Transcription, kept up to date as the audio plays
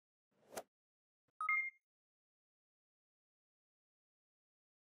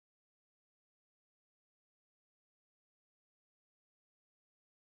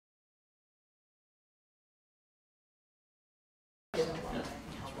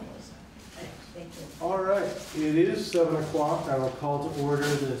It is 7 o'clock. I will call to order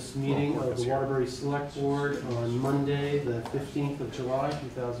this meeting of the Waterbury Selectboard on Monday, the 15th of July,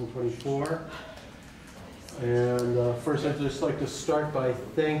 2024. And first, I'd just like to start by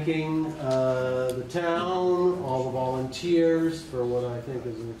thanking the town, all the volunteers for what I think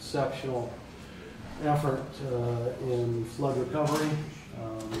is an exceptional effort in flood recovery.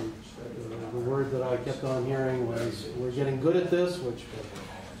 The word that I kept on hearing was, we're getting good at this, which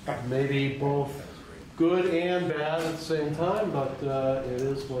may be both good and bad at the same time, but it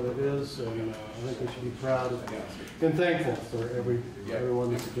is what it is, and I think we should be proud and thankful for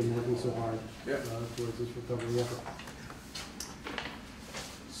everyone that's been working so hard towards this recovery effort.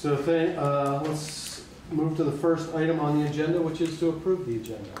 So let's move to the first item on the agenda, which is to approve the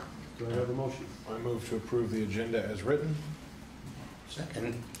agenda. Do I have a motion? I move to approve the agenda as written.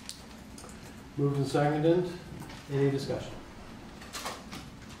 Second. Moved and seconded. Any discussion?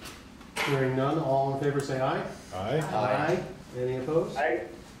 Hearing none, all in favor say aye. Aye. Aye. Any opposed? Aye.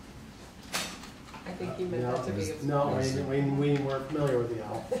 I think you meant that to be. No, we weren't familiar with the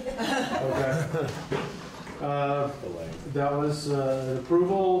owl. Okay. That was an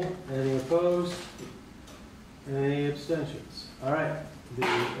approval. Any opposed? Any abstentions? All right.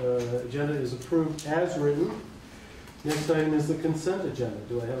 The agenda is approved as written. Next item is the consent agenda.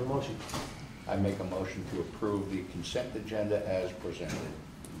 Do I have a motion? I make a motion to approve the consent agenda as presented.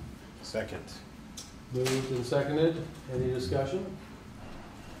 Second. Moved and seconded. Any discussion?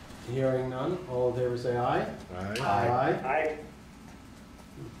 Hearing none. All in favor say aye. Aye. Aye. Aye.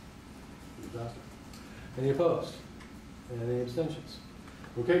 Any opposed? Any abstentions?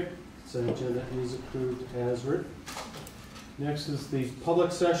 Okay, consent agenda is approved as written. Next is the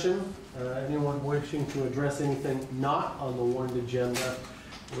public session. Anyone wishing to address anything not on the warned agenda,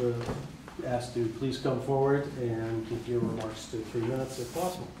 we're asked to please come forward and keep your remarks to 3 minutes if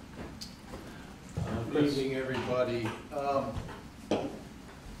possible. Good evening, everybody. I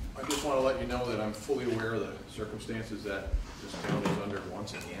just want to let you know that I'm fully aware of the circumstances that this town is under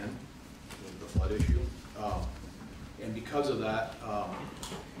once again with the flood issue. And because of that,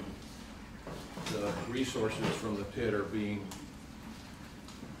 the resources from the pit are being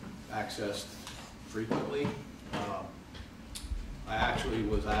accessed frequently. I actually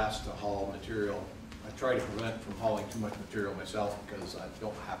was asked to haul material. I try to prevent from hauling too much material myself because I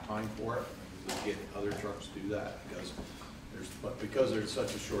don't have time for it. I get other trucks to do that because there's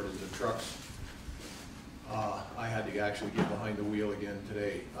such a shortage of trucks, I had to actually get behind the wheel again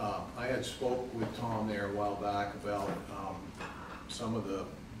today. I had spoke with Tom there a while back about some of the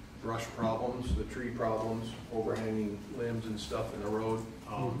brush problems, the tree problems, overhanging limbs and stuff in the road.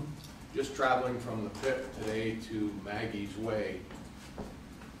 Just traveling from the pit today to Maggie's Way,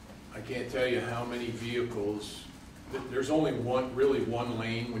 I can't tell you how many vehicles. There's only really one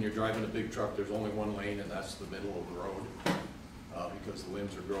lane. When you're driving a big truck, there's only one lane, and that's the middle of the road because the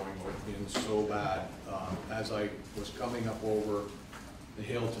limbs are growing in so bad. As I was coming up over the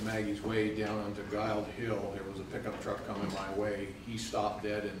hill to Maggie's Way down onto Guiled Hill, there was a pickup truck coming my way. He stopped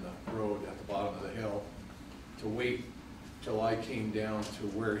dead in the road at the bottom of the hill to wait till I came down to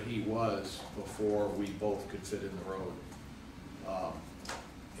where he was before we both could fit in the road.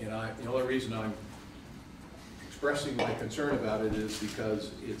 And the only reason I'm expressing my concern about it is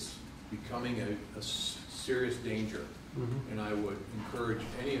because it's becoming a serious danger. And I would encourage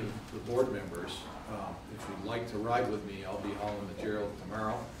any of the board members, if you'd like to ride with me, I'll be hauling material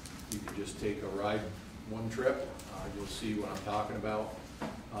tomorrow. You can just take a ride one trip. You'll see what I'm talking about.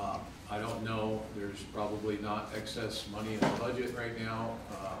 I don't know, there's probably not excess money in the budget right now,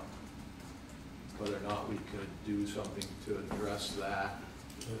 whether or not we could do something to address that.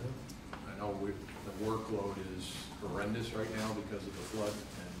 I know the workload is horrendous right now because of the flood,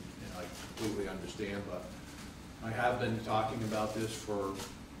 and I completely understand, but I have been talking about this for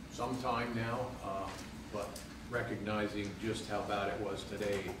some time now, but recognizing just how bad it was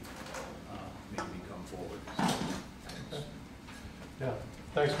today made me come forward. Okay. Yeah,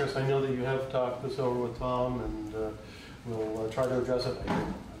 thanks, Chris. I know that you have talked this over with Tom, and we'll try to address it.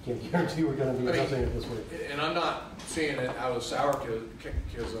 I can't guarantee we're going to be addressing it this week. And I'm not saying it out of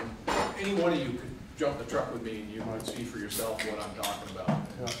sourkism. Any one of you could jump the truck with me and you might see for yourself what I'm talking about.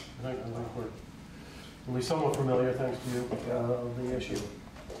 Yeah, I think we'll be somewhat familiar, thanks to you, of the issue.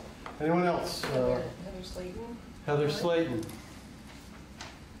 Anyone else? Heather Slayton. Heather Slayton.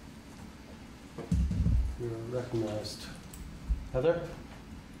 You're recognized. Heather?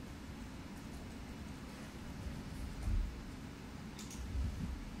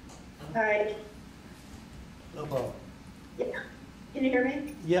 Hi. No problem. Yeah. Can you hear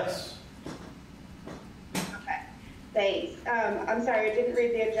me? Yes. Okay. Thanks. I'm sorry, I didn't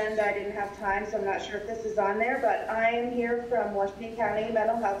read the agenda. I didn't have time, so I'm not sure if this is on there, but I am here from Washington County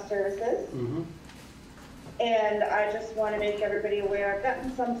Mental Health Services. Mm-hmm. And I just want to make everybody aware, I've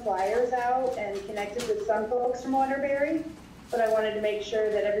gotten some flyers out and connected with some folks from Waterbury, but I wanted to make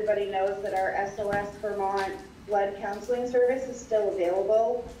sure that everybody knows that our SOS Vermont Blood Counseling Service is still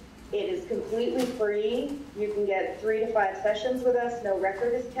available. It is completely free. You can get 3 to 5 sessions with us. No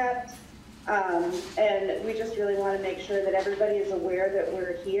record is kept. And we just really want to make sure that everybody is aware that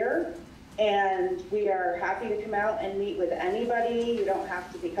we're here. And we are happy to come out and meet with anybody. You don't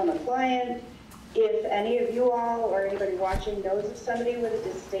have to become a client. If any of you all or anybody watching knows of somebody with a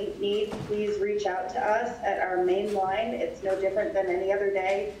distinct need, please reach out to us at our main line. It's no different than any other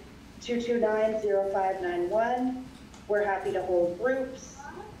day, 229-0591. We're happy to hold groups,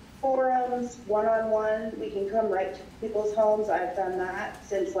 forums, one-on-one. We can come right to people's homes. I've done that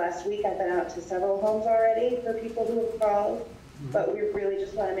since last week. I've been out to several homes already for people who have called. But we really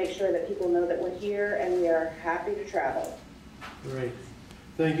just want to make sure that people know that we're here and we are happy to travel. Great.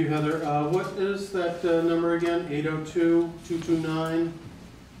 Thank you, Heather. What is that number again? 802-229?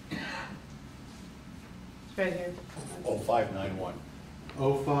 It's right here. 0591.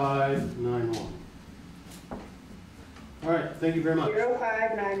 0591. All right, thank you very much.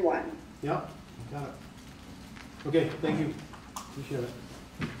 0591. Yep, got it. Okay, thank you. Appreciate it.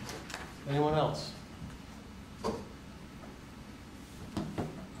 Anyone else?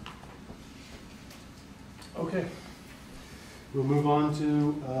 Okay. We'll move on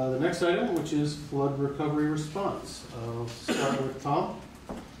to the next item, which is flood recovery response. I'll start with Tom.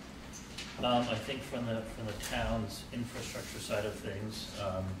 I think from the town's infrastructure side of things,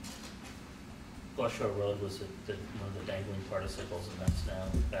 Blush Shore Road was one of the dangling participles, and that's now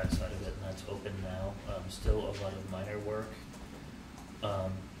the backside of it, and that's open now. Still a lot of minor work.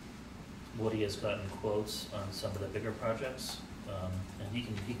 Woody has gotten quotes on some of the bigger projects, and he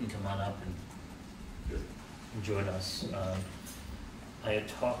can come on up and join us. I had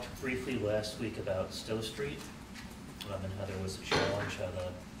talked briefly last week about Stowe Street, and how there was a challenge, how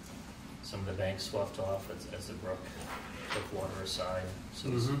some of the banks sloughed off as the brook took water aside.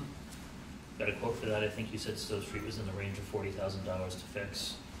 So got a quote for that. I think you said Stowe Street was in the range of $40,000 to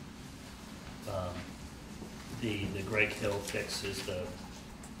fix. The Greg Hill fix is the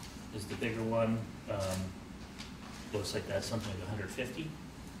bigger one. Looks like that's something like 150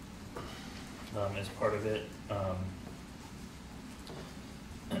 as part of it.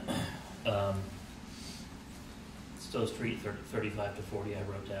 Stowe Street, 35 to 40, I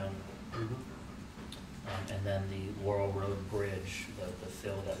wrote down. And then the Laurel Road Bridge, the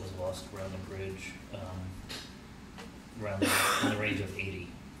fill that was lost around the bridge, around in the range of 80.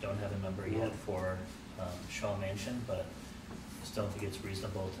 Don't have a number yet for Shaw Mansion, but just don't think it's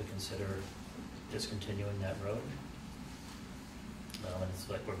reasonable to consider discontinuing that road. And it's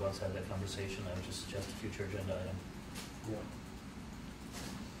like we're about to have that conversation. I would just suggest a future agenda item.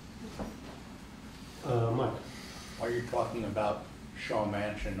 Mike. While you're talking about Shaw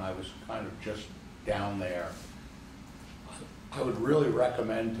Mansion, I was kind of just down there. I would really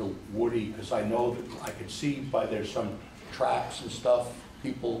recommend to Woody, because I know that I could see by there's some tracks and stuff,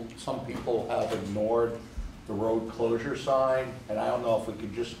 some people have ignored the road closure sign, and I don't know if we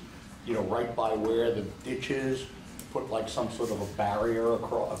could just, right by where the ditch is, put like some sort of a barrier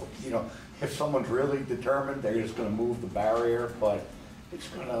across, if someone's really determined, they're just gonna move the barrier, but it's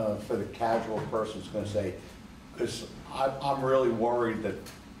gonna, for the casual person, it's gonna say, because I'm really worried that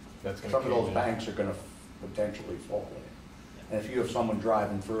some of those banks are gonna potentially fall in. And if you have someone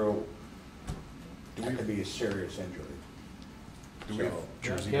driving through, that could be a serious injury. Do we have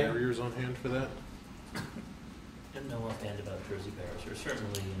Jersey Okay. barriers on hand for that? Didn't know offhand about Jersey barriers, or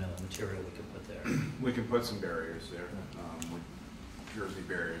certainly, material we could put there. We can put some barriers there. Jersey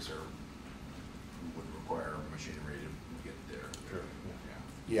barriers would require machinery to get there. Sure.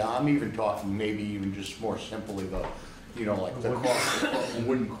 Yeah, I'm even talking maybe even just more simply the, like the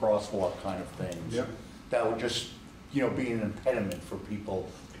wooden crosswalk kind of things. Yep. That would just, be an impediment for people,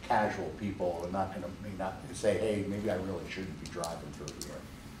 casual people, and may not say, hey, maybe I really shouldn't be driving through here.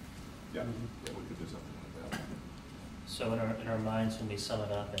 Yeah, we could do something like that. So in our minds, when we sum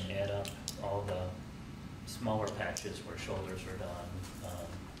it up and add up all the smaller patches where shoulders are done,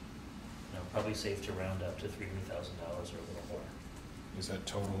 probably safe to round up to $300,000 or a little more. Is that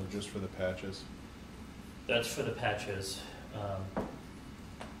total or just for the patches? That's for the patches.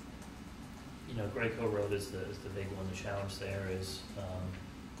 Greg Hill Road is the big one. The challenge there is,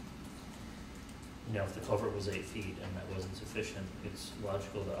 if the culvert was 8 feet and that wasn't sufficient, it's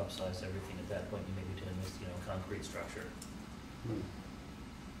logical to upsize everything at that point. You may be dealing with, concrete structure.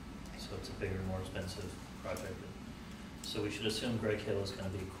 So it's a bigger, more expensive project. So we should assume Greg Hill is gonna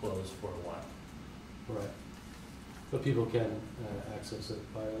be closed for a while. Right. But people can access it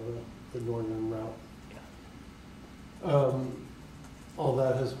via the northern route. Yeah. All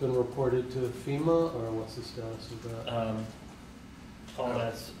that has been reported to FEMA, or what's the status of that?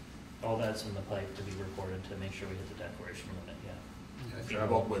 All that's in the pipe to be reported to make sure we hit the declaration limit, yeah. I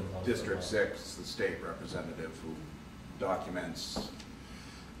traveled with District 6, the state representative who documents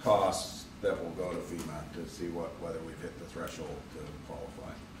costs that will go to FEMA to see whether we've hit the threshold to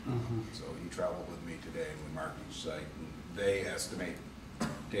qualify. Mhm. So he traveled with me today and we marked each site. And they estimate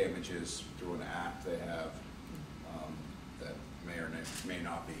damages through an app they have that may or may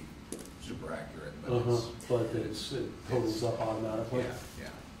not be super accurate, but But it totals up automatically. yeah.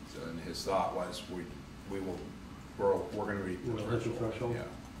 So and his thought was we're going to be We'll hit the threshold. Yeah.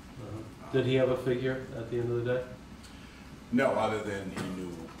 Did he have a figure at the end of the day? No, other than he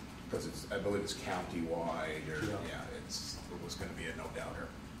knew, because I believe it's county-wide, or, Yeah. it was gonna be a no-doubter,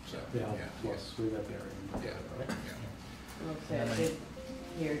 so, Yeah, yeah. plus we got the area. Yeah. Right? Yeah. Well, so I did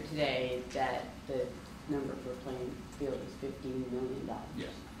hear today that the number for Plainfield is $15 million. Yeah,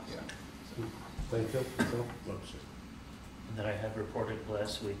 yeah. Thank you. So, And then I had reported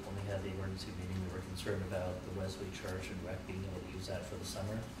last week when we had the emergency meeting, we were concerned about the Wesley Church and Rec being able to use that for the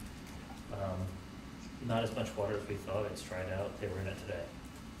summer. Not as much water as we thought, it's dried out, they were in it today,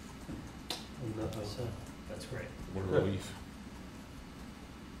 so that's great. What a Good. relief.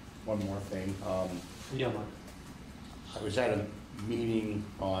 One more thing. yeah, Mike. I was at a meeting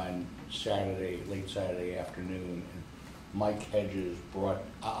on Saturday, late Saturday afternoon, and Mike Hedges brought,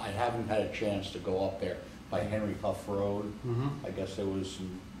 I haven't had a chance to go up there by Henry Huff Road. Mm-hmm. I guess there was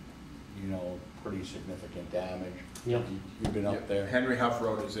some, pretty significant damage. Yep. You've been up there? Henry Huff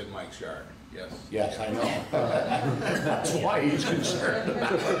Road is in Mike's yard, yes. Yes, I know. That's why he's concerned.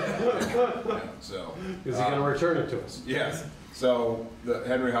 Yeah, so. Is he gonna return it to us? Yes, so the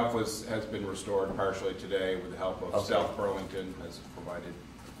Henry Huff has been restored partially today with the help of Okay. South Burlington, has provided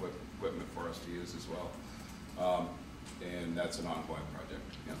equipment for us to use as well. And that's an ongoing project.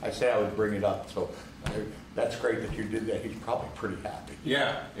 Yeah. I said I would bring it up, so that's great that you did that. He's probably pretty happy.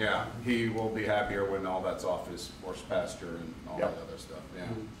 Yeah, yeah, he will be happier when all that's off his horse pasture and all that Yep. other stuff, yeah.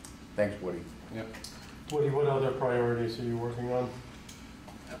 Mhm. Thanks, Woody. Yep. Woody, what other priorities are you working on?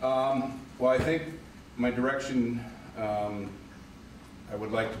 Well, I think my direction, I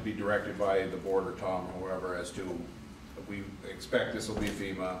would like to be directed by the board or Tom or whoever as to, we expect this will be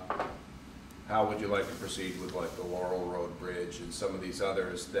FEMA. How would you like to proceed with like the Laurel Road Bridge and some of these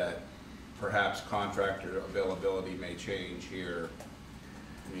others that perhaps contractor availability may change here?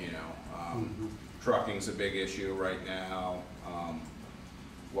 Trucking's a big issue right now.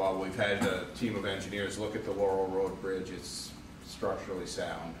 While we've had a team of engineers look at the Laurel Road Bridge, it's structurally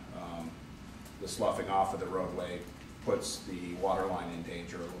sound. The sloughing off of the roadway puts the water line in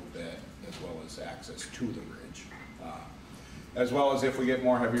danger a little bit, as well as access to the bridge. As well as if we get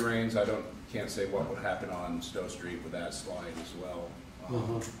more heavy rains, can't say what would happen on Stowe Street with that slide as well.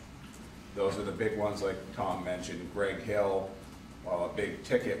 Those are the big ones like Tom mentioned. Greg Hill, while a big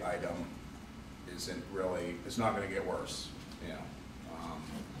ticket item, it's not gonna get worse,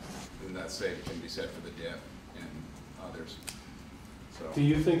 and that same can be said for the dip and others, so. Do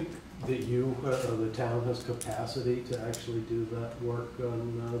you think that the town has capacity to actually do that work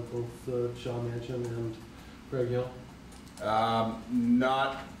on both Shaw Mansion and Greg Hill?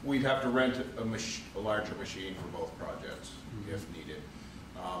 We'd have to rent a larger machine for both projects if needed.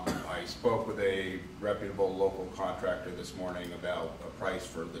 I spoke with a reputable local contractor this morning about a price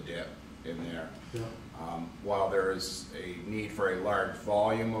for the dip in there. Yeah. While there is a need for a large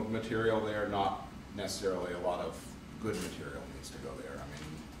volume of material there, not necessarily a lot of good material needs to go there. I mean,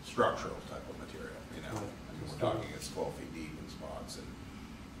 structural type of material, Right. I mean, we're talking it's 12 feet deep in spots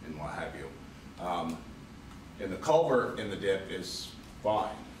and what have you. And the culvert in the dip is fine.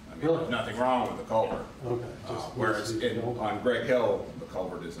 I mean, Really? there's nothing wrong with the culvert. Okay. Whereas on Greg Hill, the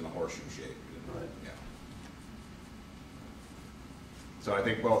culvert is in a horseshoe shape. Right. Yeah. So I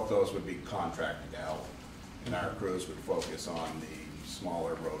think both those would be contracted out, and our crews would focus on the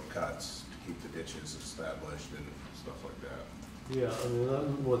smaller road cuts to keep the ditches established and stuff like that. Yeah, I mean,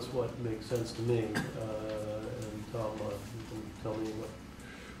 that's what makes sense to me. And Tom, you can tell me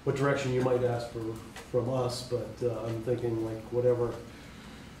what direction you might ask from us, but I'm thinking like whatever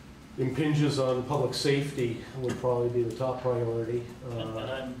impinges on public safety would probably be the top priority. And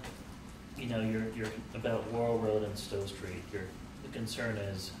I'm, you're about Laurel Road and Stowe Street, the concern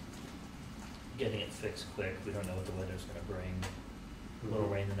is getting it fixed quick. We don't know what the weather's gonna bring. A little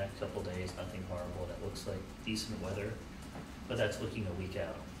rain the next couple days, nothing horrible, that looks like decent weather, but that's looking a week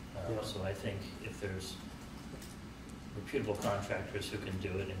out. Yeah. So I think if there's reputable contractors who can do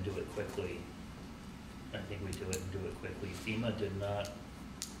it and do it quickly. I think we do it and do it quickly. FEMA did not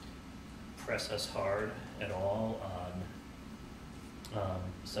press us hard at all on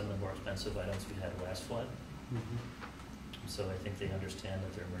some of the more expensive items we had last flood. So I think they understand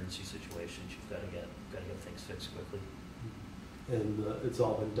that they're emergency situations. You've got to get things fixed quickly. And it's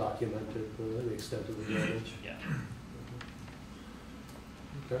all been documented, the extent of the damage. Yeah.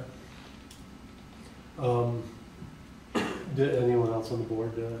 Okay. Did anyone else on the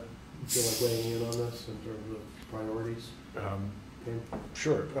board feel like weighing in on this in terms of priorities? Okay.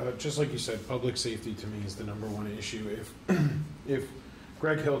 Sure, just like you said, public safety to me is the #1 issue. If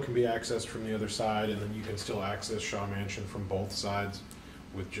Greg Hill can be accessed from the other side, and then you can still access Shaw Mansion from both sides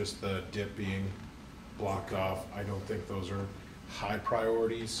with just the dip being blocked off, I don't think those are high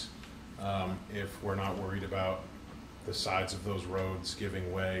priorities if we're not worried about the sides of those roads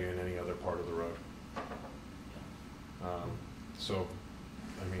giving way in any other part of the road. So,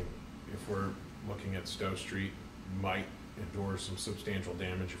 I mean, if we're looking at Stowe Street, might endure some substantial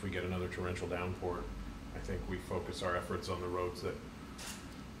damage if we get another torrential downpour. I think we focus our efforts on the roads that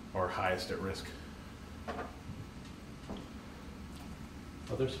are highest at risk.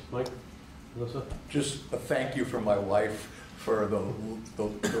 Others? Mike? Melissa? Just a thank you from my wife for the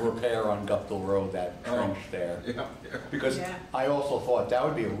repair on Guptill Road, that trench there. Yeah. Because Yeah. I also thought that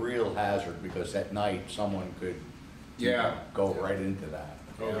would be a real hazard, because at night someone could go right into that.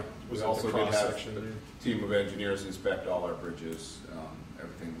 Yeah. Was We that also the did cross have section there? a team of engineers inspect all our bridges.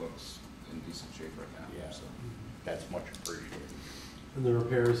 Everything looks in decent shape right now. Yeah. So. That's much appreciated. And the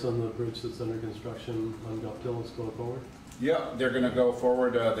repairs on the bridge that's under construction on Guptill is going forward? Yeah, they're going to go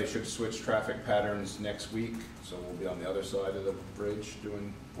forward. They should switch traffic patterns next week, so we'll be on the other side of the bridge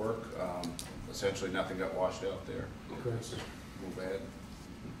doing work. Essentially, nothing got washed out there. Okay. Just move ahead.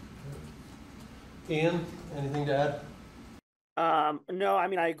 Ian, anything to add? No, I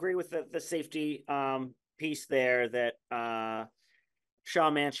mean, I agree with the safety piece there, that Shaw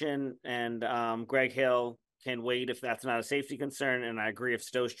Mansion and Greg Hill can wait if that's not a safety concern. And I agree, if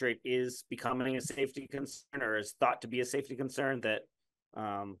Stowe Street is becoming a safety concern or is thought to be a safety concern, that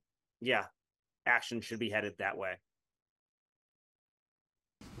yeah, action should be headed that way.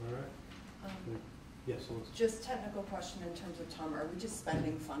 All right. Yes, Melissa. Just technical question in terms of Tom, are we just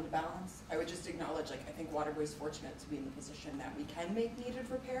spending fund balance? I would just acknowledge, like, I think Waterbury's fortunate to be in the position that we can make needed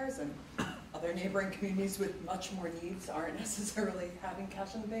repairs, and other neighboring communities with much more needs aren't necessarily having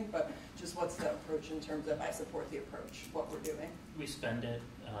cash in the bank, but just what's the approach in terms of, I support the approach, what we're doing? We spend it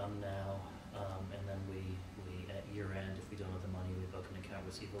now, and then we at year end, if we don't have the money, we book an account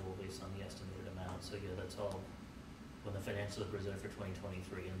receivable based on the estimated amount. So yeah, that's all. When the financials are presented for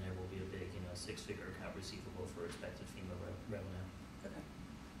 2023, and there will be a big, six-figure account receivable for expected FEMA revenue. Okay,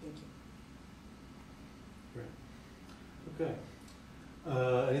 thank you. Great.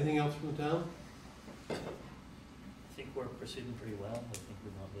 Okay. Anything else from the town? I think we're proceeding pretty well. I think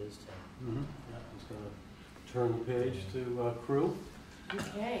we want Liz to. Yeah, I'm just going to turn the page to crew.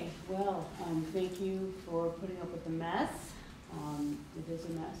 Okay, well, thank you for putting up with the mess. It is a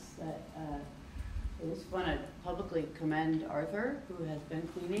mess that, I just want to publicly commend Arthur, who has been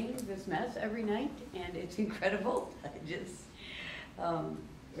cleaning this mess every night, and it's incredible. I just,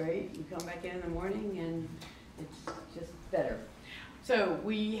 right, you come back in the morning and it's just better. So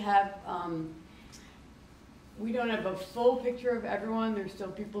we have, we don't have a full picture of everyone. There's still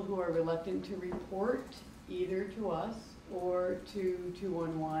people who are reluctant to report either to us or to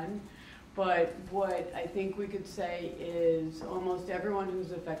 211. But what I think we could say is almost everyone who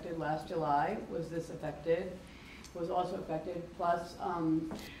was affected last July was also affected, plus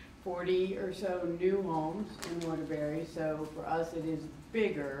 40 or so new homes in Waterbury. So for us it is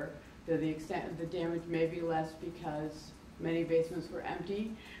bigger, though the extent of the damage may be less because many basements were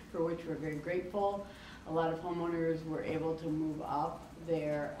empty, for which we're very grateful. A lot of homeowners were able to move up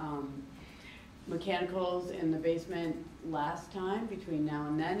their mechanicals in the basement last time between now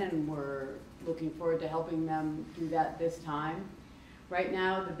and then, and we're looking forward to helping them do that this time. Right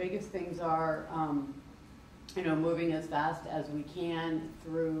now, the biggest things are, moving as fast as we can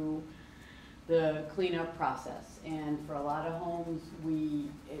through the cleanup process. And for a lot of homes,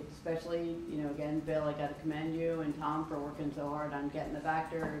 especially, again, Bill, I gotta commend you and Tom for working so hard on getting the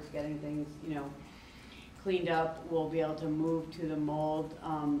factors, getting things, cleaned up. We'll be able to move to the mold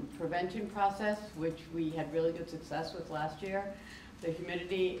prevention process, which we had really good success with last year. The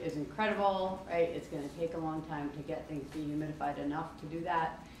humidity is incredible, right? It's going to take a long time to get things dehumidified enough to do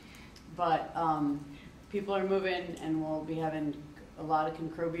that. But people are moving, and we'll be having a lot of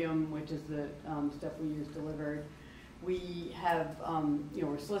concrobium, which is the stuff we use delivered. We have,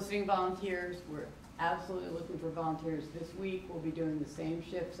 we're soliciting volunteers. We're absolutely looking for volunteers this week. We'll be doing the same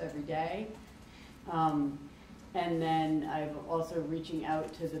shifts every day. And then I'm also reaching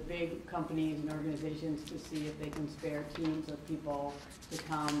out to the big companies and organizations to see if they can spare teams of people to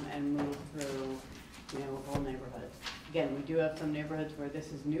come and move through, whole neighborhoods. Again, we do have some neighborhoods where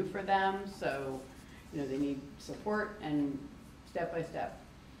this is new for them, so, they need support and step by step.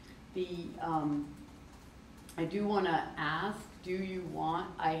 I do want to ask,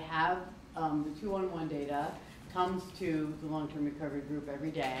 I have the 211 data comes to the long-term recovery group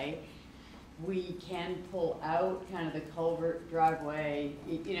every day. We can pull out kind of the culvert driveway,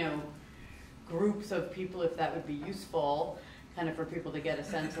 groups of people if that would be useful, kind of for people to get a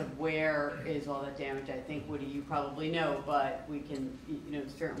sense of where is all that damage. I think, Woody, you probably know, but we can,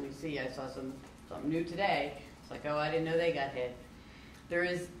 certainly see. I saw something new today. It's like, oh, I didn't know they got hit.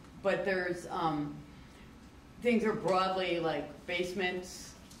 There's things are broadly like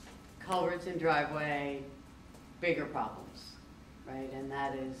basements, culverts and driveway, bigger problems, right? And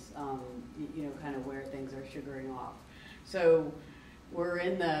that is, kind of where things are sugaring off. So we're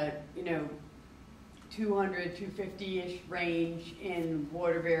in the, 200, 250-ish range in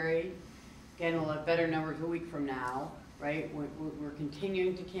Waterbury. Again, we'll have better numbers a week from now, right? We're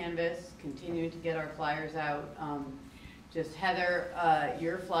continuing to canvass, continuing to get our flyers out. Just Heather,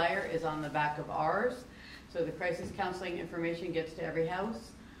 your flyer is on the back of ours. So the crisis counseling information gets to every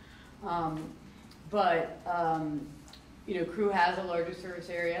house. Crew has a larger service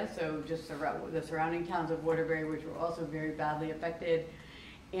area, so just the surrounding towns of Waterbury, which were also very badly affected.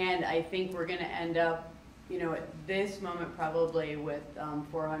 And I think we're gonna end up, at this moment probably with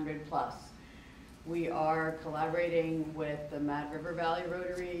 400 plus. We are collaborating with the Mad River Valley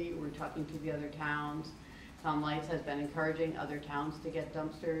Rotary. We're talking to the other towns. Tom Lights has been encouraging other towns to get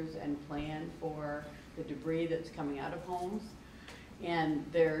dumpsters and plan for the debris that's coming out of homes. And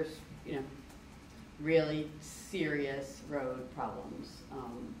there's, really serious road problems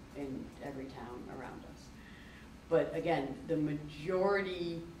in every town around us. But again, the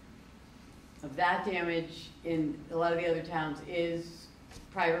majority of that damage in a lot of the other towns is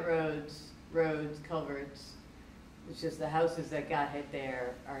private roads, culverts. It's just the houses that got hit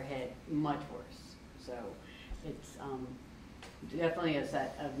there are hit much worse. So it's definitely a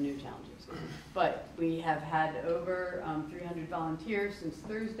set of new challenges. But we have had over 300 volunteers since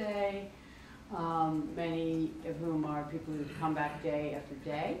Thursday, many of whom are people who've come back day after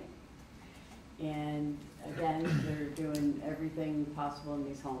day. And again, they're doing everything possible in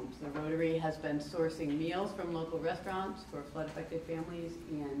these homes. The Rotary has been sourcing meals from local restaurants for flood-affected families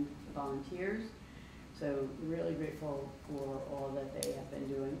and volunteers. So really grateful for all that they have been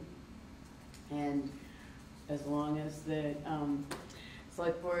doing. And as long as the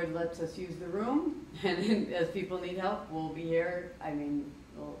Selectboard lets us use the room, and as people need help, we'll be here. I mean,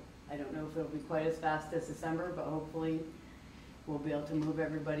 I don't know if it'll be quite as fast as December, but hopefully we'll be able to move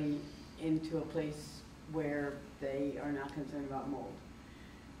everybody into a place where they are not concerned about mold.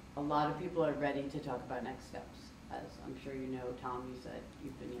 A lot of people are ready to talk about next steps. As I'm sure you know, Tom, you said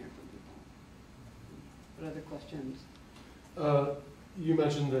you've been hearing from people. What other questions? You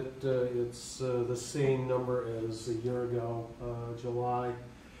mentioned that it's the same number as a year ago, July,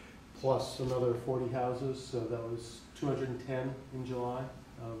 plus another 40 houses, so that was 210 in July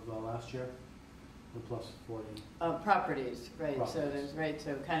of last year, and plus 40. Properties, right, Properties.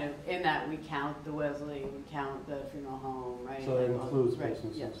 So kind of in that we count the Wesley, we count the funeral home, right? So it includes right,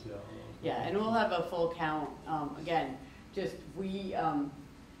 businesses, yes. yeah. Yeah, and we'll have a full count. Again, just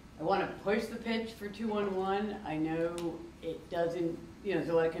I want to push the pitch for 211. I know it doesn't, there's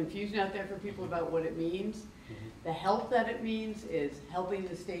a lot of confusion out there for people about what it means. Mm-hmm. The help that it means is helping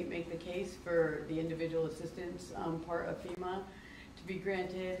the state make the case for the individual assistance part of FEMA to be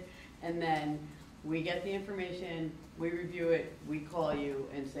granted. And then we get the information, we review it, we call you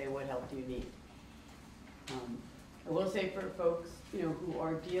and say, what help do you need? I will say for folks, who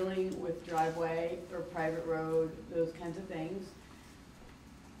are dealing with driveway or private road, those kinds of things,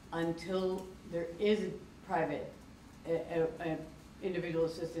 until there is a private, individual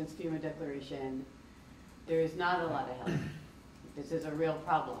assistance FEMA declaration, there is not a lot of help. This is a real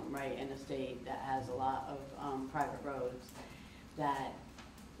problem, right, in a state that has a lot of private roads. That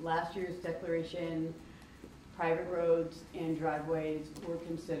last year's declaration, private roads and driveways were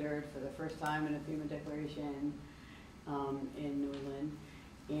considered for the first time in a FEMA declaration in New England.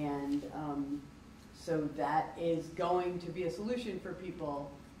 And so that is going to be a solution for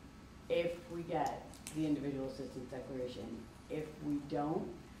people if we get the individual assistance declaration. If we don't,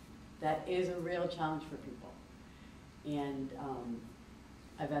 that is a real challenge for people. And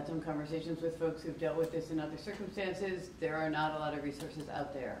I've had some conversations with folks who've dealt with this in other circumstances. There are not a lot of resources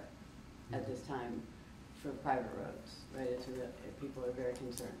out there at this time for private roads, right? It's a real, people are very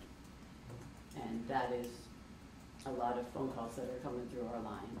concerned. And that is a lot of phone calls that are coming through our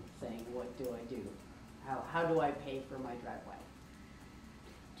line saying, what do I do? How do I pay for my driveway?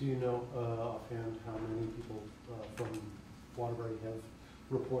 Do you know offhand how many people from Waterbury have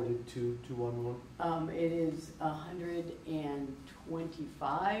reported to 211? It is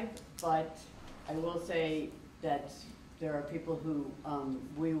 125, but I will say that there are people who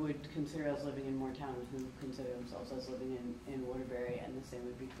we would consider as living in Moortown who consider themselves as living in Waterbury, and the same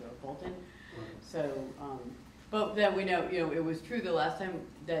would be true of Bolton. Right. So, but then we know, it was true the last time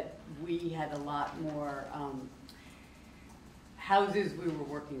that we had a lot more houses we were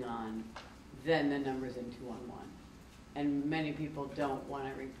working on than the numbers in 211. And many people don't want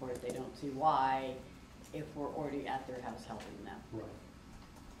to report, they don't see why, if we're already at their house helping them. Right.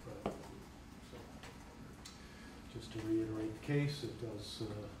 Right. So, just to reiterate the case, it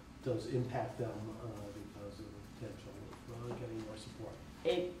does impact them because of the potential of getting more support.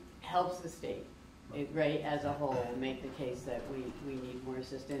 It helps the state, right, as a whole, make the case that we need more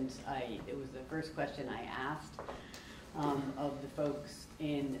assistance. It was the first question I asked of the folks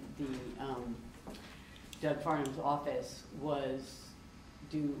in the Doug Farnham's office was,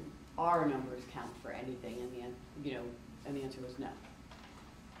 do our numbers count for anything? And the answer was no.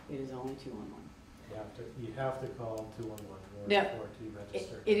 It is only 211. You have to call 211 Now, or to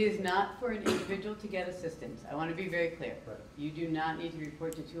register. It is not for an individual to get assistance. I want to be very clear. Right. You do not need to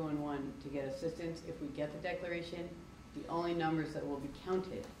report to 211 to get assistance. If we get the declaration, the only numbers that will be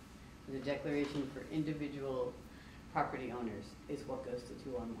counted for the declaration for individual property owners is what goes to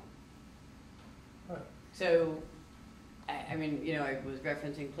 211. Right. So, I mean, I was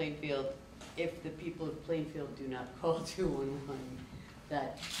referencing Plainfield. If the people of Plainfield do not call 211,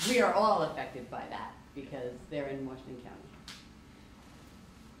 that we are all affected by that because they're in Washington County.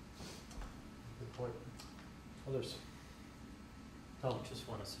 Good point. Others? I just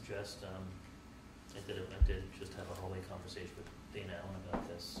want to suggest, I did just have a hallway conversation with Dana Allen about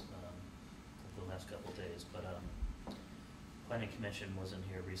this over the last couple of days, but Planning Commission was in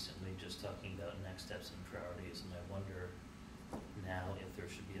here recently just talking about next steps and priorities, and I wonder now if there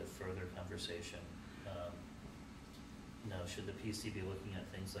should be a further conversation. Should the PC be looking at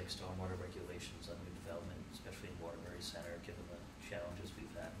things like stormwater regulations on new development, especially in Waterbury Center, given the challenges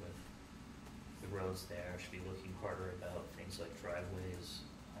we've had with the roads there? Should be looking harder about things like driveways.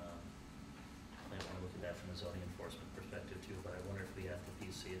 I want to look at that from a zoning enforcement perspective too, but I wonder if we have the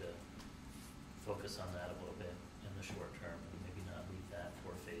PC to focus on that a little bit in the short term and maybe not leave that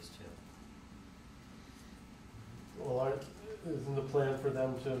for phase 2. Well, isn't the plan for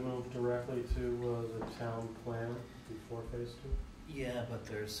them to move directly to the town plan before phase 2? Yeah, but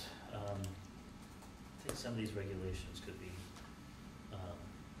there's, I think some of these regulations could be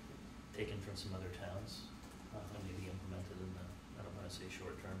taken from some other towns and maybe implemented in the, I don't want to say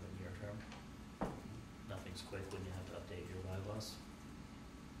short term, but near term. Nothing's quick when you have to update your bylaws.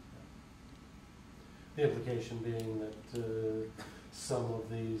 The implication being that some of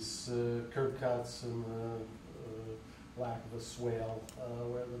these curb cuts and lack of a swale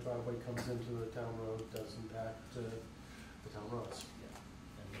where the driveway comes into the town road does impact the town roads. Yeah,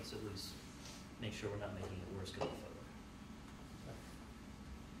 and let's at least make sure we're not making it worse going forward.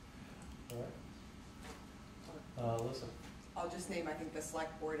 All right. Listen. I'll just name, I think, the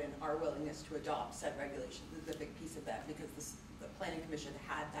Selectboard and our willingness to adopt said regulations is a big piece of that, because the Planning Commission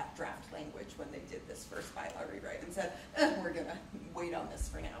had that draft language when they did this first bylaw rewrite and said, we're gonna wait on this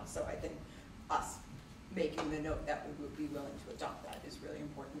for now. So I think us making the note that we would be willing to adopt that is really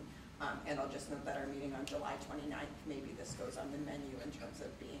important. And I'll just note that our meeting on July 29th, maybe this goes on the menu in terms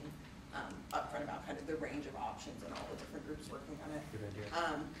of being upfront about kind of the range of options and all the different groups working on it. Good idea.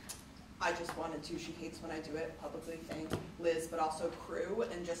 I just wanted to, she hates when I do it, publicly thank Liz, but also crew,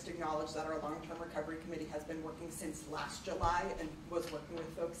 and just acknowledge that our long-term recovery committee has been working since last July and was working with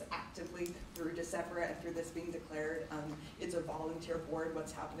folks actively through December and through this being declared. It's a volunteer board.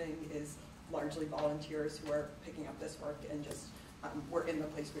 What's happening is largely volunteers who are picking up this work, and just we're in the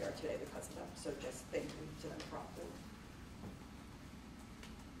place we are today because of them. So just thank you to them for all the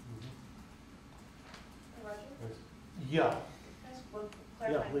Roger? Yeah. Can I ask one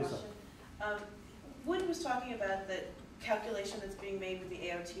clarifying Lisa. question? Woody was talking about the calculation that's being made with the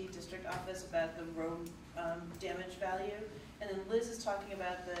AOT district office about the road damage value, and then Liz is talking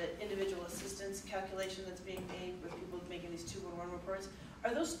about the individual assistance calculation that's being made with people making these 211 reports.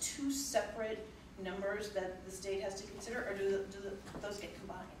 Are those two separate numbers that the state has to consider, or do those get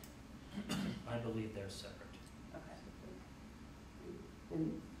combined? I believe they're separate. Okay.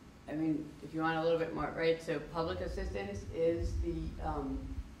 And I mean, if you want a little bit more, right? So public assistance is the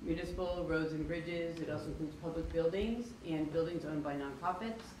Municipal, roads and bridges, it also includes public buildings and buildings owned by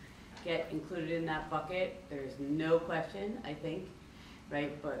nonprofits get included in that bucket. There's no question, I think,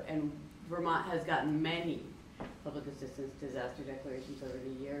 right? And Vermont has gotten many public assistance disaster declarations over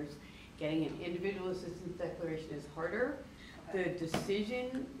the years. Getting an individual assistance declaration is harder. The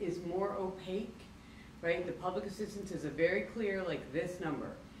decision is more opaque, right? The public assistance is a very clear, like this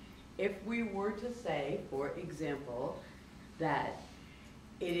number. If we were to say, for example, that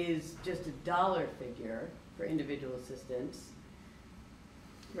it is just a dollar figure for individual assistance,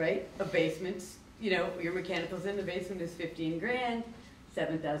 right? A basement's, you know, your mechanicals in the basement is 15 grand,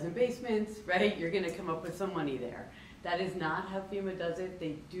 7,000 basements, right? You're gonna come up with some money there. That is not how FEMA does it.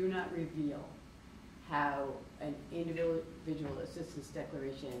 They do not reveal how an individual assistance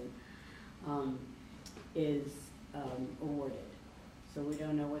declaration is awarded. So we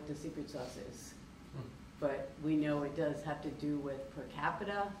don't know what the secret sauce is. But we know it does have to do with per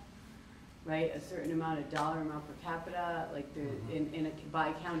capita, right? A certain amount of dollar amount per capita, like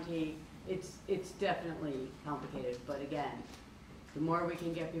by county, it's definitely complicated. But again, the more we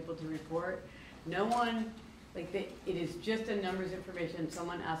can get people to report, no one, like it is just a numbers information.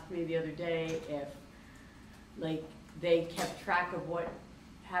 Someone asked me the other day if like they kept track of what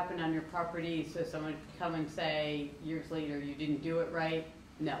happened on your property, so someone could come and say years later you didn't do it right.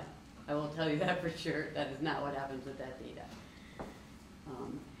 No, I will tell you that for sure. That is not what happens with that data.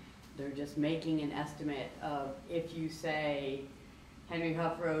 They're just making an estimate of, if you say Henry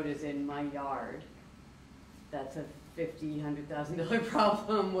Huff Road is in my yard, that's a $50,000, $100,000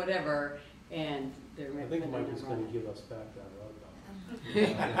 problem, whatever, and they're I think Mike is going to give us back that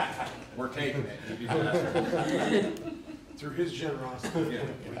road. We're taking it. Through his generosity,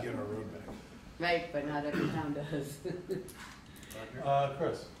 we get our road back. Right, but not every town does.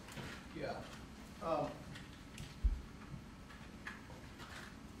 Chris? Yeah.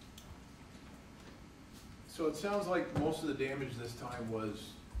 So it sounds like most of the damage this time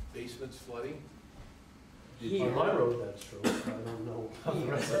was basements flooding? On my road, that's true. I don't know how the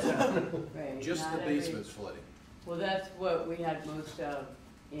rest of the town. Right, Just not the every- basements flooding? Well, that's what we had most of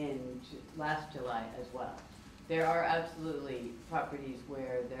in last July as well. There are absolutely properties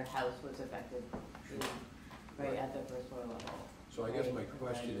where their house was affected, you know, right at the first floor level. So I guess my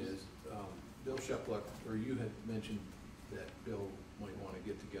question is, Bill Shepluck, or you had mentioned that Bill might want to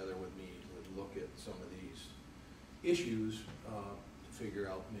get together with me to look at some of these issues to figure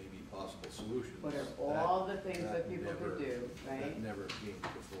out maybe possible solutions. What are all the things that people could do, right? That never came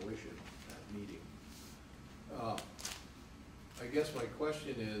to fruition, that meeting. I guess my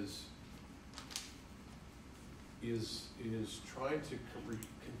question is trying to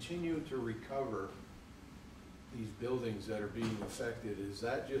continue to recover these buildings that are being affected, is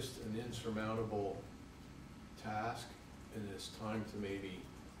that just an insurmountable task, and it's time to maybe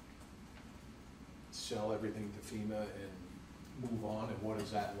sell everything to FEMA and move on, and what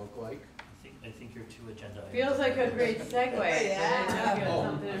does that look like? I think your two agenda items. Feels like a great segue. Yeah. I didn't know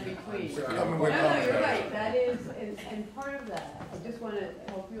something in between. Sorry. No, you're right, that is, and part of that, I just want to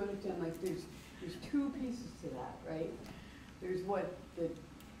help you understand, like, there's two pieces to that, right? There's what the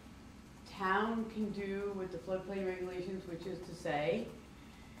town can do with the floodplain regulations, which is to say,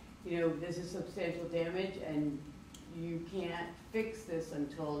 you know, this is substantial damage and you can't fix this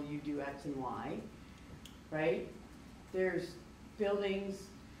until you do X and Y, right? There's buildings,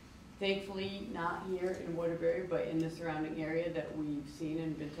 thankfully not here in Waterbury, but in the surrounding area that we've seen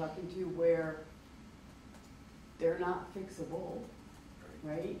and been talking to, where they're not fixable,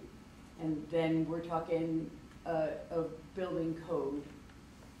 right? And then we're talking a building code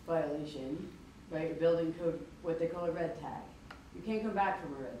violation, right? A building code, what they call a red tag. You can't come back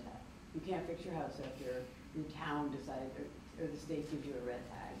from a red tag. You can't fix your house after your town decides, or the state gives you a red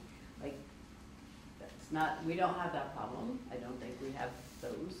tag. Like, that's not, we don't have that problem. I don't think we have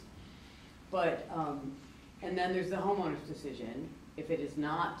those. But, and then there's the homeowner's decision. If it is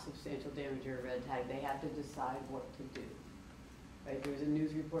not substantial damage or a red tag, they have to decide what to do. Right? There was a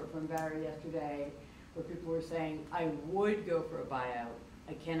news report from Barry yesterday where people were saying, I would go for a buyout.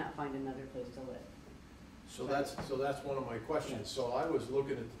 I cannot find another place to live. So that's one of my questions. So I was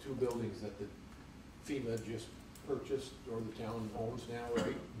looking at the two buildings that the FEMA just purchased, or the town owns now,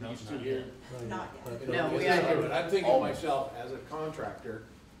 right? No, These two not here. yet. Not yet. You know, No, we yes, are- but I'm thinking to myself, as a contractor,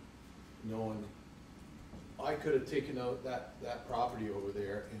 knowing, I could have taken out that property over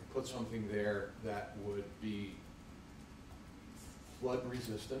there and put something there that would be flood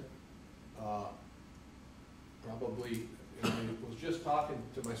resistant. Probably, and I was just talking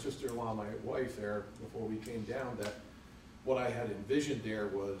to my sister-in-law, my wife there, before we came down, that what I had envisioned there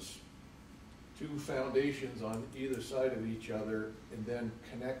was two foundations on either side of each other and then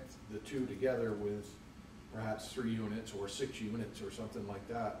connect the two together with perhaps 3 units or 6 units or something like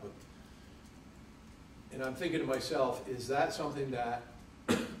that. But, and I'm thinking to myself, is that something that,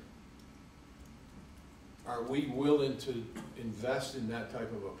 are we willing to invest in that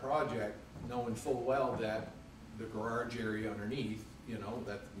type of a project, knowing full well that the garage area underneath, you know,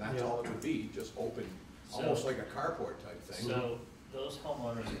 that's all it would be, just open, almost like a carport type thing. So those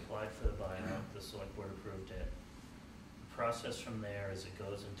homeowners applied for the buyout, the select board approved it. The process from there is it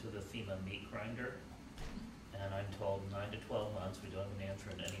goes into the FEMA meat grinder, and I'm told 9 to 12 months, we don't have an answer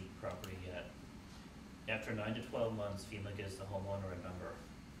in any property yet. After 9 to 12 months, FEMA gives the homeowner a number,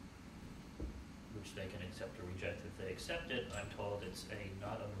 which they can accept or reject. If they accept it, I'm told it's a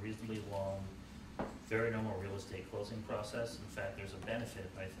not unreasonably long, very normal real estate closing process. In fact, there's a benefit,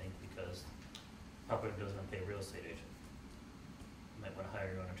 I think, because property doesn't pay a real estate agent. You might want to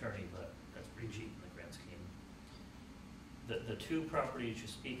hire your own attorney, but that's pretty cheap in the grand scheme. The two properties you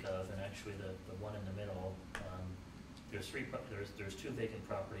speak of, and actually the one in the middle, there's two vacant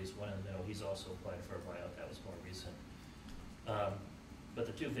properties, one in the middle, he's also applied for a buyout, that was more recent. But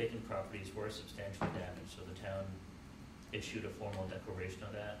the two vacant properties were substantially damaged, so the town issued a formal declaration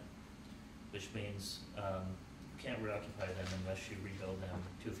of that, which means you can't reoccupy them unless you rebuild them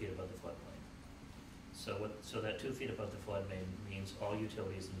 2 feet above the floodplain. So that 2 feet above the floodplain means all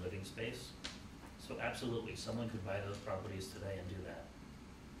utilities and living space. So absolutely, someone could buy those properties today and do that.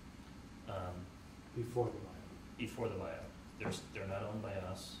 Before the buyout. Before the buyout. They're not owned by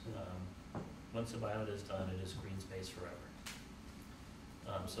us. Once the buyout is done, it is green space forever.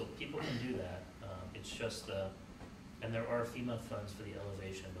 So people can do that. It's just and there are FEMA funds for the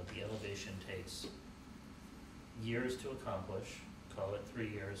elevation, but the elevation takes years to accomplish. Call it 3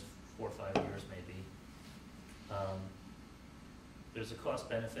 years, 4 or 5 years maybe. There's a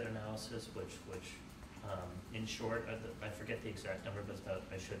cost-benefit analysis, which in short, I forget the exact number, but it's about,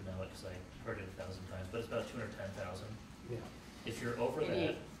 I should know it because I heard it 1,000 times, but it's about $210,000. Yeah. If you're over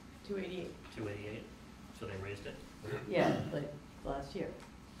that. 288. 288, so they raised it? Yeah, like last year,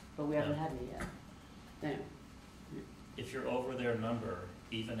 but we haven't had any yet. Anyway. If you're over their number,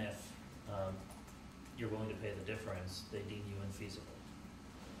 even if you're willing to pay the difference, they deem you infeasible.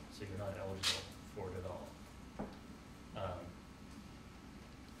 So you're not eligible for it at all.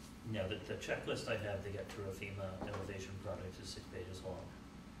 Now, the checklist I have to get through a FEMA elevation project is 6 pages long.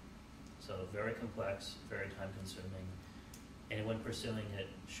 So very complex, very time consuming. Anyone pursuing it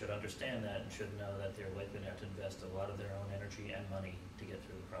should understand that and should know that they're likely to have to invest a lot of their own energy and money to get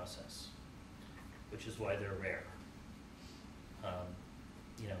through the process, which is why they're rare.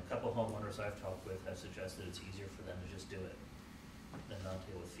 A couple homeowners I've talked with have suggested it's easier for them to just do it than not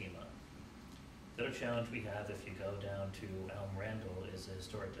deal with FEMA. The other challenge we have if you go down to Elm Randall is a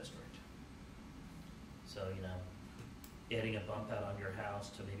historic district. So, adding a bump out on your house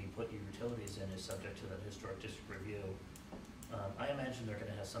to maybe put your utilities in is subject to that historic district review. I imagine they're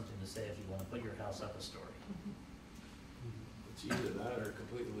going to have something to say if you want to put your house up a story. It's either that or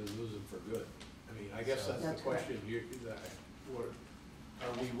completely lose them for good. I mean, I guess that's the question.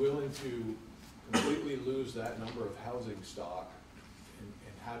 Are we willing to completely lose that number of housing stock,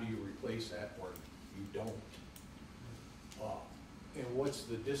 and how do you replace that, or you don't? And what's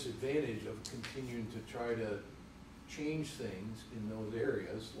the disadvantage of continuing to try to change things in those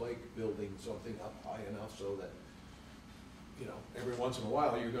areas, like building something up high enough so that, every once in a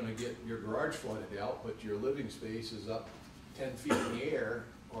while you're gonna get your garage flooded out, but your living space is up 10 feet in the air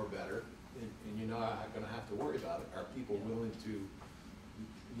or better, and you're not gonna have to worry about it. Are people willing to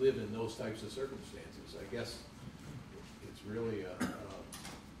live in those types of circumstances? I guess it's really a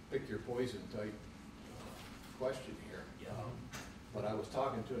pick your poison type question here. But I was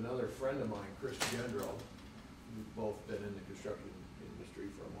talking to another friend of mine, Chris Gendro. We've both been in the construction industry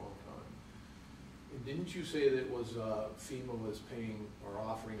for a long time. And didn't you say that it was FEMA was paying or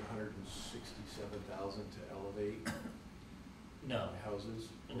offering $167,000 to elevate No. houses?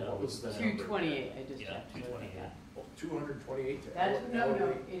 No. What was the number? 228, I just Yeah, checked. 228. Oh, 228 to That's, no,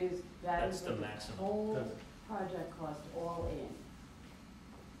 elevate? it is, That's is the what the maximum. whole project cost all in.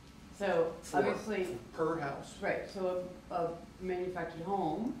 So For- obviously, Per house? right, so a manufactured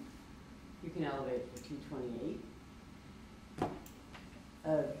home, you can elevate for 228.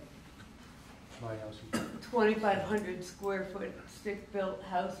 My house is 2,500 square foot stick-built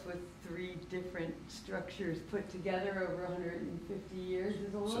house with 3 different structures put together over 150 years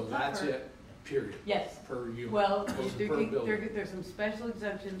is a little So tougher. that's it, period, Yes. per unit? Well, Wasn't per building. there's some special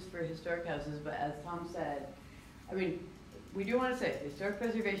exemptions for historic houses, but as Tom said, I mean, we do want to say, historic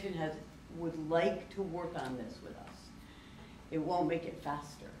preservation would like to work on this with us. It won't make it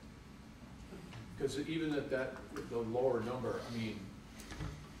faster. Because even at that, the lower number, I mean,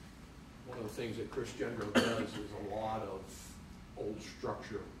 one of the things that Chris Gendro does is a lot of old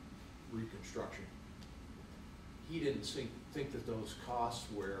structure reconstruction. He didn't think that those costs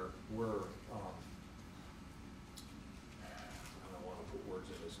were I don't want to put words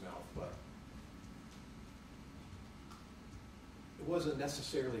in his mouth, but it wasn't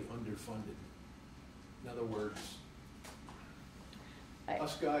necessarily underfunded. In other words,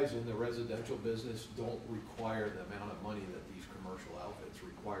 us guys in the residential business don't require the amount of money that these commercial outfits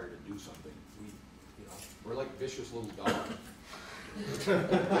require to do something. We're like vicious little dogs.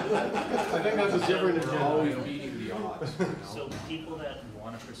 I think that's a different We're agenda. always beating the odds, you know? So people that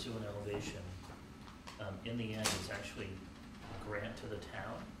want to pursue an elevation, in the end, it's actually a grant to the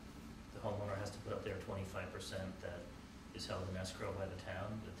town. The homeowner has to put up their 25% that is held in escrow by the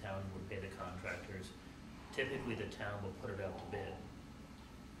town. The town would pay the contractors. Typically, the town will put it out to bid.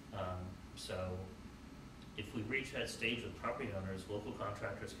 So if we reach that stage with property owners, local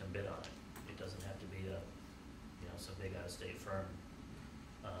contractors can bid on it. It doesn't have to be some big out-of-state firm.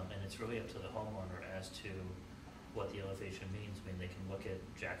 And it's really up to the homeowner as to what the elevation means. I mean, they can look at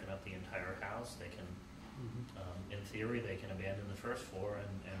jacking up the entire house. They can, in theory, they can abandon the first floor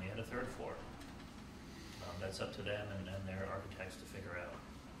and add a third floor. That's up to them and their architects to figure out.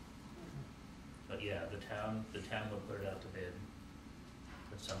 But yeah, the town would put it out to bid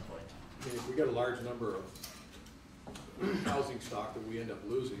at some point. I mean, if we got a large number of housing stock that we end up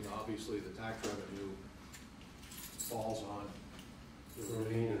losing, obviously the tax revenue falls on the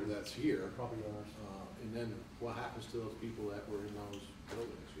remainder that's here. Property owners. And then what happens to those people that were in those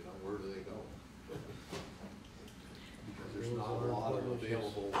buildings, where do they go? Because there's not a lot of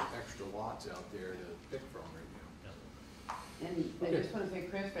available extra lots out there to pick from right now. And I just want to say,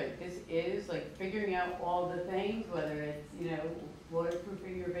 Chris, right, this is like figuring out all the things, whether it's,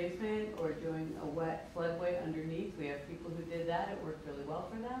 waterproofing your basement or doing a wet floodway underneath. We have people who did that. It worked really well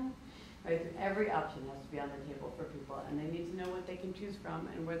for them. Right, so every option has to be on the table for people, and they need to know what they can choose from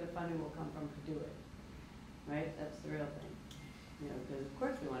and where the funding will come from to do it. Right, that's the real thing. Because of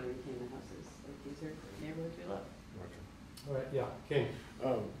course we want to retain the houses. Like, these are neighborhoods we love. All right, yeah, King.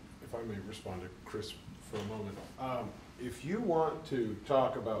 If I may respond to Chris for a moment. If you want to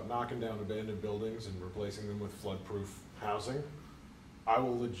talk about knocking down abandoned buildings and replacing them with flood-proof housing, I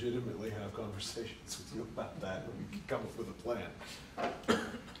will legitimately have conversations with you about that, and we can come up with a plan.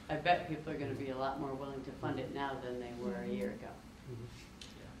 I bet people are going to be a lot more willing to fund it now than they were a year ago.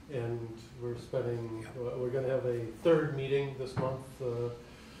 And we're going to have a third meeting this month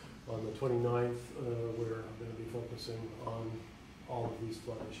on the 29th. We're going to be focusing on all of these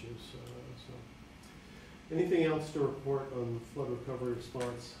flood issues. So, anything else to report on flood recovery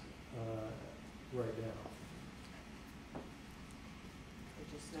response right now? I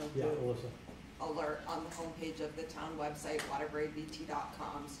just know Yeah, the Melissa. alert on the homepage of the town website,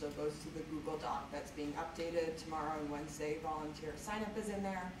 waterburybt.com, still goes to the Google Doc that's being updated tomorrow and Wednesday. Volunteer sign up is in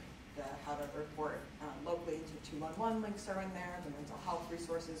there. The how to report locally to 211 links are in there. The mental health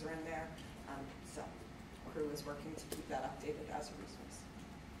resources are in there. So crew is working to keep that updated as a resource.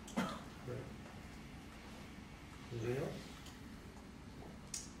 Great. Anything else?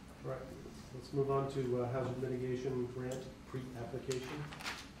 All right, let's move on to hazard mitigation grant pre-application.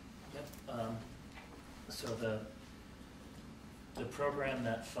 Yep. So the program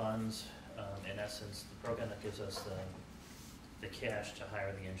that funds, in essence, the program that gives us the cash to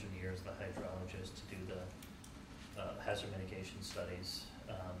hire the engineers, the hydrologists to do the hazard mitigation studies,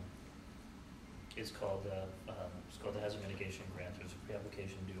 it's called the Hazard Mitigation Grant. There's a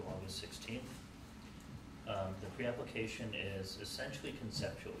pre-application due August 16th. The pre-application is essentially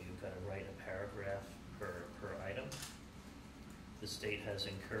conceptual. You've got to write a paragraph per item. The state has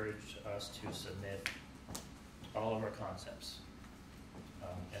encouraged us to submit all of our concepts.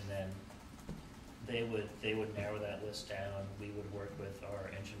 And then they would narrow that list down. We would work with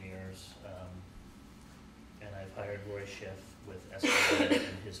our engineers. And I've hired Roy Schiff with Selectboard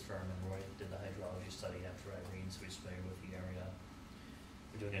and his firm, and Roy did the hydrology study after Irene, so he's familiar with the area.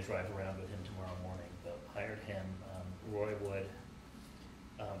 We're doing a drive around with him tomorrow morning, but hired him. Roy would,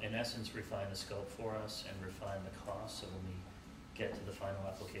 in essence, refine the scope for us and refine the cost. So when we get to the final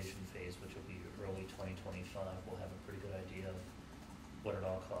application phase, which will be early 2025, we'll have a pretty good idea of what it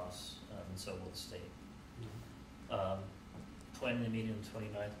all costs, and so will the state. Planning the meeting on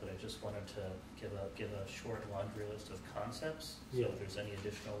the 29th, but I just wanted to give a short laundry list of concepts. So if there's any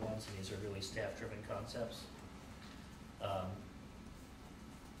additional ones, and these are really staff-driven concepts.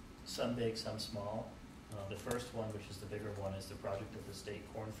 Some big, some small. The first one, which is the bigger one, is the project of the state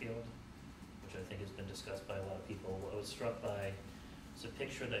cornfield, which I think has been discussed by a lot of people. I was struck by It's a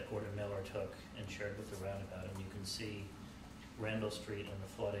picture that Gordon Miller took and shared with the roundabout, and you can see Randall Street and the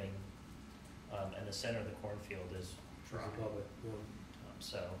flooding, and the center of the cornfield is dry. Above it, yeah.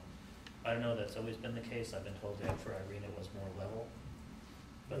 So, I don't know, that's always been the case. I've been told after Irene it was more level.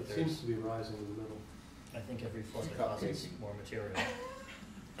 But It there's, seems to be rising in the middle. I think every flood deposits more material.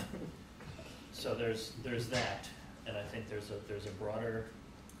 So there's that, and I think there's a broader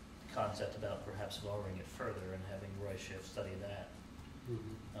concept about perhaps lowering it further and having Roy Schiff study that.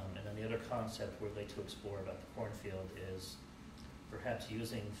 Mhm. And then the other concept we'd like to explore about the cornfield is perhaps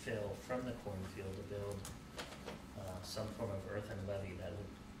using fill from the cornfield to build some form of earthen levee that would,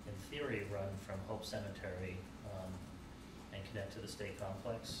 in theory, run from Hope Cemetery and connect to the state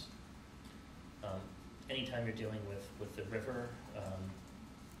complex. Anytime you're dealing with the river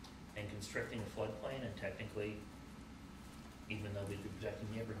and constricting a floodplain, and technically, even though we'd be protecting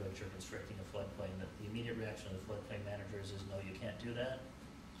neighborhoods, you're constricting a floodplain, that the immediate reaction of the floodplain managers is, no, you can't do that.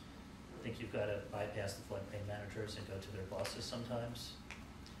 I think you've got to bypass the floodplain managers and go to their bosses sometimes.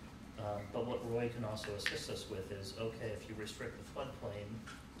 But what Roy can also assist us with is, okay, if you restrict the floodplain,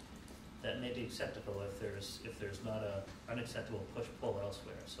 that may be acceptable if there's not a unacceptable push-pull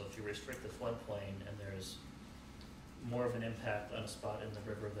elsewhere. So if you restrict the floodplain and there's more of an impact on a spot in the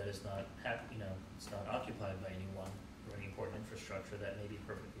river that is not, it's not occupied by anyone or any important infrastructure, that may be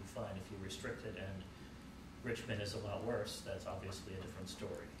perfectly fine. If you restrict it and Richmond is a lot worse, that's obviously a different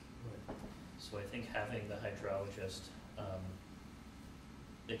story. Right. So I think having the hydrologist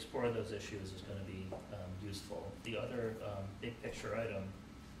explore those issues is going to be useful. The other big picture item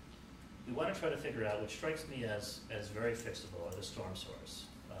we want to try to figure out, which strikes me as very fixable, are the storm sores.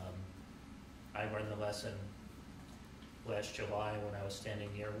 I learned the lesson last July when I was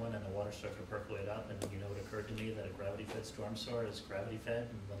standing near one and the water started to percolate up, and it occurred to me that a gravity-fed storm sore is gravity-fed,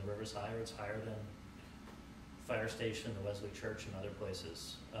 and when the river's higher, it's higher than fire station, the Wesley Church, and other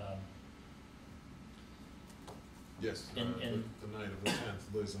places. Yes, the night of the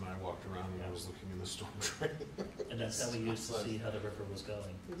 10th, Liz and I walked around and I was looking in the storm drain. And that's how we used to see how the river was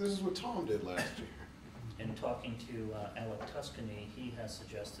going. This is what Tom did last year. In talking to Alec Tuscany, he has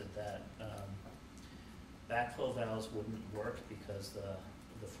suggested that backflow valves wouldn't work because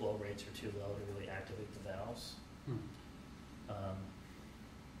the flow rates are too low to really activate the valves.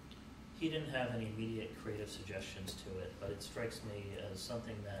 He didn't have any immediate creative suggestions to it, but it strikes me as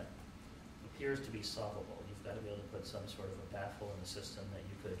something that appears to be solvable. You've got to be able to put some sort of a baffle in the system that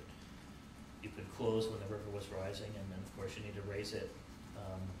you could close when the river was rising, and then of course you need to raise it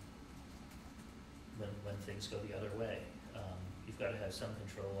when things go the other way. You've got to have some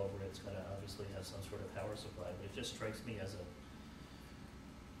control over it. It's got to obviously have some sort of power supply, but it just strikes me as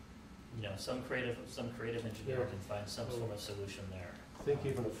some creative engineer can find some sort of solution there. I think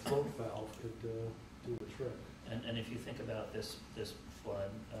even a float valve could do the trick. And if you think about this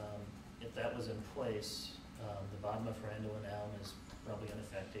flood, if that was in place, the bottom of Randall and Elm is probably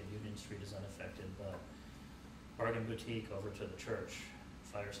unaffected, Union Street is unaffected, but Bargain Boutique over to the church,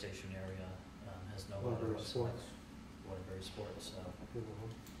 fire station area, has no water. Waterbury Sports, so.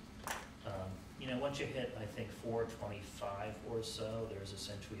 Once you hit, I think, 425 or so, there's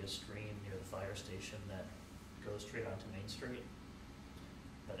essentially a stream near the fire station that goes straight onto Main Street.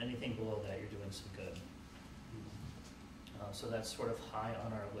 But anything below that, you're doing some good. So that's sort of high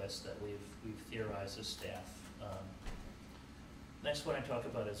on our list that we've theorized as staff. Next one I talk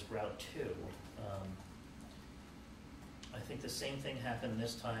about is Route 2. I think the same thing happened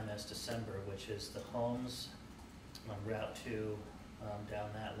this time as December, which is the homes on Route 2 down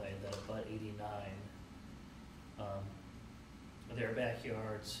that way that abut 89. Their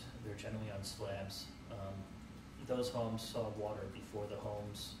backyards, they're generally on slabs. Those homes saw water before the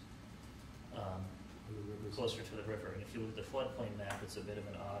homes closer to the river. And if you look at the floodplain map, it's a bit of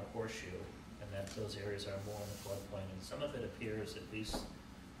an odd horseshoe, and that those areas are more in the floodplain. And some of it appears, at least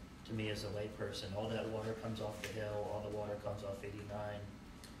to me as a layperson, all that water comes off the hill, all the water comes off 89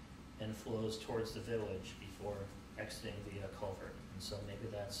 and flows towards the village before exiting via culvert. And so maybe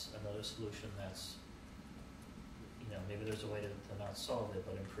that's another solution that's, maybe there's a way to not solve it,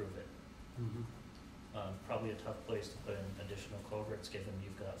 but improve it. Probably a tough place to put in additional culverts, given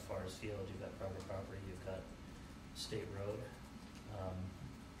you've got Forest Field, you've got private property, you've got state road,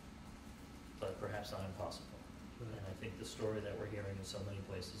 but perhaps not impossible. And I think the story that we're hearing in so many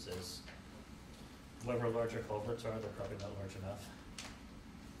places is, whatever larger culverts are, they're probably not large enough.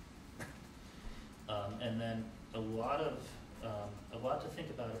 And then a lot to think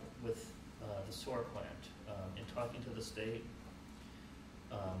about with the sewer plant. In talking to the state,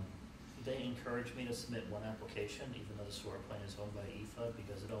 they encouraged me to submit one application, even though the sewer plant is owned by EFA,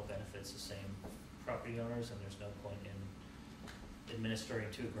 because it all benefits the same property owners, and there's no point in administering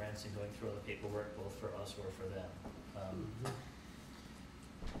 2 grants and going through all the paperwork, both for us or for them.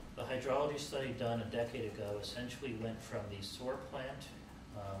 The hydrology study done a decade ago essentially went from the sewer plant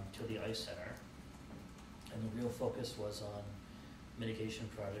to the ice center. And the real focus was on mitigation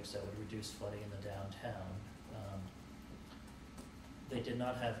projects that would reduce flooding in the downtown. They did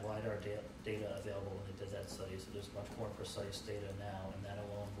not have LiDAR data available when they did that study, so there's much more precise data now, and that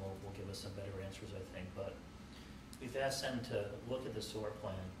alone will give us some better answers, I think. But we've asked them to look at the sewer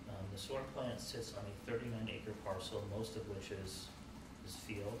plant. The sewer plant sits on a 39-acre parcel, most of which is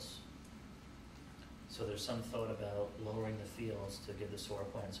fields. So there's some thought about lowering the fields to give the sewer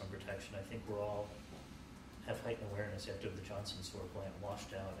plant some protection. I think we're all have heightened awareness after the Johnson sewer plant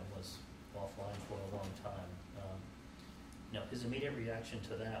washed out and was offline for a long time. His immediate reaction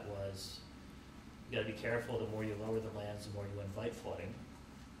to that was, you gotta be careful, the more you lower the lands, the more you invite flooding,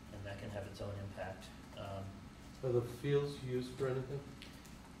 and that can have its own impact. Are the fields used for anything?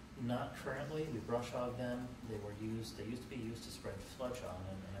 Not currently, we brush hog them, they used to be used to spread sludge on,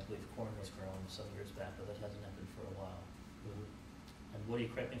 and I believe corn was grown some years back, but that hasn't happened for a while. And Woody,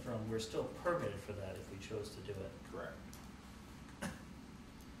 correct me if I'm wrong, we're still permitted for that if we chose to do it. Correct.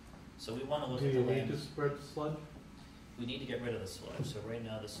 So we wanna look Do at the you need land. to spread sludge? We need to get rid of the sludge. So right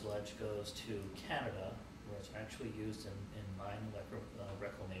now the sludge goes to Canada, where it's actually used in mine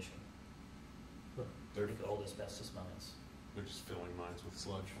reclamation. They're the old asbestos mines. They're just filling mines with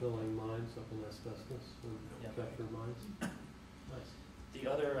sludge. Filling mines up in asbestos and Yep. capture mines? Nice. The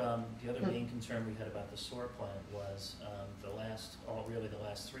other main concern we had about the sewer plant was the last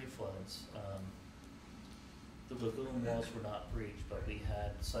 3 floods. The lagoon walls were not breached, but we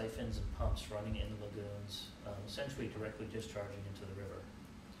had siphons and pumps running in the lagoons, essentially directly discharging into the river.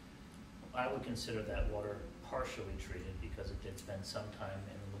 I would consider that water partially treated because it did spend some time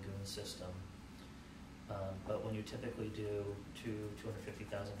in the lagoon system. But when you typically do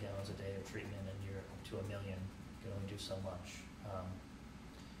 250,000 gallons a day of treatment and you're up to 1 million, you can only do so much.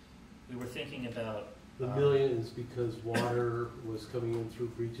 We were thinking about... The million is because water was coming in through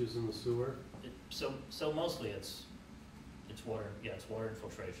breaches in the sewer? So mostly it's water, it's water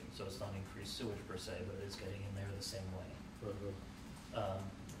infiltration, so it's not increased sewage per se, but it is getting in there the same way.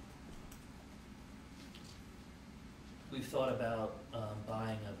 We've thought about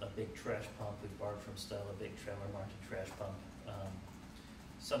buying a big trash pump. We've borrowed from Stella a big trailer mounted trash pump,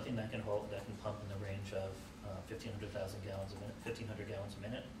 something that can pump in the range of 1,500 gallons a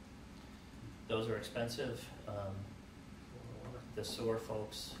minute. Those are expensive. The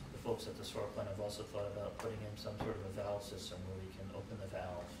folks at the sewer plant have also thought about putting in some sort of a valve system where we can open the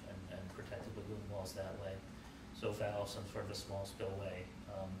valve and protect the lagoon walls that way. So valve, some sort of a small spillway,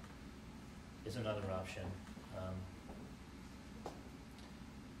 is another option.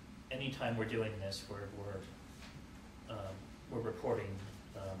 Anytime we're doing this, we're reporting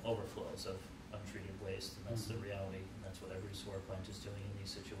overflows of untreated waste, and that's the reality, and that's what every sewer plant is doing in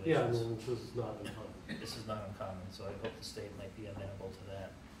these situations. Yeah, no, this is not uncommon. This is not uncommon, so I hope the state might be amenable to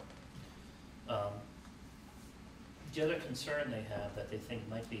that. The other concern they have that they think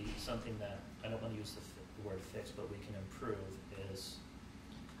might be something that, I don't want to use the word fix, but we can improve, is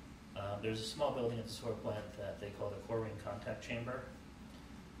there's a small building at the sewer plant that they call the chlorine contact chamber.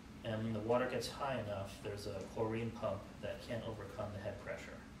 And when the water gets high enough, there's a chlorine pump that can't overcome the head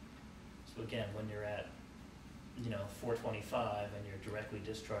pressure. So again, when you're at 425 and you're directly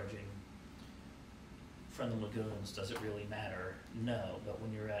discharging from the lagoons, does it really matter? No, but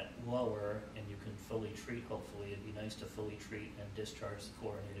when you're at lower and you can fully treat, hopefully, it'd be nice to fully treat and discharge the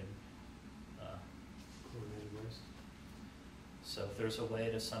chlorinated waste. So if there's a way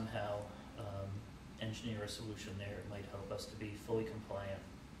to somehow engineer a solution there, it might help us to be fully compliant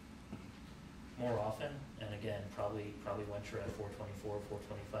more often. And again, probably once you're at 424,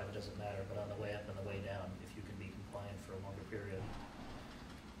 425, it doesn't matter, but on the way up and the way down, if you can be compliant for a longer period,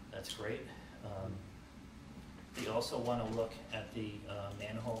 that's great. We also want to look at the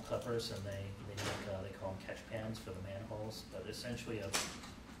manhole covers, and they call them catch pans for the manholes, but essentially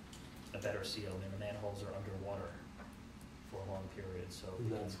a better seal. I mean, the manholes are underwater for a long period, so.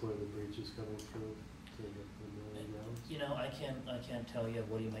 And that's where the breach is coming through to the million gallons? I can't tell you.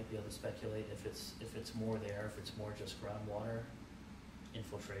 What you might be able to speculate if it's more there, if it's more just groundwater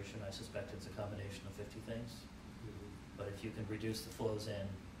infiltration. I suspect it's a combination of 50 things. But if you can reduce the flows in,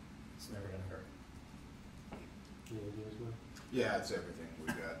 it's never going to hurt. Yeah, it's everything.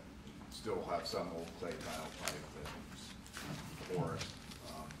 We still have some old clay tile pipe that's porous.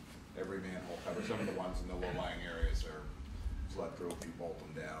 Every manhole cover, some of the ones in the low-lying areas are flood-proof. You bolt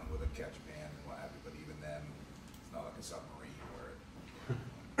them down with a catch pan and what have you, but even then, it's not like a submarine where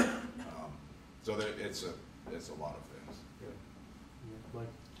it. So it's a lot of things. Yeah.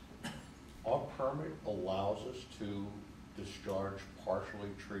 Mike? Our permit allows us to discharge partially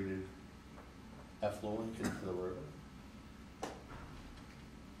treated effluent into the river?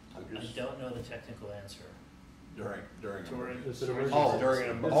 I don't know the technical answer. During It's an emergency. Oh, during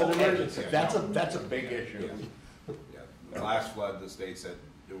an It's an emergency. okay, that's a big issue. Yeah, the last flood, the state said,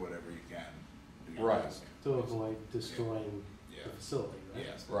 do whatever you can. Do your Right. best. To avoid destroying Yeah. the facility, right?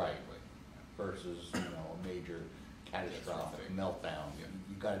 Yes, Right. exactly. Versus, you know, a major catastrophic Catastrophic. meltdown. Yeah.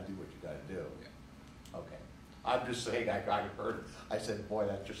 You gotta do what you gotta do. Yeah. Okay. I'm just saying, I heard, I said, boy,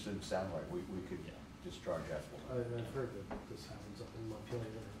 that just didn't sound right. We could Yeah. discharge effluent. I've heard that this happens up in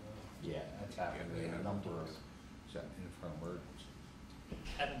Montpelier. Yeah, that's happened in a number of, for emergencies.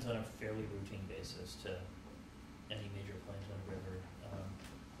 Happens on a fairly routine basis to any major plant on the river,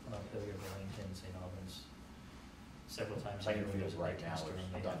 Montpelier, Burlington, St. Albans. Several times a year when there's a Right big now storm, is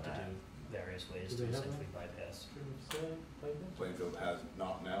they done have to that. do various ways Do to they have essentially bypass. Plainfield has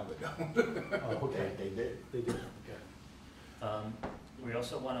not now, they don't. Oh, okay, They did. they did, okay. We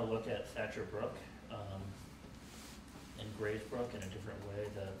also want to look at Thatcher Brook and Graves Brook in a different way.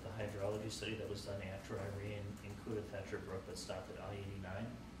 The hydrology study that was done after Irene included Thatcher Brook but stopped at I-89.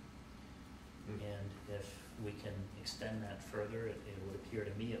 And if we can extend that further, it would appear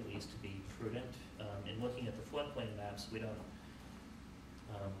to me at least to be prudent. In looking at the floodplain maps, we don't,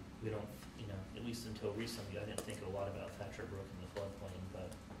 you know, at least until recently, I didn't think a lot about Thatcher Brook in the floodplain,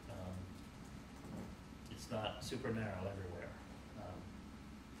 but it's not super narrow everywhere.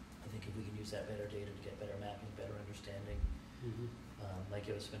 I think if we can use that better data to get better mapping, better understanding, might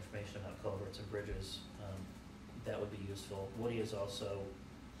give us some information about culverts and bridges, that would be useful. Woody has also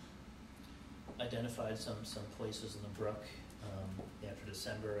identified some places in the brook after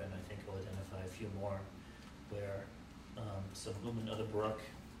December, and I think we'll identify a few more where some movement of the brook.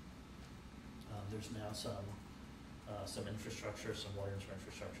 There's now some infrastructure, some water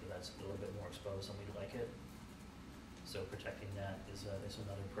infrastructure that's a little bit more exposed than we'd like it. So protecting that is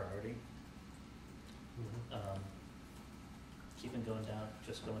another priority. Keeping going down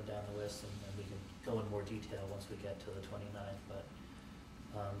the list, and we can go in more detail once we get to the 29th, but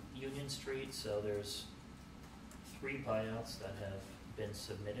Union Street, so there's 3 buyouts that have been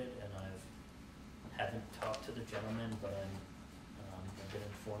submitted, and haven't talked to the gentleman, but I've been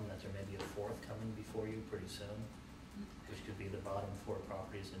informed that there may be a 4th coming before you pretty soon, which could be the bottom 4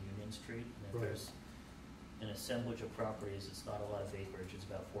 properties in Union Street. And if there's an assemblage of properties, it's not a lot of acreage, it's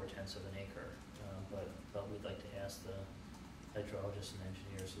about 4/10 of an acre, but we'd like to ask the hydrologists and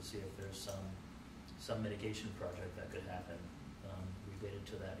engineers to see if there's some mitigation project that could happen related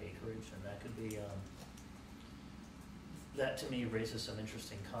to that acreage, and that could be, that to me raises some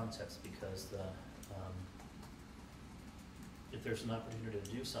interesting concepts, because if there's an opportunity to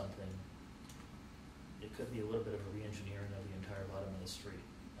do something, it could be a little bit of a re-engineering of the entire bottom of the street.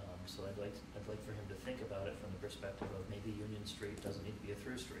 So I'd like for him to think about it from the perspective of maybe Union Street doesn't need to be a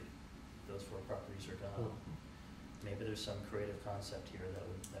through street. Those 4 properties are gone. Maybe there's some creative concept here that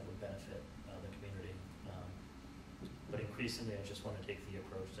would benefit the community. But increasingly, I just want to take the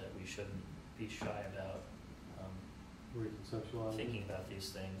approach that we shouldn't be shy about Reconceptualizing. thinking about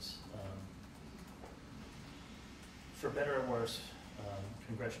these things. For better or worse,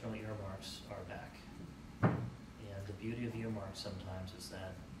 congressional earmarks are back. And the beauty of earmarks sometimes is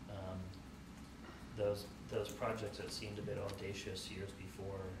that those projects that seemed a bit audacious years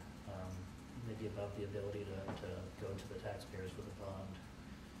before, maybe above the ability to go to the taxpayers with a bond,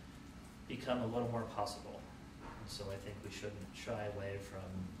 become a little more possible. And so I think we shouldn't shy away from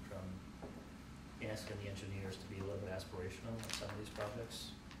asking the engineers to be a little bit aspirational on some of these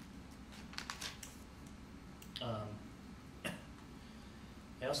projects.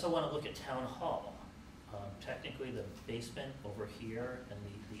 I also want to look at Town Hall. Technically, the basement over here and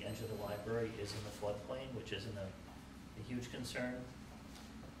the edge of the library is in the floodplain, which isn't a huge concern.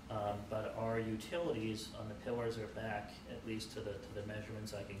 But our utilities on the pillars are back, at least to the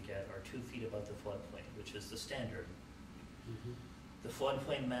measurements I can get, are 2 feet above the floodplain, which is the standard. The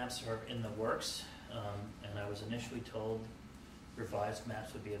floodplain maps are in the works, and I was initially told revised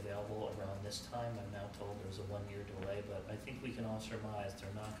maps would be available around this time. I'm now told there's a 1-year delay, but I think we can all surmise they're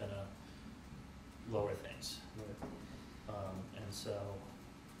not going to lower things. And so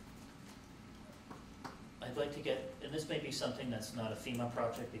I'd like to get, and this may be something that's not a FEMA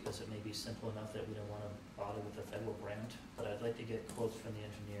project because it may be simple enough that we don't want to bother with a federal grant, but I'd like to get quotes from the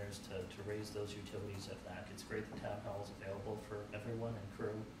engineers to raise those utilities at back. It's great the town hall is available for everyone and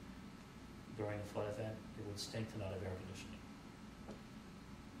crew during a flood event. It would stink to not have air conditioning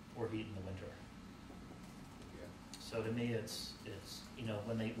or heat in the winter. So to me, it's you know,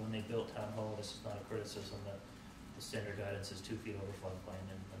 when they built town hall, this is not a criticism, that the the standard guidance is 2 feet over floodplain,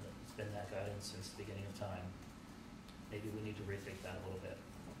 and it's been that guidance since the beginning of time. Maybe we need to rethink that a little bit.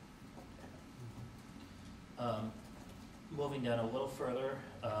 Moving down a little further,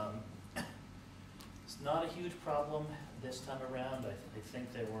 it's not a huge problem this time around. I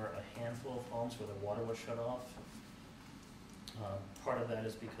think there were a handful of homes where the water was shut off. Part of that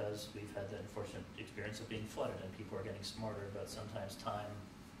is because we've had the unfortunate experience of being flooded, and people are getting smarter, but sometimes time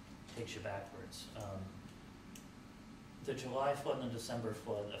takes you backwards. The July flood and the December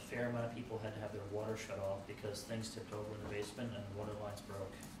flood, a fair amount of people had to have their water shut off because things tipped over in the basement and water lines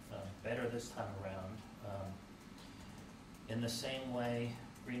broke. Better this time around. In the same way,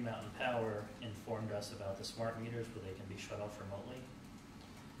 Green Mountain Power informed us about the smart meters where they can be shut off remotely.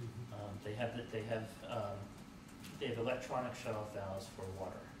 They have electronic shut-off valves for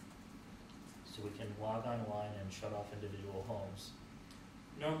water, so we can log online and shut off individual homes.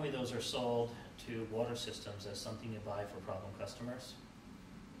 Normally, those are sold to water systems as something you buy for problem customers.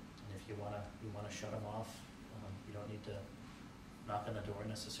 And if you wanna shut them off, you don't need to knock on the door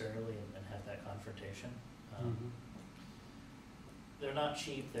necessarily and have that confrontation. They're not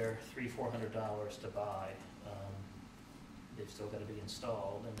cheap. They're $300–400 to buy. They've still got to be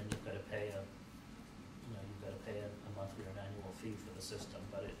installed, and then you've got to pay a monthly or an annual fee for the system.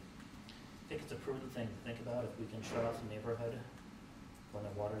 But I think it's a prudent thing to think about if we can shut off the neighborhood when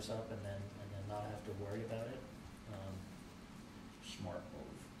the water's up, and then not have to worry about it. Smart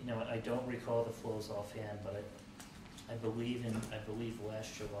move. You know, I don't recall the flows offhand, but I believe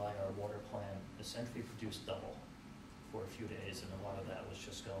last July our water plant essentially produced double for a few days, and a lot of that was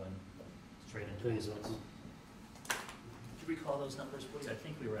just going straight into basements. Do you recall those numbers, please? I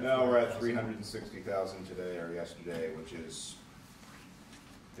think we were at. No, we're at 360,000 today or yesterday, which is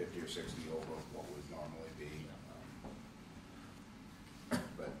 50 or 60 over what would normally be.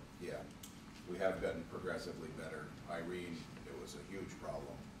 But yeah, we have gotten progressively better. Irene, it was a huge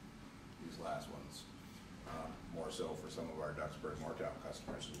problem. These last ones, more so for some of our Duxbury Moortown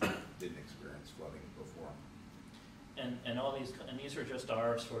customers who didn't experience flooding before. And all these, and these are just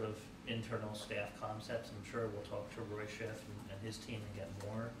our sort of internal staff concepts. I'm sure we'll talk to Roy Schiff and his team and get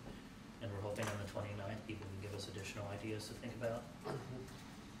more. And we're hoping on the 29th people can give us additional ideas to think about.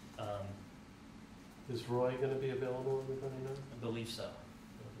 Is Roy going to be available on the 29th? I believe so.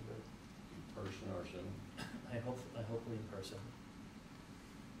 In person or Zoom? I hopefully in person.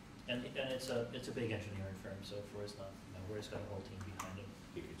 And it's a big engineering firm, so Roy's not, Roy's got a whole team behind him.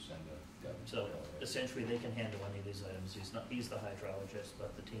 You could send a. So essentially, they can handle any of these items. He's the hydrologist,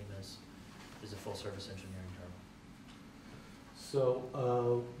 but the team is a full service engineering firm.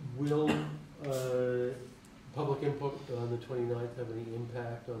 So will public input on the 29th have any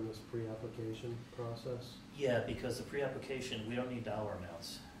impact on this pre-application process? Yeah, because the pre-application, we don't need dollar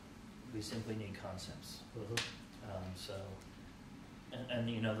amounts. We simply need concepts. So, and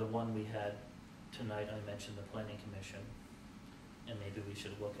you know, the one we had tonight, I mentioned the planning commission, and maybe we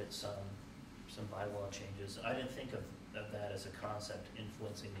should look at some bylaw changes. I didn't think of that as a concept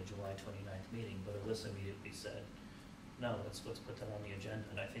influencing the July 29th meeting, but Alyssa immediately said, no, let's put that on the agenda,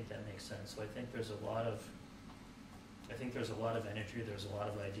 and I think that makes sense. So I think there's a lot of energy, there's a lot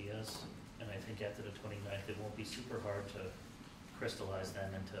of ideas, and I think after the 29th, it won't be super hard to crystallize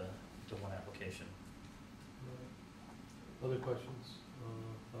them into one application. Other questions?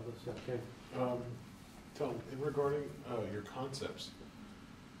 Okay. Tom, regarding your concepts,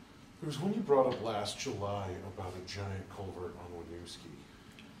 there was one you brought up last July about a giant culvert on Winooski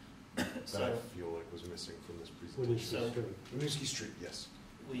that I feel like was missing from this presentation. Winooski Street, yes.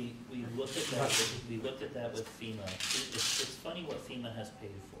 We looked at that. We looked at that with FEMA. It's funny what FEMA has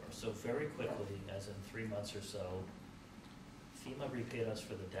paid for. So very quickly, as in 3 months or so, FEMA repaid us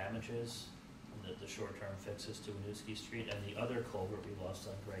for the damages, the short-term fixes to Winooski Street, and the other culvert we lost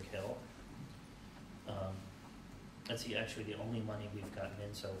on Greg Hill. That's actually the only money we've gotten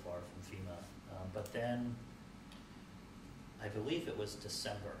in so far from FEMA. But then, I believe it was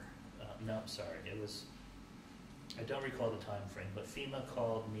December. No, I'm sorry, it was, I don't recall the time frame, but FEMA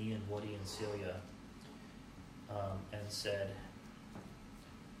called me and Woody and Celia and said,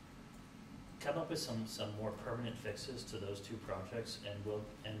 come up with some more permanent fixes to those 2 projects,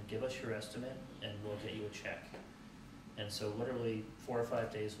 and give us your estimate, and we'll get you a check. And so literally 4 or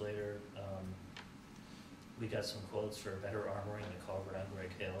 5 days later, we got some quotes for better armoring the culvert on Greg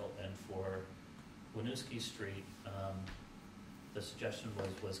Hill, and for Winooski Street, the suggestion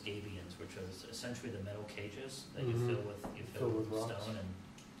was gabions, which was essentially the metal cages that you fill with stone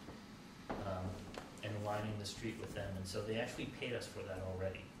and lining the street with them. And so they actually paid us for that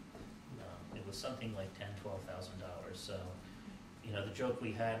already. It was something like $10,000–12,000. So you know, the joke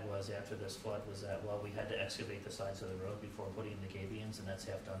we had was after this flood was that, well, we had to excavate the sides of the road before putting in the gabions, and that's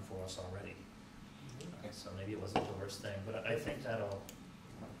half done for us already. So maybe it wasn't the worst thing, but I think that'll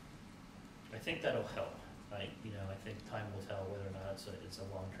help. I think time will tell whether or not it's a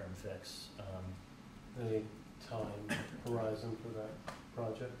long-term fix. Any time horizon for that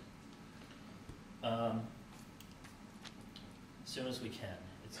project? As soon as we can.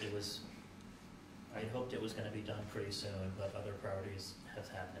 I had hoped it was gonna be done pretty soon, but other priorities have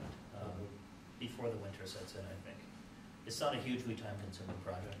happened, before the winter sets in, I think. It's not a hugely time-consuming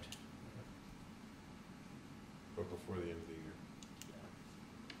project. But before the end of the year.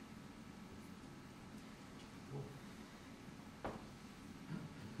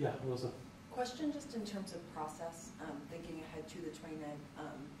 Yeah, Melissa? Question just in terms of process, thinking ahead to the 29th.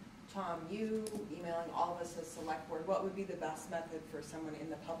 Tom, you emailing all of us as select board, what would be the best method for someone in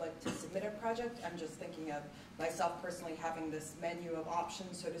the public to submit a project? I'm just thinking of myself personally having this menu of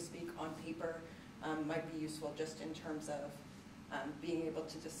options, so to speak, on paper might be useful just in terms of being able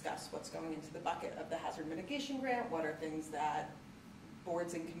to discuss what's going into the bucket of the hazard mitigation grant, what are things that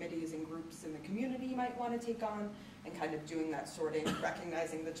boards and committees and groups in the community might want to take on, and kind of doing that sorting,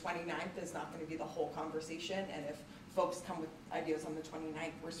 recognizing the 29th is not going to be the whole conversation, and if folks come with ideas on the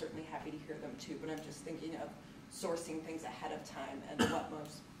 29th, we're certainly happy to hear them too, but I'm just thinking of sourcing things ahead of time and what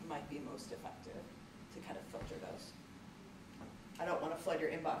might be most effective to kind of filter those. I don't want to flood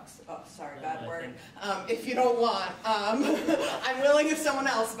your inbox. Oh, sorry, bad word. If you don't want, I'm willing if someone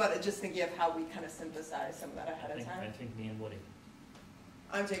else, but just thinking of how we kind of synthesize some of that ahead of time. I think me and Woody.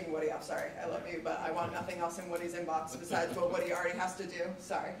 I'm taking Woody off, sorry. I love you, but I want nothing else in Woody's inbox besides what Woody already has to do.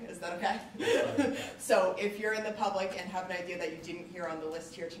 Sorry, is that okay? So if you're in the public and have an idea that you didn't hear on the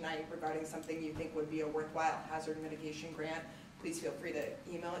list here tonight regarding something you think would be a worthwhile hazard mitigation grant, please feel free to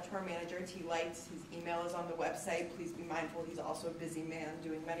email it to our manager, T. Lights. His email is on the website. Please be mindful, he's also a busy man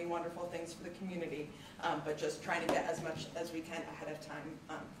doing many wonderful things for the community, but just trying to get as much as we can ahead of time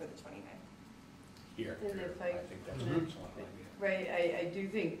for the 29th. Here, And if I think that's an excellent idea. Right, I do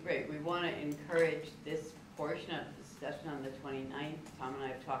think, right, we want to encourage this portion of the discussion on the 29th. Tom and I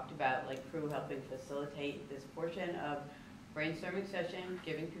have talked about like crew helping facilitate this portion of brainstorming session,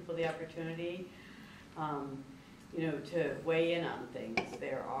 giving people the opportunity, to weigh in on things.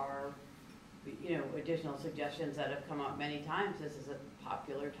 There are, additional suggestions that have come up many times. This is a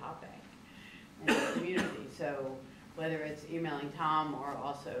popular topic in the community. So whether it's emailing Tom or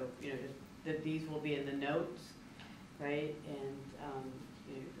also, just that these will be in the notes, right? And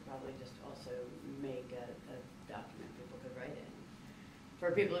you could probably just also make a document people could write in for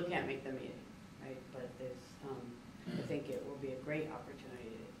people who can't make the meeting, right? But there's, I think it will be a great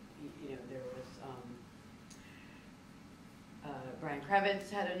opportunity. There was Brian Kravitz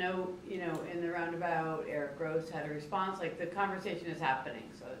had a note, in the roundabout. Eric Gross had a response. Like the conversation is happening,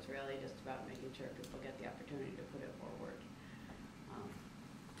 so it's really just about making sure people get the opportunity to put it forward.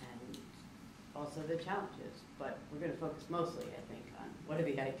 And also the challenges, but we're going to focus mostly, I think, on what are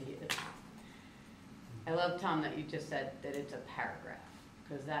the ideas. I love, Tom, that you just said that it's a paragraph,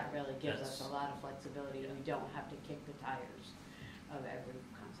 because that really gives us a lot of flexibility. Yeah. We don't have to kick the tires of every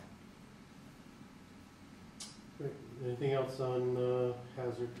concept. Great. Anything else on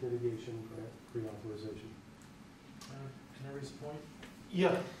hazard mitigation grant pre-authorization? Can I raise a point?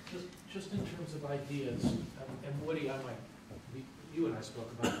 Yeah. Just in terms of ideas, and Woody, you and I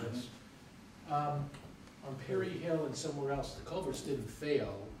spoke about this. On Perry Hill and somewhere else, the culverts didn't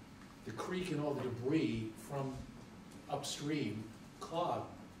fail. The creek and all the debris from upstream clogged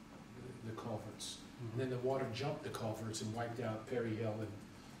the culverts. And then the water jumped the culverts and wiped out Perry Hill, and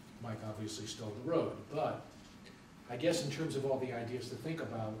Mike obviously stole the road. But I guess in terms of all the ideas to think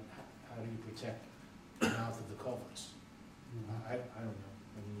about, how do you protect the mouth of the culverts? I don't know.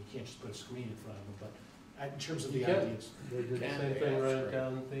 I mean, you can't just put a screen in front of them, but in terms of the ideas. They did the same thing right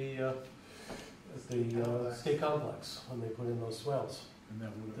down the state complex when they put in those swells, And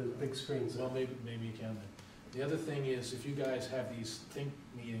that the big screens. Well, maybe you can then. The other thing is, if you guys have these think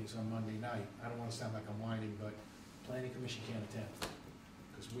meetings on Monday night, I don't want to sound like I'm whining, but planning commission can't attend,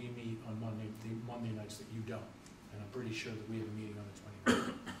 because we meet on the Monday nights that you don't. And I'm pretty sure that we have a meeting on the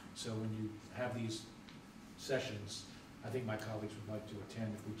 29th. So when you have these sessions, I think my colleagues would like to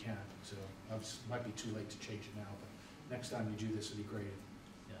attend if we can. So it might be too late to change it now, but next time you do this, it'd be great.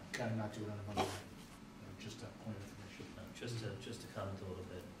 Yeah. Kind of not do it on a Monday night. Just a point of information. Just to comment a little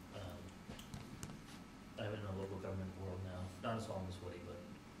bit, I've been in the local government world now, not as long as Woody, but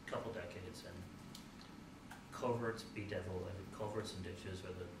a couple decades, and culverts culverts and ditches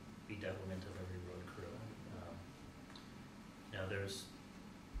are the bedevilment of every road crew. There's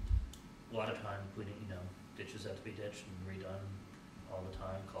a lot of time putting, ditches have to be ditched and redone all the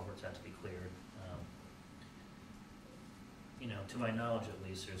time, culverts have to be cleared. You know, to my knowledge at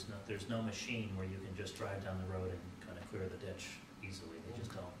least, there's no machine where you can just drive down the road and kind of clear the ditch easily. They just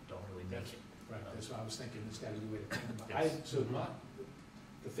don't really make it. Right, that's what I was thinking, there's gotta be a way to think about Yes. it.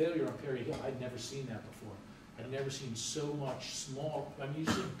 The failure on Perry Hill, I'd never seen that before. I'd never seen so much small, I mean,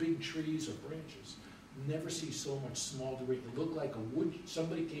 you see big trees or branches, never see so much small debris. It looked like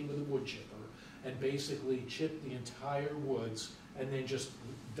somebody came with a wood chipper and basically chipped the entire woods and then just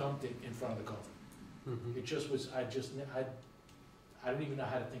dumped it in front of the culvert. Mhm. It just was, I don't even know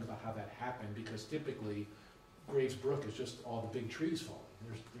how to think about how that happened, because typically Graves Brook is just all the big trees falling.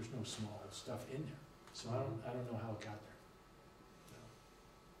 There's no small stuff in there. So I don't know how it got there.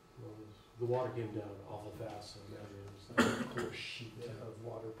 Well, the water came down awful fast, so now there's like a whole sheet of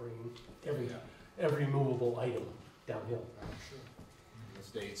water bringing every movable item downhill. The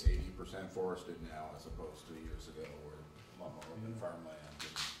state's 80% forested now as opposed to years ago where a lot more open farmland.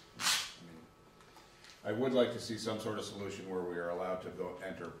 I would like to see some sort of solution where we are allowed to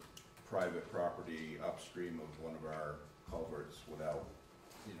enter private property upstream of one of our culverts without,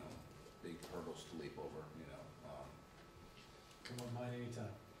 you know, big hurdles to leap over, you know. Come on mine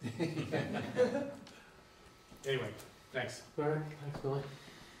anytime. Anyway, thanks. All right, thanks, Billy.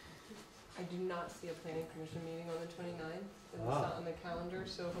 I do not see a planning commission meeting on the 29th. It's Ah. not on the calendar,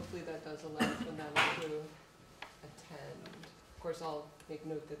 so hopefully that does allow for them to attend. Of course, I'll make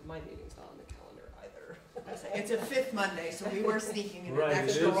note that my meeting's not on the calendar either. It's a fifth Monday, so we were sneaking in an Right, it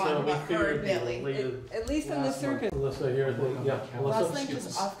extra is, one we with her figured and the Billy. latest At least in the last month. circuit. Unless I hear anything, yeah. Last Melissa? Last thing,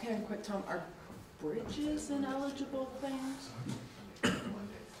 just offhand, quick, Tom, are bridges an eligible thing?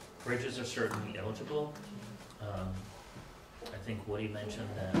 Bridges are certainly eligible. I think Woody mentioned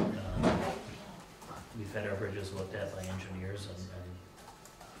that we've had our bridges looked at by engineers and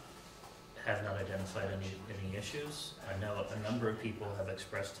have not identified any issues. I know a number of people have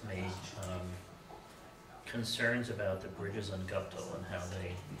expressed to me concerns about the bridges on Guptill and how they,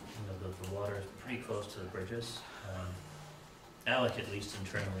 you know, the water is pretty close to the bridges. Alec, at least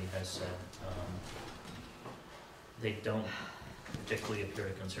internally, has said they don't particularly appear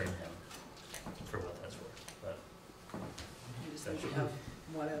to concern him, for what that's worth, but I just think we have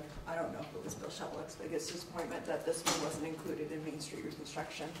one of, I don't know if it was Bill Shevlick's biggest disappointment that this one wasn't included in Main Street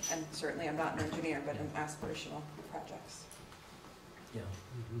reconstruction. And certainly I'm not an engineer, but in aspirational projects. yeah.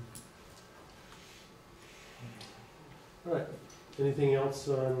 All right, anything else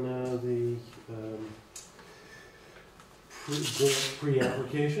on the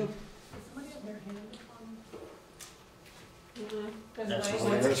pre-application? Somebody have their hand That's That's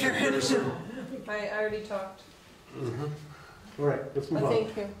nice. I already talked, All right, let's move but on.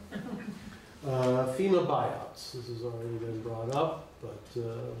 thank you. FEMA buyouts, this has already been brought up, but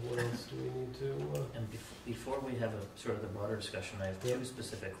what else do we need to? And before we have a sort of the broader discussion, I have Yep. two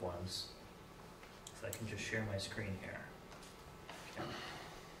specific ones. If I can just share my screen here. Okay.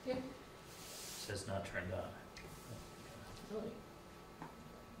 Yeah. Says not turned on. Really?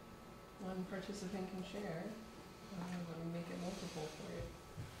 One participant can share. Let me make it multiple for you.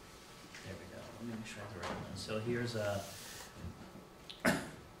 There we go. Let me make sure I have the right one. So here's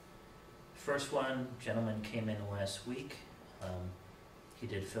first one, gentleman came in last week. He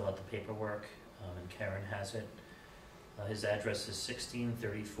did fill out the paperwork, and Karen has it. His address is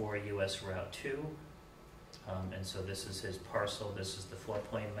 1634 US Route 2. And so this is his parcel. This is the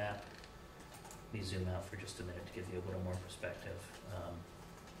floodplain map. Let me zoom out for just a minute to give you a little more perspective.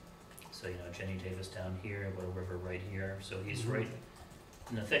 So, you know, Jenny Davis down here, Little River right here. So he's right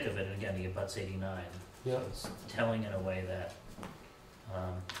in the thick of it. And again, he abuts 89. Yeah. So it's telling in a way that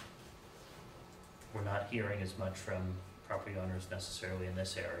we're not hearing as much from property owners necessarily in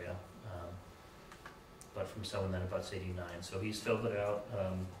this area, but from someone that abuts 89. So he's filled it out.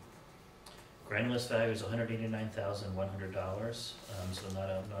 Grand list value is $189,100, so not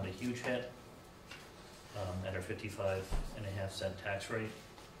a huge hit at our 55.5 cent tax rate.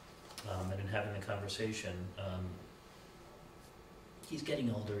 And in having the conversation, he's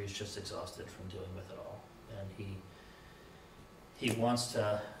getting older. He's just exhausted from dealing with it all, and he wants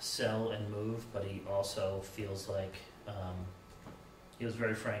to sell and move, but he also feels like he was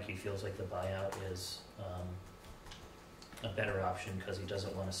very frank. He feels like the buyout is a better option because he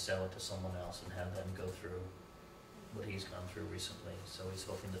doesn't want to sell it to someone else and have them go through what he's gone through recently. So he's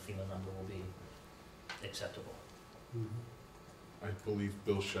hoping the FEMA number will be acceptable. I believe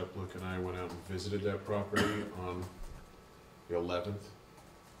Bill Sheplik and I went out and visited that property on the 11th,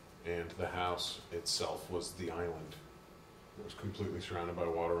 and the house itself was the island. It was completely surrounded by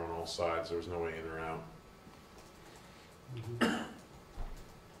water on all sides. There was no way in or out.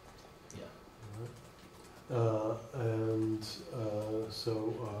 Yeah. So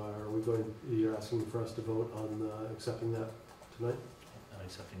are we going, you're asking for us to vote on accepting that tonight? I'm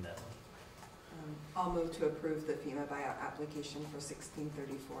accepting that one. I'll move to approve the FEMA buyout application for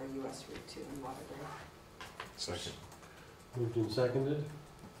 1634 US Route 2 in Waterbury. Second. Moved and seconded.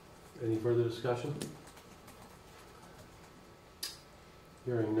 Any further discussion?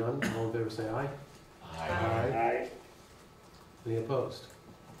 Hearing none, all in favor say aye. Aye. Any opposed?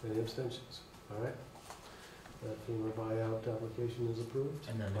 Any abstentions? All right. That FEMA buyout application is approved.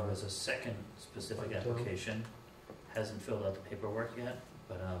 And then there was a second specific application, hasn't filled out the paperwork yet,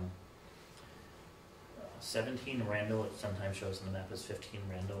 but 17 Randall, it sometimes shows on the map as 15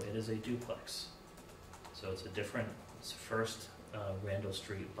 Randall, it is a duplex. So it's a different, it's first Randall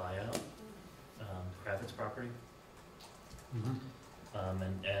Street buyout, Kravitz property.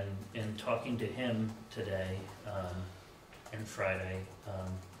 And in talking to him today and Friday,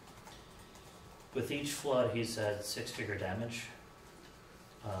 with each flood, he's had 6-figure damage.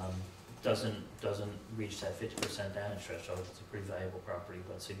 Doesn't reach that 50% damage threshold. It's a pretty valuable property,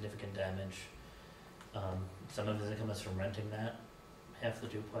 but significant damage. Some of his income is from renting that half the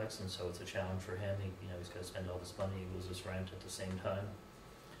duplex, and so it's a challenge for him. He's got to spend all this money, he loses rent at the same time.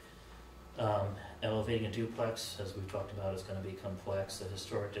 Elevating a duplex, as we've talked about, is going to be complex. The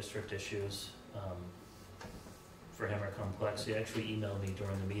historic district issues for him are complex. He actually emailed me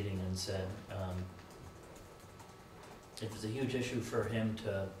during the meeting and said if it's a huge issue for him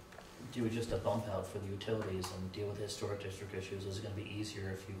to do just a bump out for the utilities and deal with historic district issues, is it going to be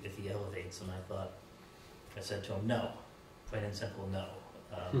easier if he elevates? And I said to him, no, plain and simple, no.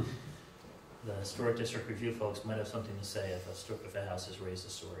 The historic district review folks might have something to say if a house is raised a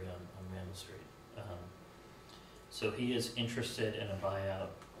story on Randall Street. So he is interested in a buyout.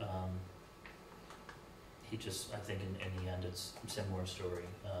 I think in the end it's a similar story.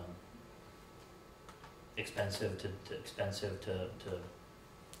 Expensive to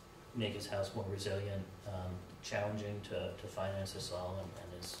make his house more resilient, challenging to finance this all,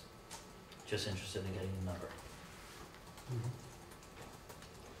 and is just interested in getting a number.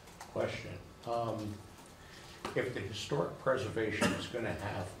 Question. If the historic preservation is going to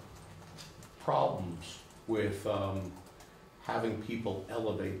have problems with having people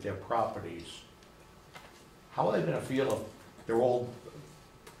elevate their properties, how are they going to feel if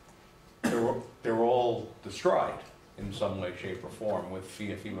they're all destroyed in some way, shape, or form with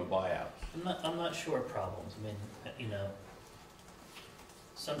FEMA buyouts? I'm not sure problems. I mean,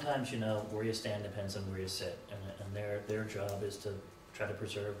 sometimes where you stand depends on where you sit, and their job is to try to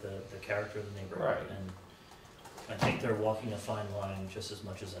preserve the character of the neighborhood. Right. And I think they're walking a fine line just as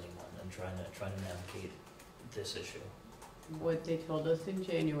much as anyone and trying to navigate this issue. What they told us in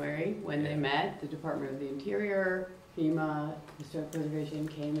January when they met, the Department of the Interior, FEMA, Historic Preservation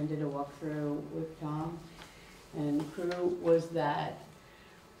came and did a walkthrough with Tom and crew, was that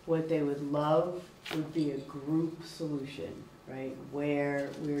what they would love would be a group solution, right? Where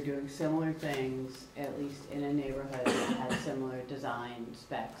we were doing similar things, at least in a neighborhood that had similar design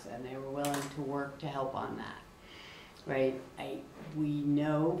specs, and they were willing to work to help on that, right? We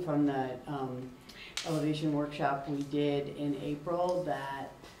know from the elevation workshop we did in April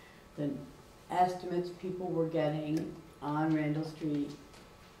that the estimates people were getting on Randall Street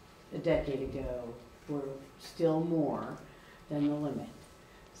a decade ago were still more than the limit.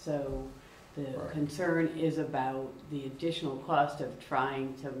 So the concern is about the additional cost of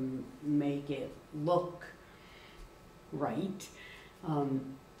trying to make it look right.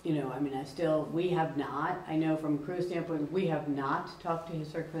 We have not, I know from a crew standpoint, we have not talked to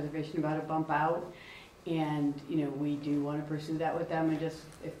Historic Preservation about a bump out. And, we do want to pursue that with them. And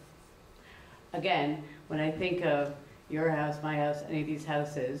again, when I think of your house, my house, any of these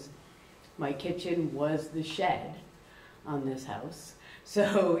houses, my kitchen was the shed on this house.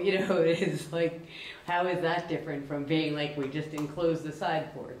 So, it is like, how is that different from being like we just enclosed the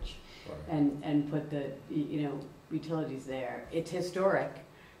side porch and put the, utilities there? It's historic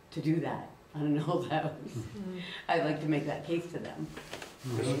to do that on an old house. I'd like to make that case to them.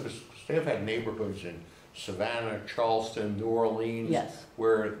 Because they've had neighborhoods in Savannah, Charleston, New Orleans, yes,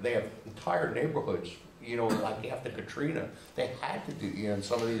 where they have entire neighborhoods, like after Katrina, they had to do, in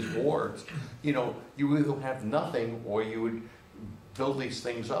some of these wards, you either have nothing or you would build these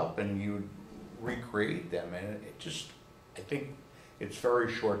things up and you would recreate them. And I think it's very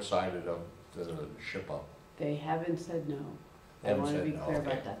short-sighted of the ship up. They haven't said no. I want to be clear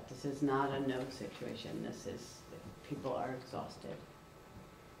about that. This is not a no situation. This is, people are exhausted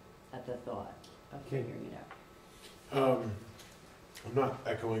at the thought of figuring it out. I'm not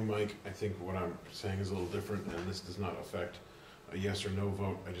echoing Mike. I think what I'm saying is a little different, and this does not affect a yes or no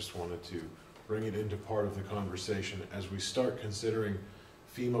vote. I just wanted to bring it into part of the conversation as we start considering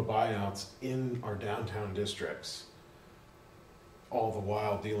FEMA buyouts in our downtown districts, all the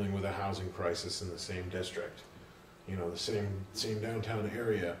while dealing with a housing crisis in the same district, you know, the same downtown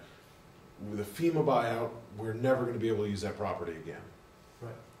area. With a FEMA buyout, we're never going to be able to use that property again.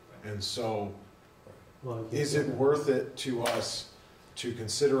 Right. And so, Well, I think is it worth it to us to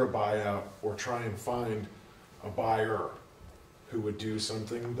consider a buyout or try and find a buyer who would do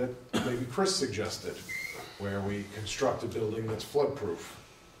something that maybe Chris suggested, where we construct a building that's floodproof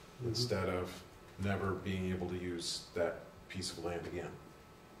instead of never being able to use that piece of land again?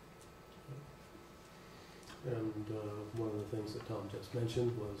 And one of the things that Tom just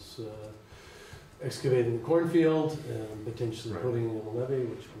mentioned was excavating the cornfield and potentially Right. putting in a levee,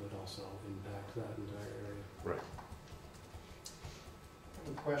 which would also impact that entire area. Right. I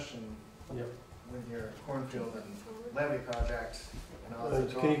have a question Yep. with your cornfield and levee project and all that.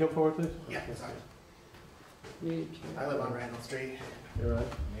 Can you come forward, please? Yeah, sorry. You- I live on Randall Street, You're right.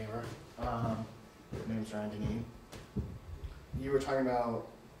 neighbor. Name's Ryan Deneen. You were talking about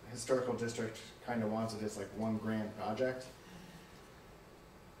historical district kind of wants it as like one grand project.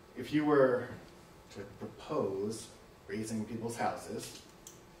 If you were to propose raising people's houses,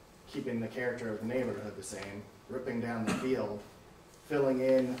 keeping the character of the neighborhood the same, ripping down the field, filling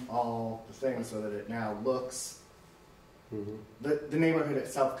in all the things so that it now looks, the neighborhood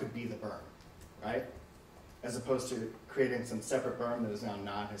itself could be the berm, right? As opposed to creating some separate berm that is now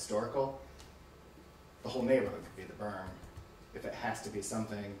non-historical, the whole neighborhood could be the berm. If it has to be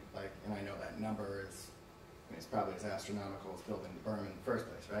something like, and I know that number is, I mean, it's probably as astronomical as building the berm in the first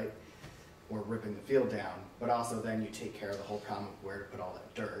place, right? Or ripping the field down, but also then you take care of the whole problem of where to put all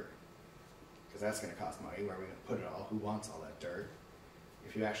that dirt, because that's gonna cost money. Where are we gonna put it all? Who wants all that dirt?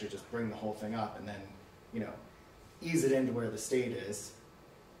 If you actually just bring the whole thing up and then, you know, ease it into where the state is,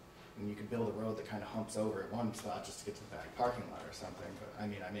 and you could build a road that kind of humps over at one spot just to get to the back parking lot or something, but I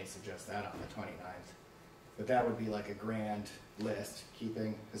mean, I may suggest that on the 29th. But that would be like a grand list,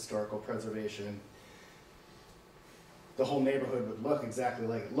 keeping historical preservation. The whole neighborhood would look exactly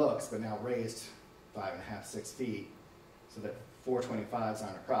like it looks, but now raised 5.5, 6 feet, so that 425s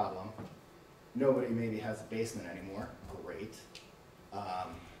aren't a problem. Nobody maybe has a basement anymore, great.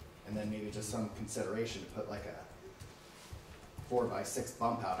 And then maybe just some consideration to put like a 4x6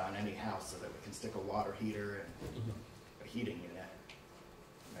 bump out on any house so that we can stick a water heater and a heating unit.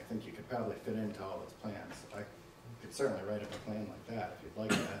 And I think you could probably fit into all those plans. I could certainly write up a plan like that if you'd like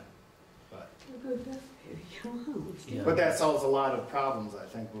that. But, Yeah. but that solves a lot of problems, I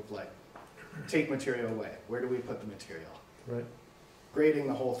think, with like, take material away. Where do we put the material? Right. Grading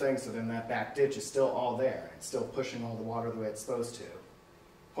the whole thing so then that back ditch is still all there. It's still pushing all the water the way it's supposed to.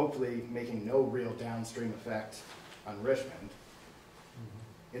 Hopefully making no real downstream effect on Richmond.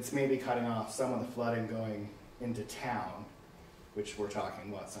 It's maybe cutting off some of the flooding going into town, which we're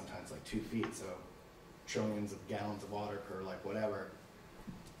talking, what, sometimes like 2 feet, so trillions of gallons of water per like whatever.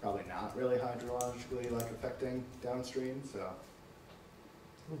 Probably not really hydrologically like affecting downstream, so.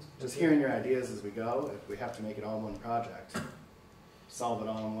 Just hearing your ideas as we go, if we have to make it all one project, solve it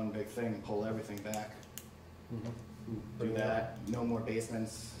all in one big thing and pull everything back. Do that, no more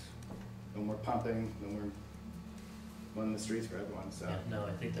basements, no more pumping, no more running the streets for everyone, so. Yeah, no,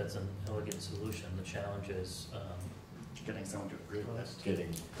 I think that's an elegant solution. The challenge is, Getting someone to agree with us.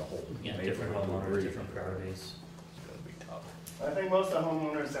 Getting the whole yeah, different neighborhood to homeowners, agree. different priorities. It's gonna be tough. I think most of the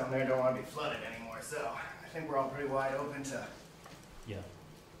homeowners down there don't want to be flooded anymore, so I think we're all pretty wide open to, Yeah,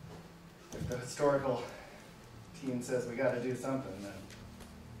 if the historical team says we gotta do something, then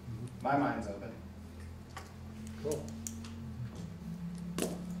my mind's open. Cool.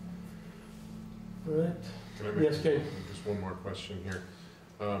 All right. Can I make Yes, Kate. just one more question here?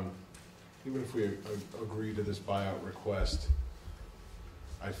 Even if we agree to this buyout request,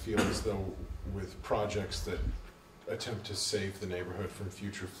 I feel as though with projects that attempt to save the neighborhood from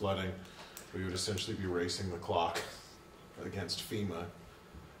future flooding, we would essentially be racing the clock against FEMA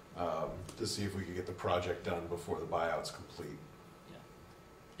to see if we could get the project done before the buyout's complete.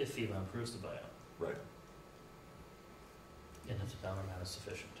 if FEMA approves the buyout, Right. and if the dollar amount is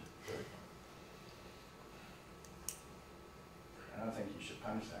sufficient. I don't think you should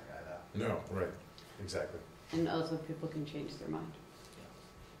punish that guy though. No, right, exactly. And also people can change their mind.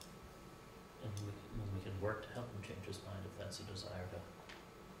 And we can work to help him change his mind if that's a desire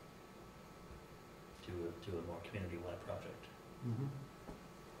to do a more community-wide project.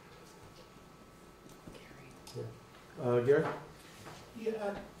 Gary?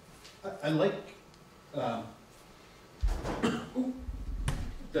 Yeah, I like the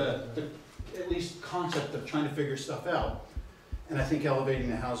at least concept of trying to figure stuff out. And I think elevating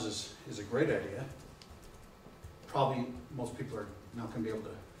the houses is a great idea. Probably most people are not gonna be able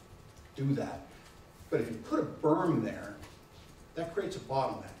to do that. But if you put a berm there, that creates a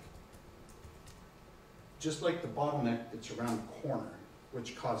bottleneck. Just like the bottleneck that's around the corner,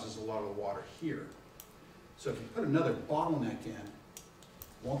 which causes a lot of the water here. So if you put another bottleneck in,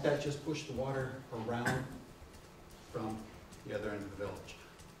 won't that just push the water around from the other end of the village?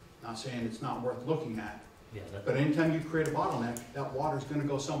 Not saying it's not worth looking at, Yeah, but anytime you create a bottleneck, that water's gonna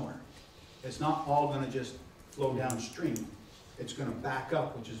go somewhere. It's not all gonna just flow downstream. It's gonna back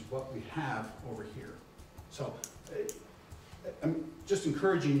up, which is what we have over here. So I'm just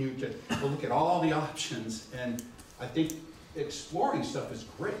encouraging you to look at all the options, and I think exploring stuff is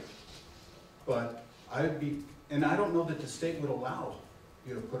great. But and I don't know that the state would allow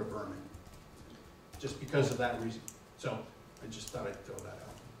you to put a berm in, just because of that reason. So I just thought I'd throw that out.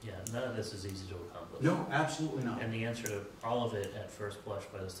 yeah, none of this is easy to accomplish. No, absolutely not. And the answer to all of it at first blush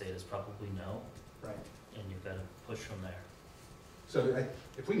by the state is probably no, Right. and you've got to push from there. So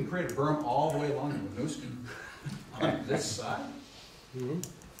if we can create a berm all the way along the Winooski on this side, then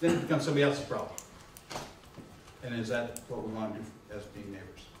it becomes somebody else's problem. And is that what we want to do as being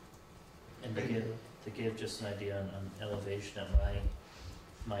neighbors? And to give just an idea on elevation at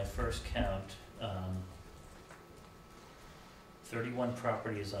my first count, 31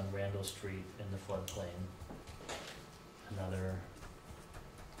 properties on Randall Street in the floodplain, another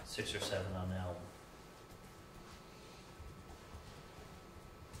 6 or 7 on Elm.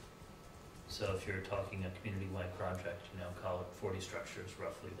 So if you're talking a community-wide project, call it 40 structures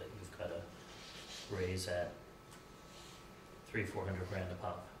roughly that you've got to raise at $300,000-400,000 a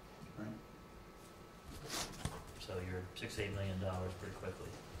pop. Right. So you're $6-8 million pretty quickly.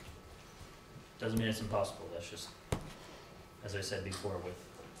 Doesn't mean it's impossible. That's just, as I said before,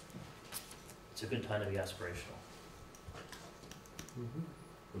 it's a good time to be aspirational.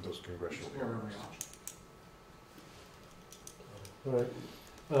 With those congressional Very remarks. All right.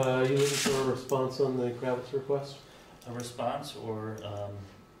 You looking for a response on the Kravitz request? A response, or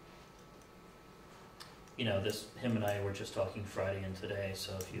him and I were just talking Friday and today,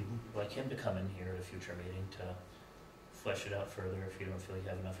 so if you'd like him to come in here at a future meeting to flesh it out further, if you don't feel you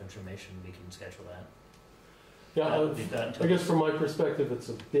have enough information, we can schedule that. Yeah, I guess from my perspective, it's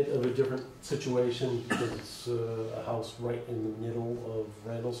a bit of a different situation because it's a house right in the middle of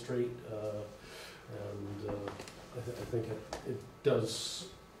Randall Street, and I think it does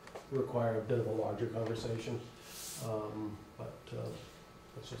require a bit of a larger conversation, but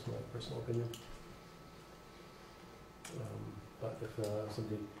that's just my personal opinion. But if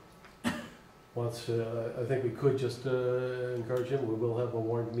somebody wants to, I think we could just encourage him. We will have a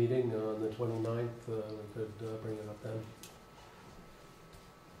warrant meeting on the 29th. We could bring it up then.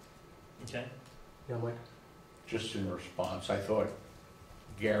 Okay. Yeah, Mike? Just in response, I thought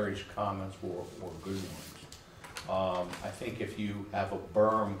Gary's comments were good ones. I think if you have a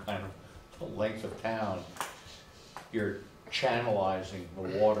berm kind of the length of town, you're channelizing the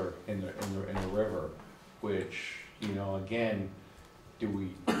water in the river, which, again, do we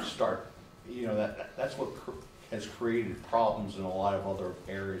start, that's what has created problems in a lot of other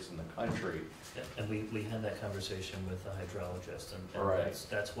areas in the country. Yeah, and we had that conversation with the hydrologist, and Right.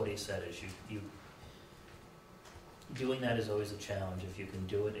 that's what he said, is you doing that is always a challenge. If you can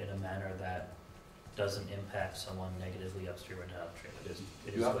do it in a manner that doesn't impact someone negatively upstream or downstream, it is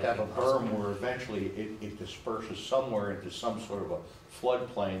You have to have a likely possible. berm where eventually it disperses somewhere into some sort of a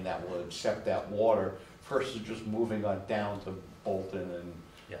floodplain that will accept that water versus just moving on down to Bolton and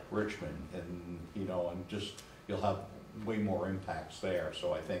Yeah. Richmond, and and just you'll have way more impacts there.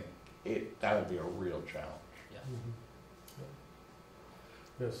 So I think that'll be a real challenge. Yeah.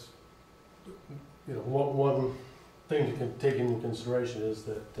 Yes. One thing to take into consideration is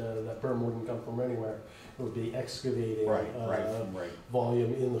that that berm wouldn't come from anywhere. It would be excavating Right.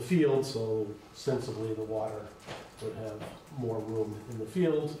 volume in the field, so sensibly the water would have more room in the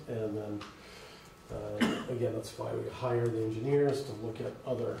field, and then again, that's why we hire the engineers to look at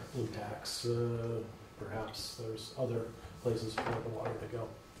other impacts. Perhaps there's other places for the water to go.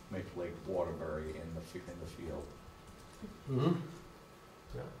 Make Lake Waterbury in the field. Mm-hmm.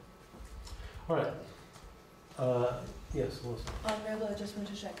 Yeah. All right. Yes, Melissa. Randall, I just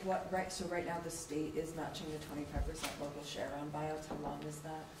wanted to check so right now the state is matching the 25% local share on buyouts. How long is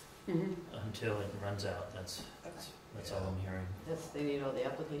that? Until it runs out, that's all I'm hearing. They need all the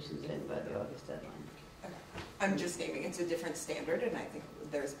applications in by the August deadline. Okay. I'm just naming it's a different standard, and I think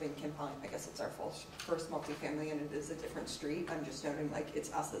there's been compelling, I guess it's our first multifamily and it is a different street. I'm just noting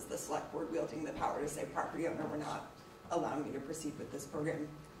it's us as the select board wielding the power to say, property owner, we're not allowing you to proceed with this program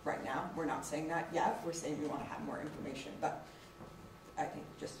right now. We're not saying that yet. We're saying we want to have more information, but I think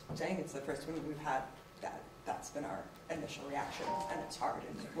just saying it's the first one we've had, that's been our initial reaction, and it's hard,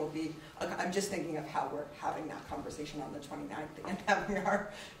 and it will be, I'm just thinking of how we're having that conversation on the 29th and having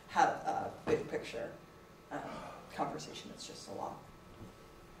our big picture conversation. It's just a lot.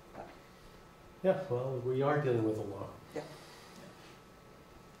 But, Yeah, well, we are dealing with a lot. yeah.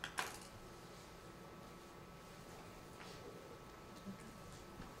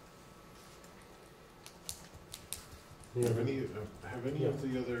 Have any of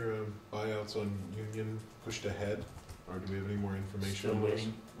the other buyouts on Union pushed ahead, or do we have any more information Still on those?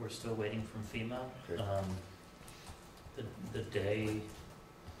 waiting, we're still waiting from FEMA. Okay. The day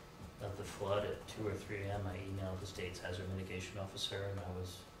of the flood at 2 or 3 a.m., I emailed the state's hazard mitigation officer, and I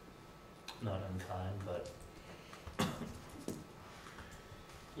was not unkind, but a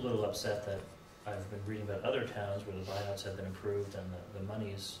little upset that I've been reading about other towns where the buyouts have been approved and the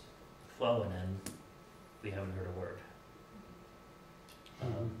money's flowing in, we haven't heard a word.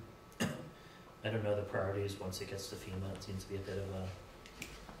 I don't know the priorities once it gets to FEMA. It seems to be a bit of a,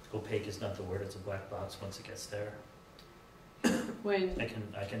 opaque is not the word, it's a black box once it gets there. When, I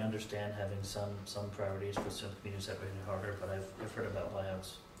can understand having some priorities for some communities that are hitting harder, but I've heard about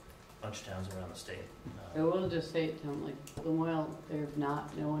buyouts, a bunch of towns around the state. I will just say, Tom, like, Lemoyle,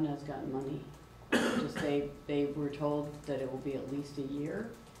 no one has gotten money. Just they were told that it will be at least a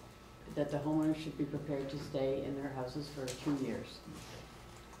year, that the homeowners should be prepared to stay in their houses for 2 years.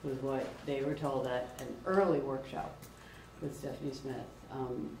 Was what they were told at an early workshop with Stephanie Smith,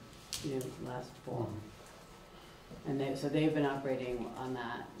 last fall. And they've been operating on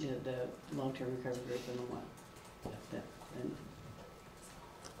that, the long-term recovery group and the what. And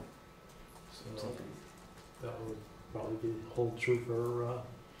So that would probably hold true for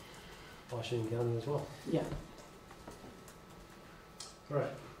Washington County as well. yeah. All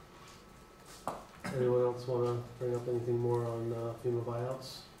right. Anyone else want to bring up anything more on FEMA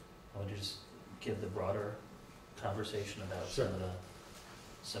buyouts? I want to just give the broader conversation about Sure.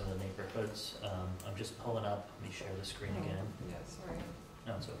 some of the neighborhoods. I'm just pulling up, let me share the screen again. Yeah, sorry.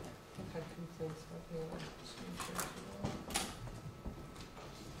 No, it's okay. I've had complaints about being able to screen share too long.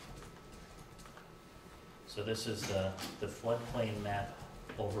 So this is the floodplain map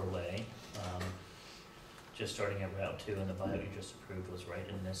overlay, just starting at Route 2, and the buyout you just approved was right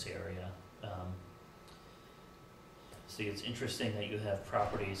in this area. See, it's interesting that you have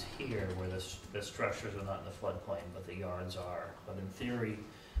properties here where the structures are not in the floodplain, but the yards are. But in theory,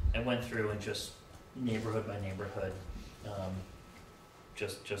 I went through and just neighborhood by neighborhood,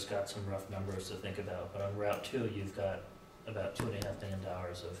 just got some rough numbers to think about. But on Route 2, you've got about $2.5 million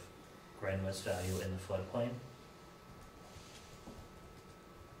of grand list value in the floodplain,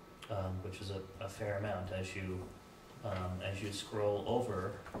 which is a fair amount as you scroll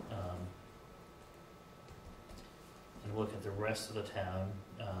over. And look at the rest of the town.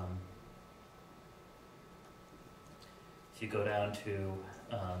 If you go down to,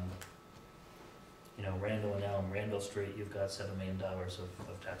 Randall and Elm, Randall Street, you've got $7 million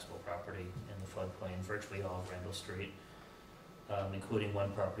of taxable property in the floodplain, virtually all of Randall Street, including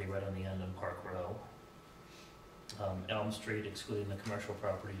one property right on the end on Park Row. Elm Street, excluding the commercial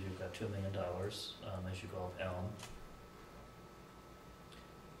properties, you've got $2 million as you go up Elm.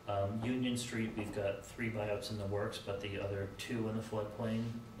 Union Street, we've got 3 buyouts in the works, but the other 2 in the floodplain.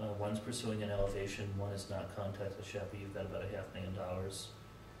 One's pursuing an elevation, one is not. Contacted Sheppy, you've got about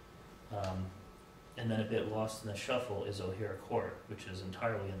 $500,000. And then a bit lost in the shuffle is O'Hare Court, which is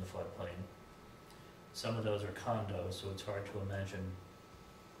entirely in the floodplain. Some of those are condos, so it's hard to imagine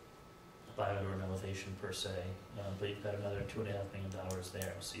a buyout or an elevation per se, but you've got another $2.5 million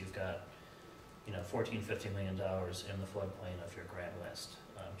there, so you've got $14–15 million in the floodplain of your grand list,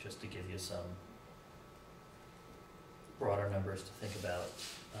 just to give you some broader numbers to think about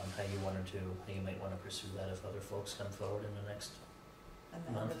how you might want to pursue that if other folks come forward in the next And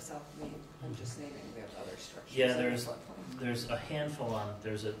then on the South Main, I'm just naming, we have other structures. Yeah, in the floodplain. there's a handful on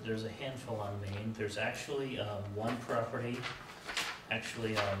Main. There's actually one property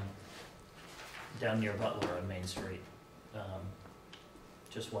down near Butler on Main Street.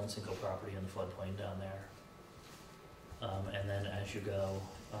 Just one single property in the floodplain down there. And then as you go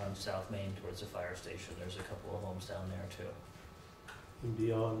on South Main towards the fire station, there's a couple of homes down there too. And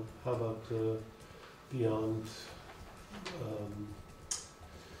beyond, how about beyond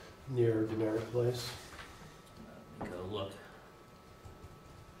near Demerit Place? Let me go look.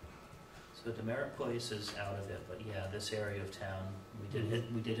 So Demerit Place is out of it, but yeah, this area of town,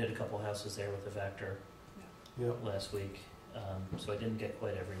 we did hit a couple houses there with the Vector last week. So I didn't get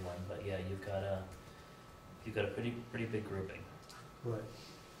quite everyone, but yeah, you've got a pretty big grouping. Right.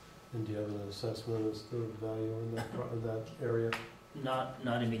 And do you have an assessment as to the value in that area? Not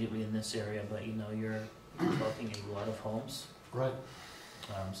immediately in this area, but you know, you're talking a lot of homes, Right.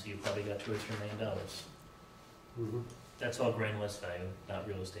 so you probably got $2 or $3 million. Mhm. That's all grand list value, not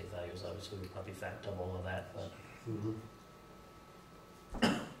real estate values, obviously, we probably fact double of that, but. Mhm.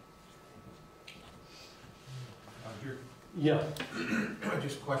 Here, Yeah, I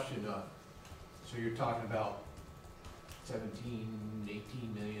just question, so you're talking about 17,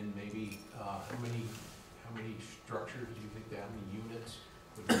 18 million, maybe, how many structures do you think that, how many units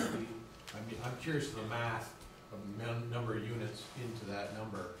would that be? I mean, I'm curious the math of number of units into that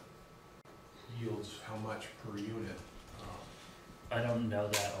number yields how much per unit. I don't know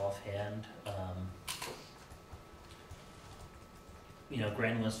that offhand. You know,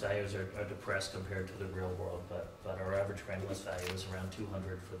 grand list values are depressed compared to the real world, but our average grand list value is around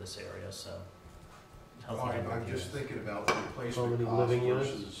 200 for this area, so. healthy number of I'm just units. thinking about the How replacement many cost living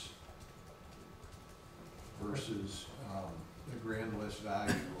units? versus the grand list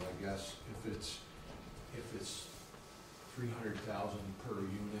value, I guess, if it's 300,000 per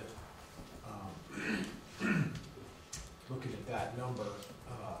unit, looking at that number,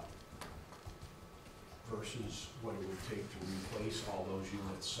 versus what it would take to replace all those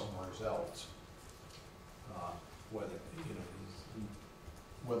units somewhere else. Whether, you know,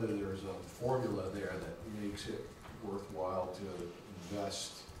 whether there's a formula there that makes it worthwhile to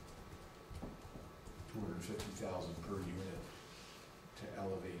invest 250,000 per unit to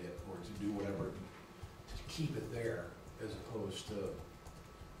elevate it, or to do whatever, to keep it there, as opposed to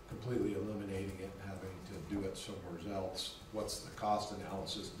completely eliminating it and having to do it somewhere else. What's the cost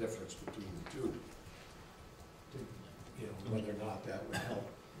analysis difference between the two? You know, whether or not that would help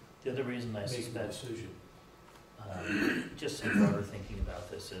The other reason I make the suspect, decision. just some broader thinking about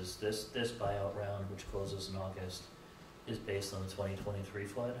this is this buyout round, which closes in August, is based on the 2023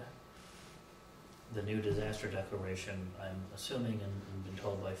 flood. The new disaster declaration, I'm assuming and been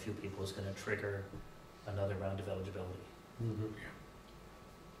told by a few people, is gonna trigger another round of eligibility. Mhm.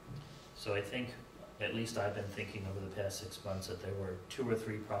 So I think, at least I've been thinking over the past 6 months, that there were 2 or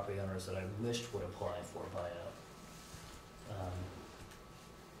 3 property owners that I wished would apply for a buyout.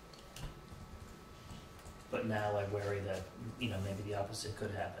 But now I worry that, you know, maybe the opposite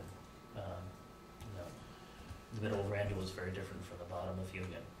could happen. You know, the middle of Randall is very different from the bottom of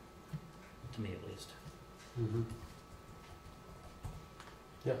Union, to me at least. Mhm.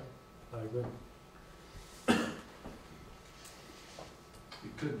 Yeah, I agree.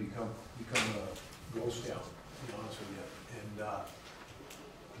 It could become a ghost town, to be honest with you. And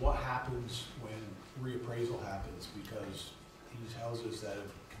what happens when reappraisal happens? Because these houses that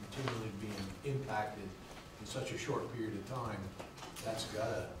have continually been impacted in such a short period of time, that's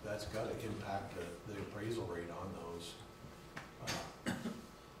gotta impact the appraisal rate on those.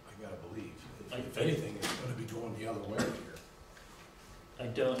 I gotta believe. If anything, it's gonna be going the other way here. I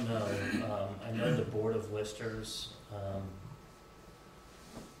don't know. I know the Board of Listers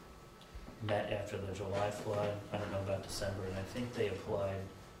met after the July flood. I don't know about December, and I think they applied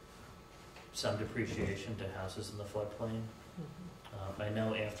some depreciation to houses in the floodplain. I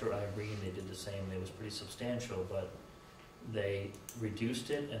know after Irene, they did the same. It was pretty substantial, but they reduced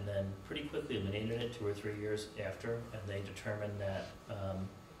it and then pretty quickly eliminated it 2 or 3 years after, and they determined that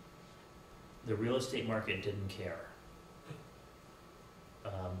the real estate market didn't care.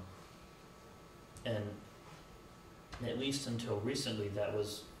 And at least until recently, that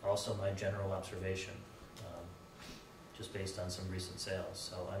was also my general observation, just based on some recent sales.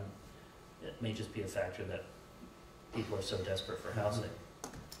 So it may just be a factor that people are so desperate for housing.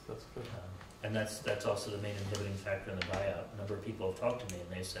 That's good. And that's also the main inhibiting factor in the buyout. A number of people have talked to me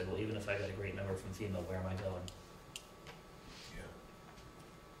and they said, well, even if I got a great number from FEMA, where am I going? Yeah.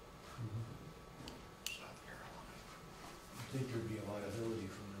 I think there'd be a liability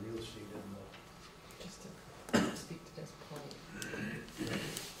from the real estate in the. Just to speak to this point.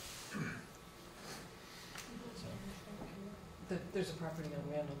 There's a property on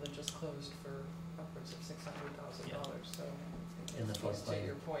Randall that just closed for upwards of $600,000, so In the I guess to floodplain.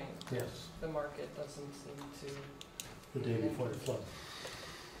 your point, Yes, the market doesn't seem to. the day before the flood.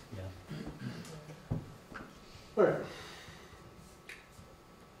 Yeah. All right.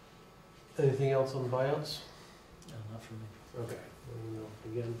 Anything else on the buyouts? No, not for me. Okay, we'll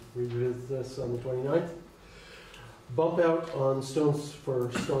again revisit this on the 29th. Bump out on Stones Throw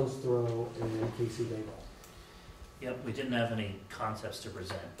and Casey Bagel. Yep, we didn't have any concepts to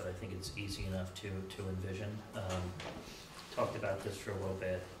present, but I think it's easy enough to envision. Talked about this for a little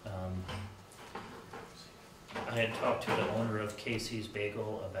bit. I had talked to the owner of Casey's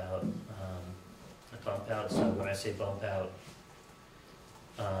Bagel about a bump out. So when I say bump out,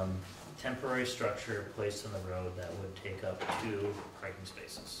 temporary structure placed on the road that would take up 2 parking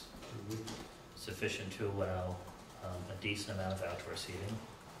spaces, sufficient to allow a decent amount of outdoor seating.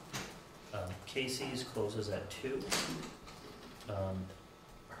 Casey's closes at 2.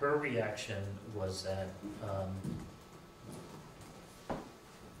 Her reaction was that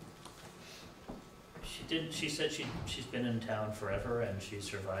she said she's been in town forever and she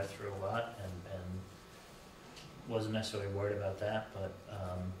survived through a lot and wasn't necessarily worried about that, but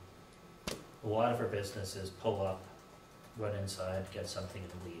a lot of her business is pull up, run inside, get something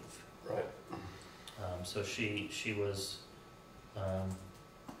and leave. Right. So she was,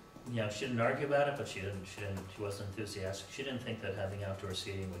 she didn't argue about it, but she wasn't enthusiastic. She didn't think that having outdoor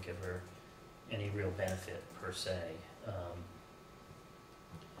seating would give her any real benefit per se.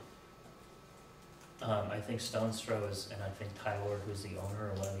 I think Stone's Throw and I think Tyler, who's the owner,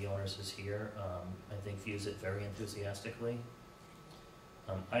 or one of the owners is here, I think views it very enthusiastically.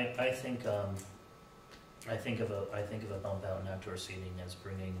 I think of a bump out in outdoor seating as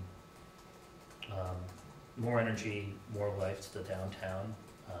bringing more energy, more life to the downtown.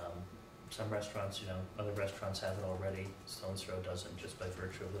 Some restaurants, other restaurants have it already. Stone's Throw doesn't, just by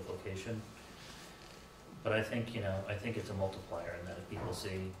virtue of the location. But I think it's a multiplier in that if people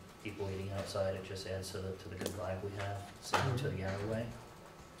see people eating outside, it just adds to the good vibe we have, same to the alleyway.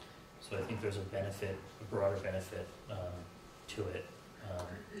 So I think there's a broader benefit to it.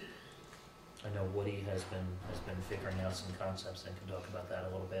 I know Woody has been figuring out some concepts and can talk about that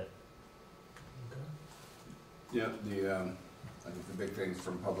a little bit. Yeah, I think the big things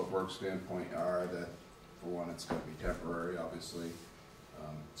from public works standpoint are that, for one, it's going to be temporary, obviously,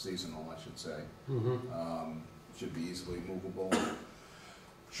 seasonal, I should say. Should be easily movable.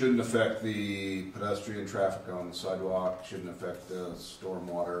 Shouldn't affect the pedestrian traffic on the sidewalk. Shouldn't affect the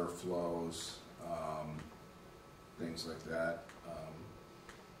stormwater flows, things like that.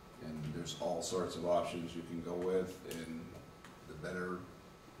 And there's all sorts of options you can go with, and the better,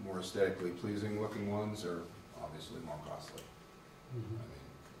 more aesthetically pleasing looking ones are obviously more costly. I mean,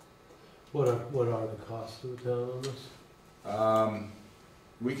 What are the costs to the town on this?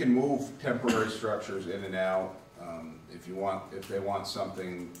 We can move temporary structures in and out. If they want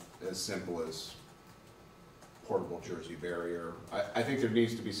something as simple as portable Jersey barrier, I think there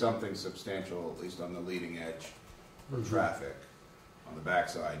needs to be something substantial, at least on the leading edge for traffic. On the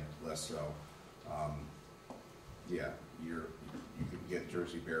backside, less so. Yeah, you can get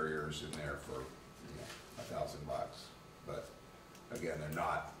Jersey barriers in there for $1,000, but again, they're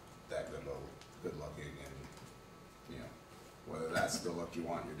not that good looking, and whether that's the look you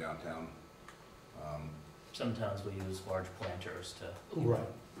want in your downtown. Sometimes we use large planters to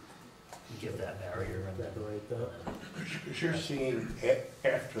give that barrier and decorate that. Because you're seeing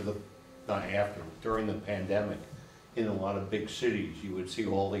during the pandemic, in a lot of big cities, you would see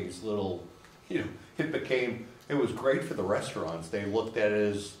all these little, it was great for the restaurants. They looked at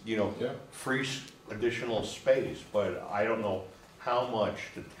it as, free additional space, but I don't know how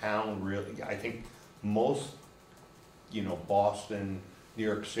much the town really, I think most, Boston, New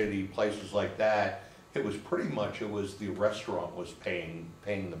York City, places like that, it was the restaurant was paying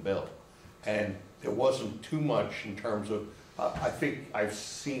the bill. And there wasn't too much in terms of, I think I've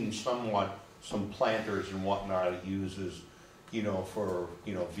seen some planters and whatnot uses, for,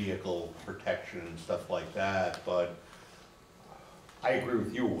 vehicle protection and stuff like that, but I agree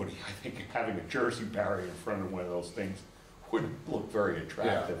with you, Woody. I think having a Jersey barrier in front of one of those things wouldn't look very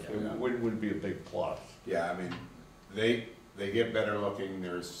attractive. Yeah. It wouldn't be a big plus. Yeah, I mean, they get better looking.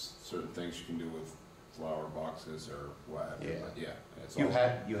 There's certain things you can do with flower boxes or whatever. Yeah. But yeah, it's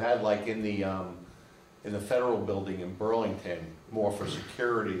You had like in the federal building in Burlington, more for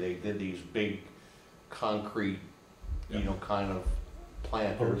security, they did these big concrete, kind of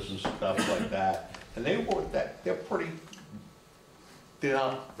planters and stuff like that. And they're not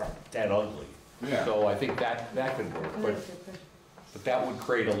that ugly. Yeah. So I think that could work, but that would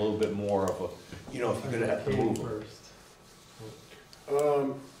create a little bit more of a, if you're gonna have to move it.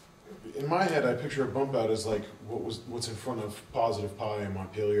 In my head, I picture a bump out as like what's in front of Positive Pie in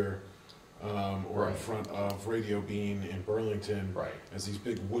Montpelier, or in front of Radio Bean in Burlington, as these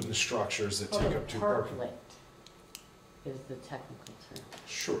big wooden structures that take up 2 parking. Parklet is the technical term.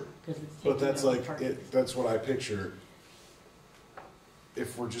 Sure, 'Cause it's but taking that's up like parking. that's what I picture.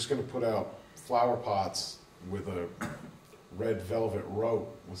 If we're just going to put out flower pots with a red velvet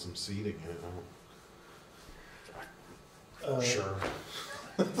rope with some seating in it, sure.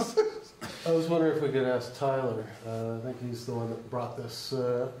 I was wondering if we could ask Tyler. I think he's the one that brought this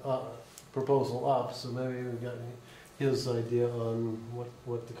proposal up, so maybe we got his idea on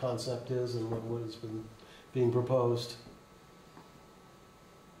what the concept is and what has been being proposed.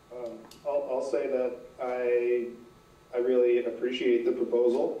 I'll say that I really appreciate the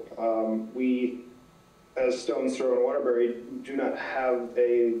proposal. We, as Stone's Throw and Waterbury, do not have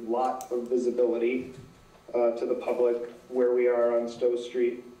a lot of visibility to the public where we are on Stowe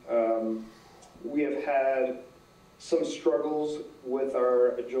Street. We have had some struggles with our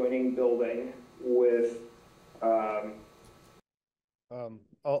adjoining building with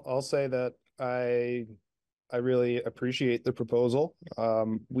I'll say that I really appreciate the proposal.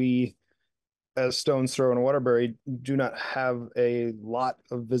 We, as Stone's Throw and Waterbury, do not have a lot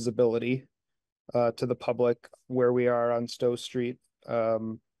of visibility to the public where we are on Stowe Street.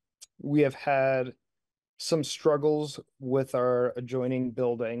 We have had some struggles with our adjoining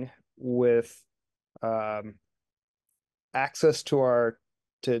building with access to our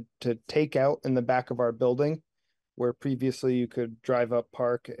to take out in the back of our building, where previously you could drive up,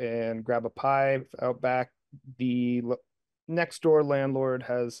 park, and grab a pie out back. The next door landlord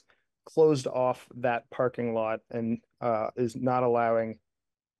has closed off that parking lot and is not allowing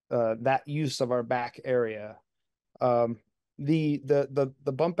that use of our back area. The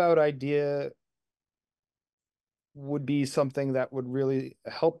bump out idea would be something that would really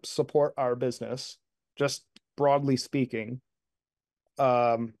help support our business, just broadly speaking.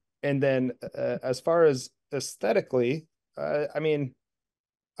 And then as far as aesthetically, I mean,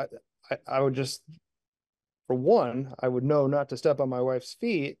 I would just, for one, I would know not to step on my wife's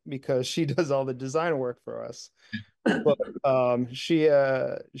feet because she does all the design work for us. But she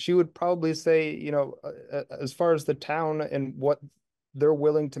would probably say, you know, as far as the town and what they're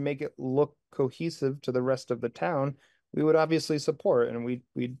willing to make it look cohesive to the rest of the town, we would obviously support, and we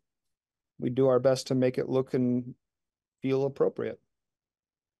do our best to make it look and feel appropriate.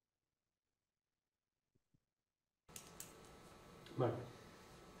 Mike.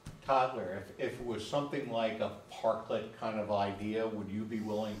 Toddler, if it was something like a parklet kind of idea, would you be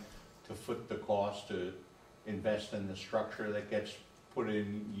willing to foot the cost to invest in the structure that gets put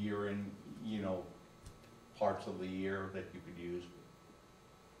in, you know, parts of the year that you could use?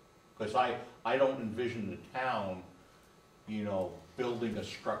 Because I don't envision the town, you know, building a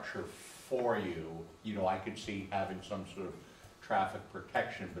structure for you. You know, I could see having some sort of traffic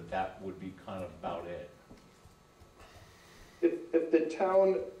protection, but that would be kind of about it. If the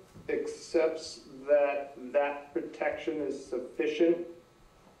town accepts that that protection is sufficient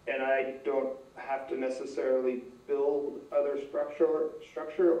and I don't have to necessarily build other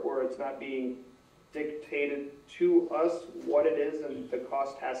structure, or it's not being dictated to us what it is and the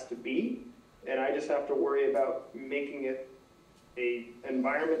cost has to be, and I just have to worry about making it a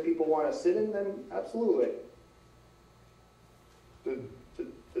environment people want to sit in, then absolutely.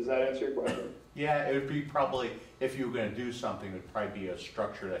 Does that answer your question? Yeah, it would be probably, if you were going to do something, it would probably be a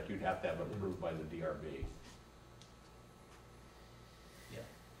structure that you'd have to have approved by the DRB. Yeah.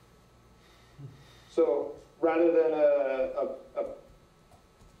 So rather than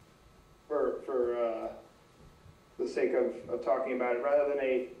for the sake of talking about it, rather than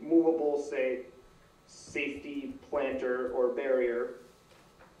a movable, say, safety planter or barrier,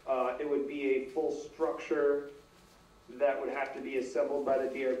 it would be a full structure that would have to be assembled by the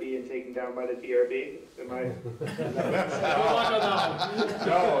DRB and taken down by the DRB. Am I?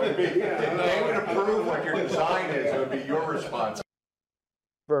 No, it'd be, if they would approve what your design is, it would be your responsibility.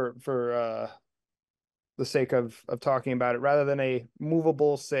 For the sake of talking about it, rather than a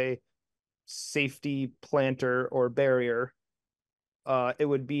movable, say, safety planter or barrier, it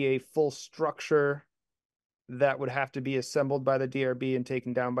would be a full structure that would have to be assembled by the DRB and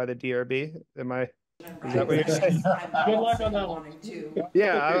taken down by the DRB. Am I? Is that what you're saying? Good luck on that one.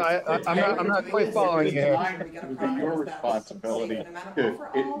 Yeah, I'm not quite following you here. It would be your responsibility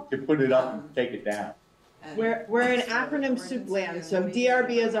to put it up and take it down. We're in acronym soup land, so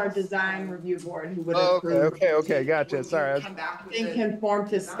DRB is our design review board who would approve. Okay, gotcha, sorry. In conform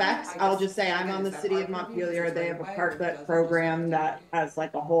to specs, I'll just say I'm on the city of Montpelier, they have a parklet program that has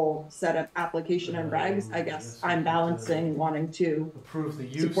like a whole set of application and regs. I guess I'm balancing wanting to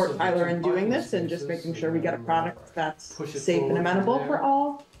support Tyler in doing this and just making sure we get a product that's safe and amenable for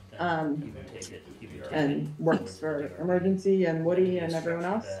all. And works for emergency and Woody and everyone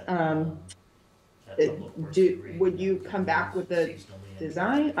else. Would you come back with the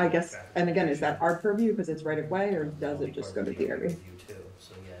design? I guess, and again, is that our purview because it's right of way, or does it just go to DRB?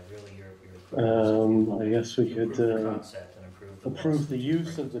 I guess we could approve the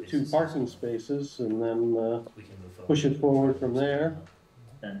use of the 2 parking spaces and then push it forward from there.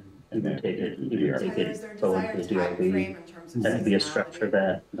 And then take it forward to the DRB. That'd be a structure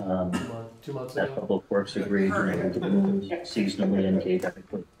that that Public Works agreed to move seasonally and gate every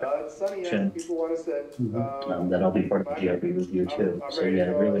It's sunny out, people want to sit. That'll be part of the GRB review too. So yeah,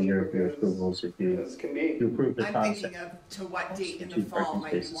 really your approvals if you approve the I'm concept. thinking of to what date in the Two fall parking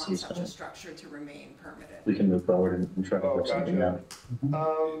might you spaces want such a seasonal. structure to remain permitted? We can move forward and try to work something out.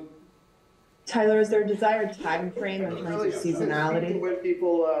 Tyler, is there a desired time frame in terms of seasonality? When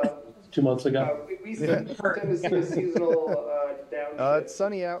people, 2 months ago. we tend to see a seasonal downshift. It's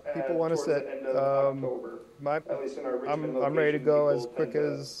sunny out. People want to towards the sit. end of October, at least in our Richmond I'm ready to location, go as people quick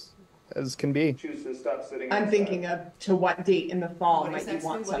tend as can be. choose to stop sitting I'm outside. thinking of to what date in the fall What might is you next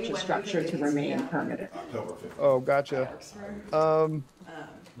want week? such a structure to remain permitted? October 15th. Oh, gotcha. When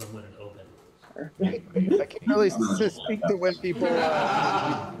would it open? I can't really speak to when people.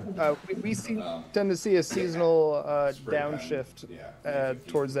 We tend to see a seasonal downshift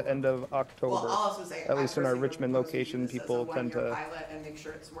towards the end of October. Well, I'll also say, At least in our personally would Richmond propose we do location, this as a people tend one-year to pilot and make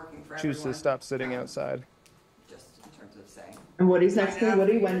sure it's working for choose to everyone, stop sitting outside. just in terms of saying. And Woody's next Trying thing, it out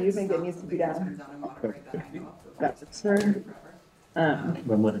Woody, for when do you years, think it's it not needs to be something that's done? been done in Waterbury that I know of for That's forever. absurd.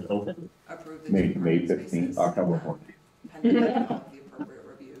 When would it open? Approve the May two parking 15th, spaces, October 14th. pending all of the appropriate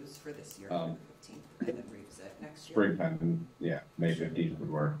reviews for this year, October 15th, and then revisit next year. Springtime, yeah, May 15th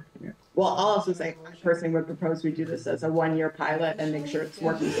would work, yeah. Well, I'll also say, I personally would propose we do this as a one-year pilot and make sure it's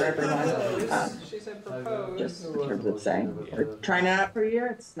working for everyone. She said propose. Just in terms of saying, we're trying it out for a year,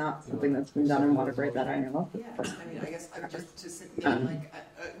 it's not something that's been done in Waterbury that I know Yeah, of. I mean, I guess I would just like,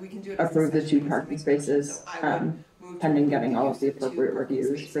 we can do it. as a Approve the discussion 2 as parking something. spaces, So I would move to pending approve getting all of the use two appropriate parking reviews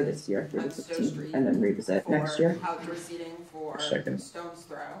for spaces this year, through the on Stowe 15th, Street and then revisit next year. For outdoor seating for Second. Stone's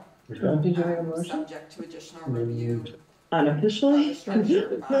Throw. Which one did you have a motion? Subject to additional review. Unofficially?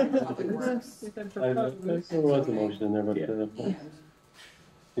 Structure by Public Works. I there was a motion in there, but And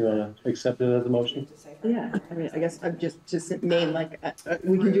you wanna accept it as a motion? to say for Yeah, I mean, I guess I'm just name like,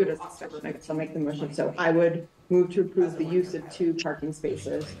 we can do it as a discussion, I guess I'll make the motion. So I would move to approve the use of 2 parking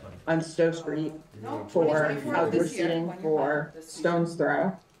spaces on Stowe Street for 2024 outdoor this year, seating when you're for done this season. Stone's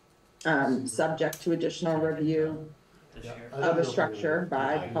Throw, subject to additional review This year? of a structure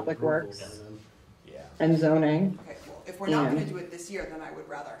by Public Works Yeah. and zoning. Okay, well, if we're not gonna And- do it this year, then I would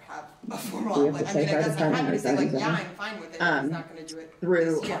rather have a Do formal, we have like, to I say mean, I by the guess I'm time happy to it's say like, done? yeah, I'm fine with it, if he's not gonna do it Through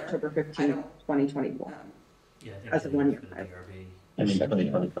this year. October I 15th, don't, 2024. Yeah, I think As a we one-year for the pilot. DRB. I mean,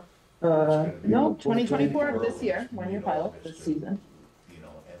 2025. No, 2024 of this year, one-year pilot this season.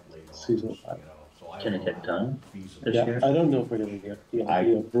 Seasonal pilot. Can it take time this Yeah, year? I don't know if we're gonna get the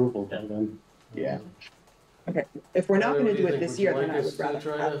approval by then. Yeah. Okay, if we're not What gonna do do you it think? this Would you year, like then I us would to rather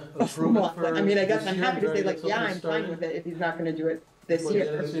try have to a approve it formal, for I mean, I guess this I'm year, happy to try say to like, get yeah, something I'm fine started? with it if he's not gonna do it this Before the end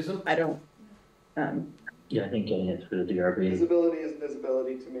of year. the season? I don't, Yeah, I think getting it through the DRB Visibility is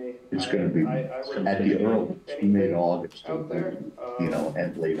visibility to me. It's gonna be I would at the early, anything mid-August, out there,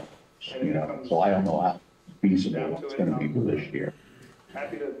 and late, and if it comes so I don't know how feasible down to it's it, gonna be I'm for this year.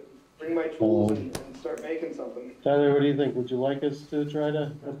 happy to bring my tools and start making something. Tyler, what do you think? Would you like us to try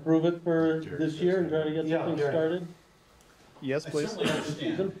to approve it for this year and try to get Yeah, something Jerry. started? Yes, I please. certainly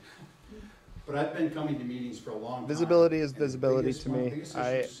understand, but I've been coming to meetings for a long time. Visibility is and the visibility biggest to one- me. biggest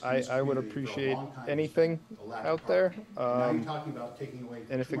I issue seems to would be for a appreciate long time anything is the lack of out there. parking. Now you're talking about taking away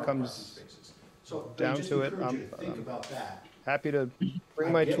and if two it more comes parking spaces. So I down just to it, encourage you to I'm- think about that. Happy to bring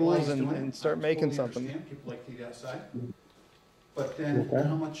I my get why tools he's doing and it. start I making totally something. understand. People like to get outside. But then, Okay.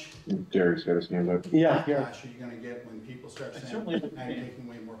 how much Jerry's got his hand up. Yeah, yeah. backlash are you gonna get when people start saying, certainly now you're taking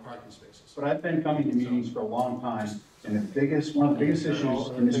away more parking spaces? But I've been coming to meetings for a long time, and one of the biggest issues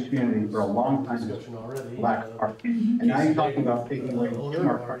in this community for a long time is Discussion already. lack of parking. And now you're talking about taking away two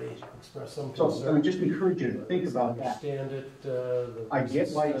more parking. Express some So I concern. would just encourage you to think about that. Understand it, I get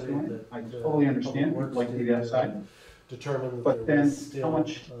why he's doing it, I totally understand, people like to get outside. Determined But that there then, was still, how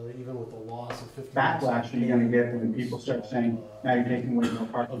much even with the loss of 50. Backlash are you gonna get when people start saying, now you're taking away more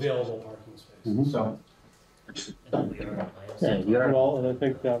parking spaces? Available parking spaces. So, Yeah, well, and I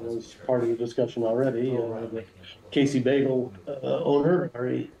think that was part of the discussion already. The Casey Bagel owner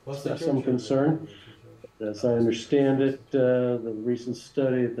already expressed some concern. As I understand it, the recent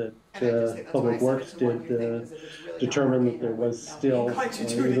study that Public Works did determined that there was still,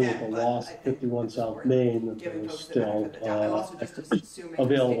 even with the loss of 51 South Main, that there was still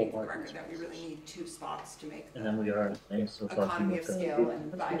available parking spaces. that we really need 2 spots to make And then we are still talking economy of about scale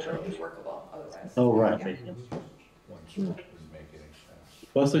and viability workable otherwise. Oh, right. Yeah.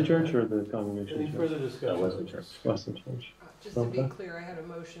 Wesley Church or the Congregation Any Church? further discussion? Wesley Church. Wesley Church. Just to be Okay. clear, I had a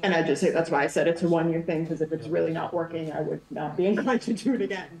motion. And I just say, that's why I said it's a one-year thing, because if it's really not working, I would not be inclined to do it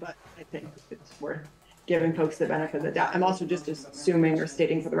again, but I think it's worth giving folks the benefit of the doubt. I'm also just assuming or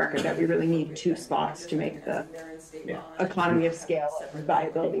stating for the record that we really need 2 spots to make the economy of scale and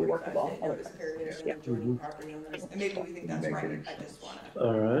viability workable. Yeah. And maybe we think that's right, I just wanna.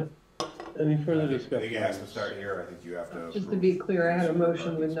 All right. Any further I think discussion? it has to start here, I think you have to. Just to be clear, I had a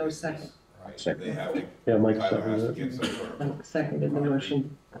motion with no second. They have to, Yeah, Mike Tyler has to seconded get some sort of Seconded the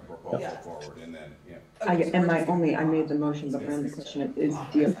motion. proposal forward, and then, yeah. I made the motion, but my only question is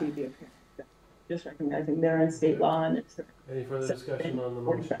DOT the just recognizing they're in state law and it's Any further discussion on the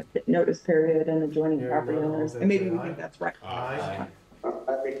motion? 45 notice period and adjoining Hearing property none, all in owners, favor, and maybe say we aye. think that's right. Aye.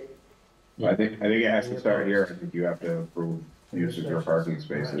 I think it has to start here. I think you have to approve use of your parking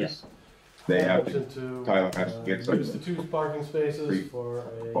spaces. They have Motion to, Tyler has to get some. Use the 2 parking spaces for a.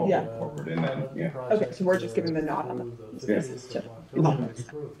 Proposal forward, and then, yeah. Okay, so we're just giving the nod on the spaces to.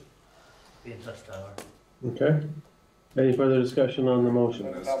 Be in touch, Tyler. Okay. Any further discussion on the motion?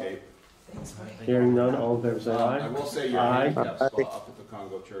 Escape. Hearing none, all in favor say aye. I will say your Aye. handicap spot up at the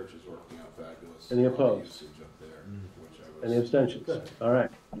Congo Church is working out fabulous. Any A lot of opposed? usage up there, which I was Any abstentions? All right.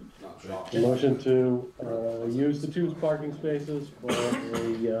 not shocked. Motion to use the 2 parking spaces for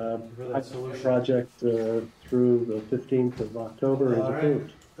a project through the 15th of October is All right.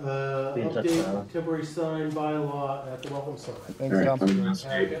 approved. Be in touch, Tyler. Update temporary sign bylaw at the welcome sign. Thanks, Tom.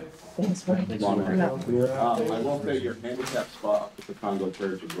 Thanks, Mike. I will say your handicap spot at the Congo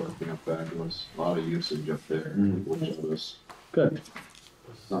Church is working out fabulous. A lot of usage up there, which was Good.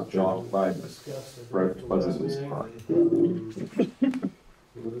 not shocked by, but very pleasantly surprised.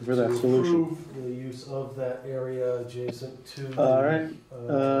 For that solution. Approve the use of that area adjacent to. All right.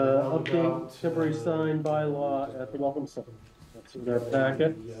 roundabout, Update temporary sign bylaw at the welcome sign. That's in our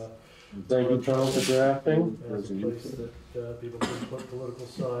packet. Thank you, Tom, for drafting. As a place that people can put political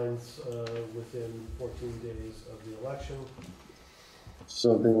signs within 14 days of the election.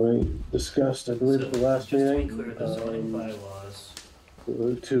 Something we discussed, I believe, at the last Just to be meeting. clear, the zoning bylaws To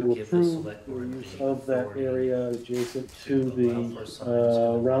give the approve select the board use the of that authority area adjacent to to allow for the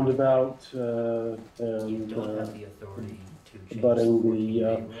signs. roundabout You and don't have the authority to change abutting the 14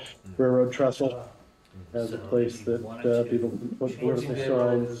 day railroad trestle Uh, as a So place if you that wanted to people can put change political it,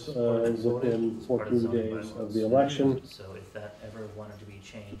 signs it's part of the zoning. within It's part of 14 zoning days of bylaws. the election. So if that ever wanted to be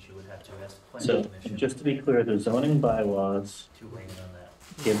changed, you would have to ask the So, planning commission just to be clear, the zoning bylaws to weigh in on that.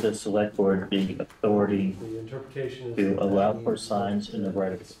 give the select board the authority. The interpretation is. To that allow means for signs in the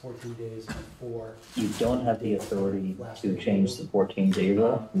right of- It's 14 days before. You don't have the authority to change the 14-day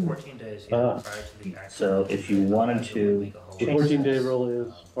rule. 14 days, yeah, Ah. prior to the actual. So if you wanted to The 14-day rule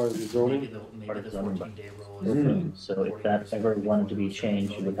is part of the Maybe zoning. part the of zoning 14-day rule is. So if that ever wanted to be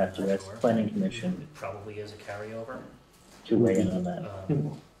changed, you would have to ask the planning commission It probably is a carryover, to weigh in on that.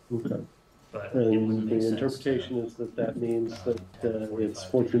 Okay. but it wouldn't And make the sense interpretation to, is that that means that have it's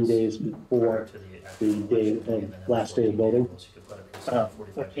 45 14 days prior before to the the actual day election of and then last day of 14 voting. rules, you could put a sign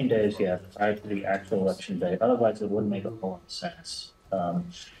 45 14 days, yeah, before prior to the actual election day. Otherwise, it wouldn't make a whole lot of sense.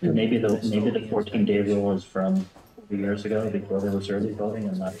 Maybe the 14-day rule is from 4 years ago, before there was early voting,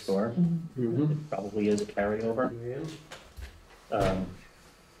 I'm not sure. It probably is a carryover.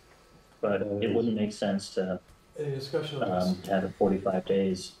 But it wouldn't make sense to Any discussion on this? have it 45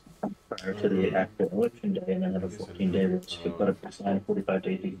 days prior to the actual election day and then have a 14-day rule. So you could put a sign 45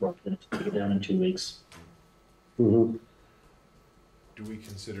 days before, then it's take it down in 2 weeks. Mhm. Do we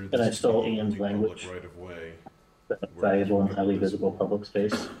consider And I this to stole be Ian's only language. public right of way? Valuable and highly visible public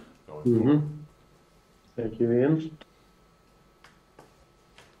space. Going Mhm. forward? Thank you, Ian.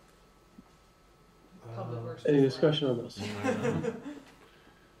 Public Works Any Design. discussion on this?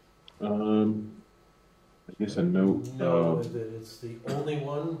 I guess a note, No, it's the only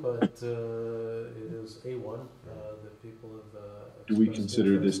one, but it is a one that people have. do we expressed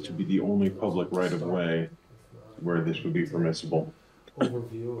consider this interest to in. be the only public right of way where this would be permissible?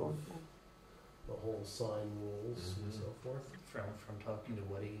 Overview of the whole sign rules and so forth. from talking to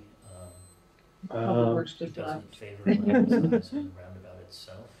Woody, Public Works he Design. doesn't favor allowing signs in the roundabout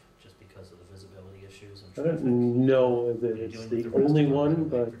itself, just because of the visibility issues and I traffic. don't know that it's Doing the with rest only of the one, road,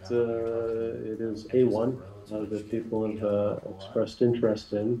 but like, for now, it is edges a of one roads, that which people we have don't have a whole lot. expressed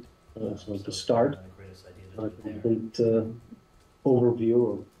interest in. So to start, Not the greatest idea to a do there. complete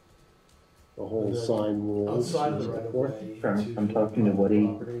overview of the whole And then sign rules Outside of and the so right of forth. way. From talking to Woody,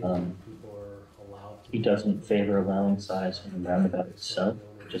 property, people are allowed to- He doesn't favor allowing signs in the roundabout itself,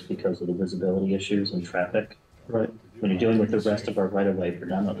 just because of the visibility issues and traffic. Right. When you're dealing with the rest of our right of way,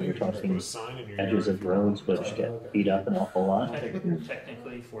 predominantly we're Put talking a sign in your edges yard of if you roads want. which get beat up an awful lot.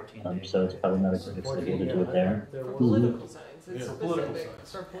 Technically 14 days. So it's probably not a great idea to do it there. There was- Political signs. signs, it's Yeah. Political specific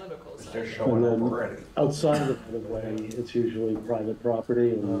signs. for political signs. They're And showing up then already. outside of the right of way, it's usually private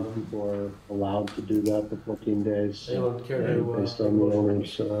property and people are allowed to do that for 14 days. Anyone care to, Based on the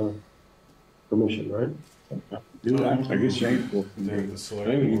owner's, permission, right? I guess the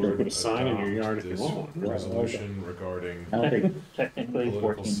select board put a sign in your yard if you want. Resolution regarding I don't think technically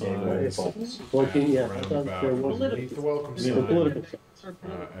political 14 day signs. 14, yeah, I Roundabout thought there was. underneath the welcome The sign, political signs.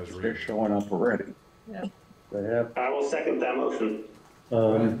 as They're written. showing up already. They have, I will second that motion.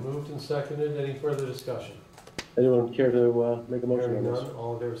 All right, moved and seconded. Any further discussion? anyone care to, make a motion Hearing on this? none,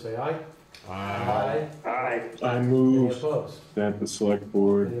 all in favor say aye. Aye. Aye. I Any move opposed? that the select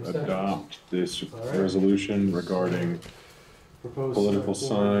board Any abstentions? adopt this All right. resolution regarding Proposed political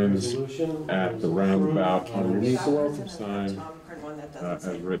select board signs resolution at is the roundabout approved. underneath the welcome Tom, sign. print one that as doesn't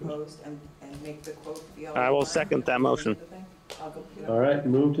say written. proposed and make the quote be all. I will second that motion. I'll go pick it up. All right,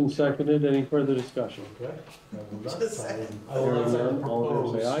 moved and seconded, any further discussion? Okay. I will not Just sign- saying. I will not sign the Hearing none,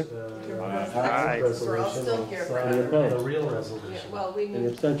 all in favor, say proposed, Aye. resolution. We're all still I'll here, sign Brad. the real Yeah, resolution. well, we Any need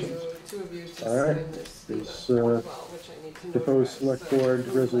abstentions? two of you to All right. sign this This, well, which I need to proposed notarize, select so- board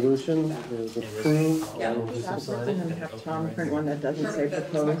resolution is approved. Yeah, just ask them and have Tom print one that doesn't say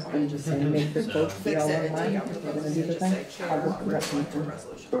proposed and just say make the quote be Fix all it, in line. and If you're gonna do the just say thing. chair I'll or just correct select board them.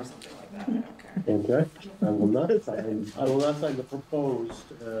 resolution or something like that, I don't care. Okay, I will not sign the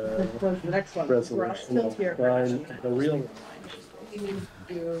proposed, The next one. resolution. We're all still here. Sign the real. We need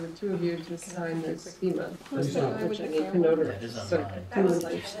you, two of you to sign this FEMA, Please do. which I need to That notarize. is on So, mine. who would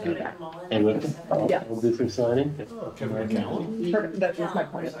like to do that? And with, Yeah. we'll do some signing. Kevin McCallum? Perfect, that was my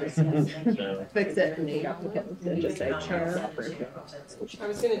point. So, Fix it and the applicant and just say chair. I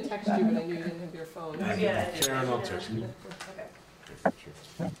was gonna text you, but I knew you didn't have your phone. Sharon, I'll text you.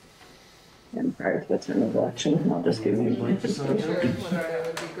 And prior to the term of election, I'll just give you. Sure, that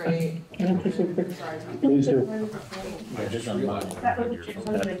would be great. Please do. it is on mine. When I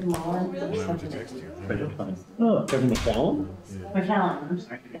went to text you. But you're fine. Oh, Kevin McCallum? McCallum, I'm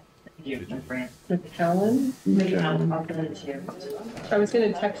sorry. You, my friend. McCallum? McCallum, I'll put it to you. I was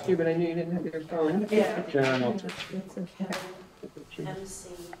gonna text you, but I knew you didn't have your phone. Yeah. Sharon, I'll text MC,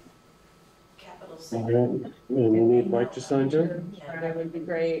 capital C. you. All right, and you need Mike to sign too? That would be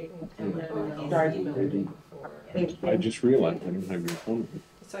great. And then Darcy emailed me before. Thank I you. just realized I don't have your phone.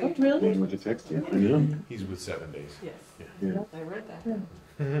 So you, When I went to text you, I know. He's with 7 days. yes, Yeah. I read that.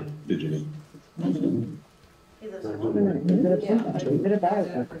 Did you? He lives Yeah. in Bit about I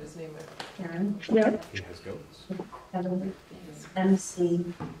it. put his name in. Karen, Yeah. He has goats. MC,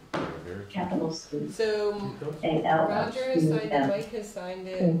 Very capital C, So A-L. Roger has signed it, Mike has signed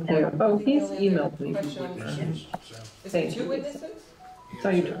it. Oh, The he's only other emailed me. question- Is it two witnesses? So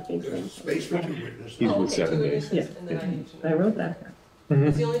you talking to me? Space for two witnesses. He's Oh, with okay, 7 two days. witnesses, and then I need to I know. wrote that.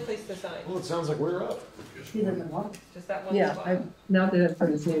 It's the only place to sign, Well, it sounds like we're up. He doesn't want. just that one Yeah, spot. I, now that I put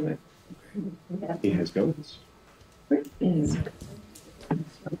his name He has goats. in.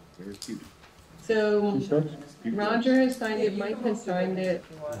 Very cute. So Roger has signed it, Mike has signed it.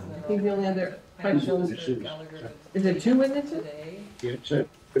 I think the only other question is it two witnesses? Today. Yeah, it's a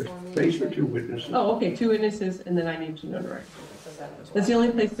space for two witnesses. Oh, okay, two witnesses, and then I need to notarize. That's the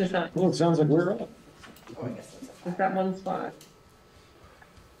only place to sign, Well, it sounds like we're up. just that one spot.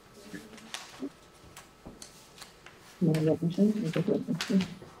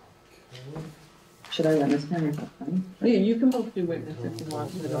 Should I run this pen or something? Oh, yeah, you can both do witness if you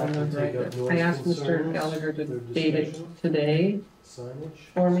want, but I'll notarize it. I asked Mr. Gallagher to date it today Signage?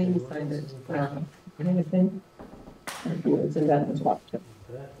 for me, he signed it, kind of thing. It's in that spot too.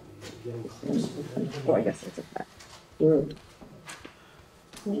 That, getting close. Oh, I guess it's a fact.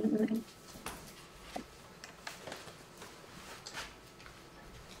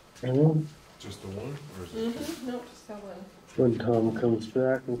 Just the one, or is it? Mm-hmm, no, just that one. When Tom comes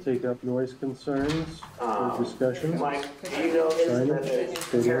back, we'll take up noise concerns for discussion. Mike, do you notice that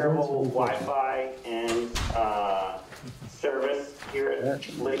there's terrible Wi-Fi and, service here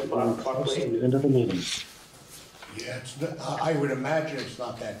at Lake Buckley? End of the meeting. Yeah, I would imagine it's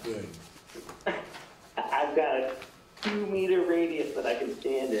not that good. I've got a 2-meter radius that I can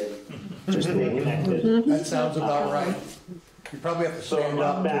stand in. Just the one? Connected. That sounds about right. You probably have to So stand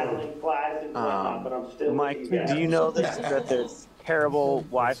I'm up. battling flies and whatnot, but I'm still. Mike, do you know that there's terrible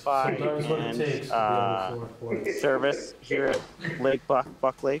Wi-Fi Sometimes what it takes to be and, on the fourth place. service here at Lake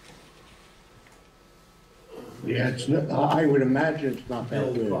Buck Lake? Yeah, I would imagine it's not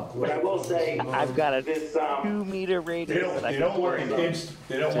that good. But I will say, I've got a 2-meter radius that I can work on.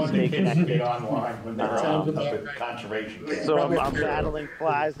 They don't want the kids to get online when they're up at conservation. So I'm battling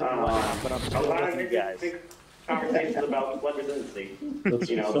flies and whatnot, but I'm still with you guys. conversations about flood resiliency. That's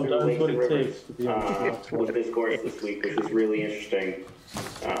You know, through sometimes lakes what and it rivers, takes to be on the with this course this week, which is really interesting.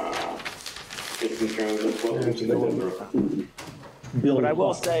 Just in terms of what we can go through. But I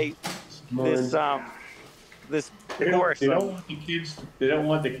will say, this course. They don't want the kids. They don't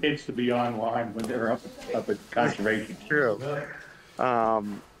want the kids to be online when they're up at conservation. True.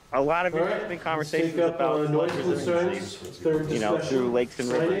 A lot of interesting conversations about flood resiliency, you know, through lakes and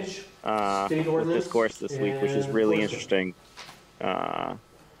rivers, with this course this week, which is really interesting,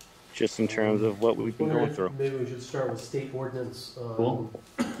 just in terms of what we've been going through. Maybe we should start with state ordinance. Cool.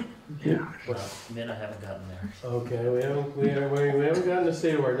 Yeah. Man, I haven't gotten there. Okay, we haven't gotten to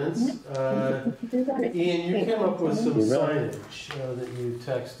state ordinance. Ian, you came up with some signage that you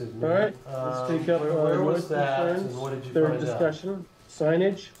texted me. All right, let's take up where was noise that, concerns, and what did you third find out? discussion,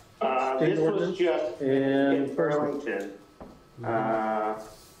 signage, state This was ordinance, just and in Burlington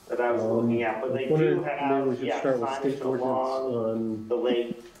that I was looking at, but they do have, maybe we should start with signage state ordinance along on. the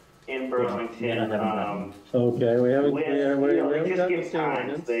lake in Burlington. Okay, we haven't, With, we you know, haven't they just gotten give to state times.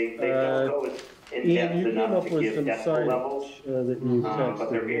 ordinance. They don't go in Ian, depth you came enough up to with give some decibel levels. signage that you But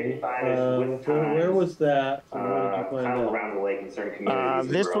they're texted getting me. signage with times. Where was that, and what did you find Kind of out? around the lake in certain communities.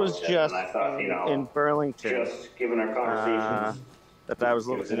 in This was Burlington, just and I thought, you know, in Burlington. just given our conversations. That I was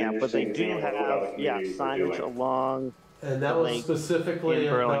It was looking an at, but they interesting do example of what other have, yeah, communities are signage doing. along And that the was lake specifically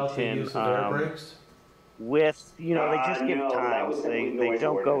in about the Burlington, use of air brakes? with, you know, they just give No, that was times. simply They noise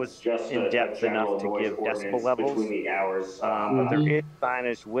don't go ordinance, as just in a depth general enough to noise give decibel ordinance levels. between the hours. But there is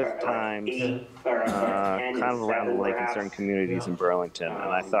signage with times, 8 or 10 kind and of around the 7 lake in perhaps. certain communities in Burlington.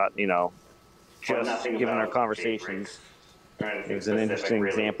 And I thought, you know, But just nothing given our about conversations, or anything it was an specific, interesting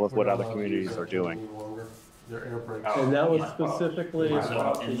really. example of what other communities are doing. Their air brakes. And that was specifically So,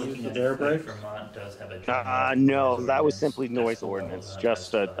 about the and use looking of at air the brakes? Vermont does have a general No, noise that was ordinance, simply noise decibel ordinance, level,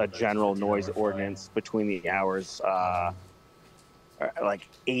 just decibel a level, general 15 noise hour ordinance between the hours, like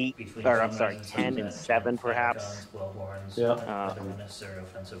 8, between or I'm sunrise sorry, and 10 and sunset, 7 fire perhaps, guns, blow horns, Yeah. other unnecessary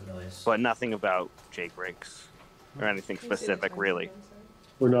offensive noise. but nothing about J brakes or anything specific, really.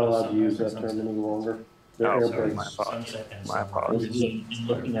 We're not allowed to use that term any longer. They're Oh, air sorry, brakes. Sunset and My sunrise. apologies.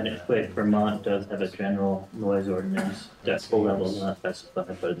 Looking at it quick, Vermont does have a general noise ordinance, decibel level is not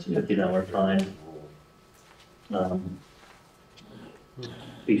specified, but it's a $50 fine.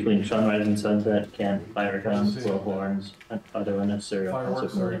 Between sunrise and sunset, camp, fire guns, blow horns, and other unnecessary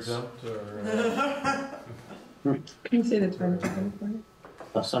offensive Fireworks are noise. exempt, or? Can you say the term again for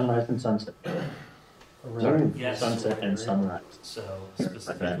me? Sunrise and sunset. Around- Yes. Sunset and sunrise. So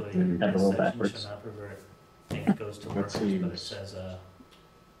specifically, Have a the little section backwards. should not revert, I think it goes to That workers, but it seems- says,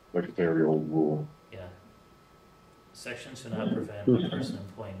 Like a very old rule. yeah. Section should not prevent a person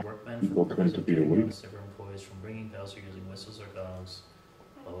employing workmen from People tend to be representing awake. honest ever employees from ringing bells or using whistles or gongs,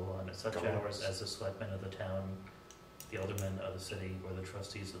 blah, blah, blah, and at such hours as the selectmen of the town, the aldermen of the city, or the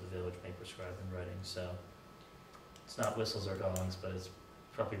trustees of the village may prescribe in writing, so it's not whistles or gongs, but it's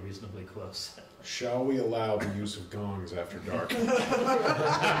probably reasonably close. Shall we allow the use of gongs after dark?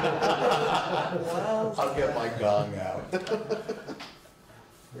 I'll get my gong out.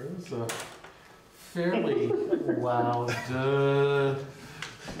 There's a fairly loud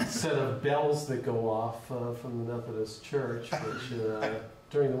set of bells that go off from the Methodist Church, which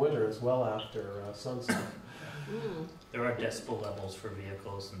during the winter is well after sunset. There are decibel levels for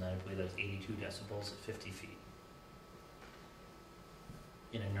vehicles, and I believe that's 82 decibels at 50 feet.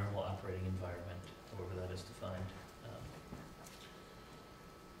 In a normal operating environment, however that is defined.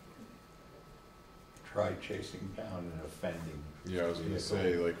 Try chasing down and offending. Yeah, I was gonna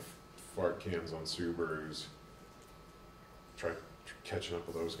say, like, fart cans on Subarus. Try catching up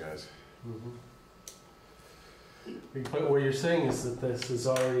with those guys. But what you're saying is that this is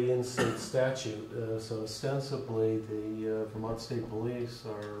already in state statute, so ostensibly the Vermont State Police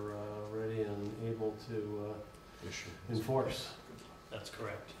are ready and able to enforce. That's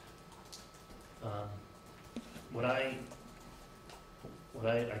correct. What I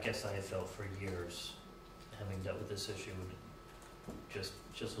guess I have felt for years, having dealt with this issue, just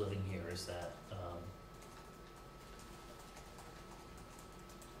living here, is that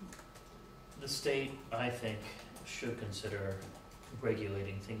the state, I think, should consider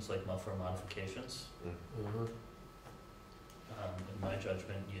regulating things like muffler modifications. In my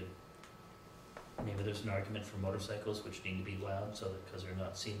judgment, maybe there's an argument for motorcycles which need to be loud, so that because they're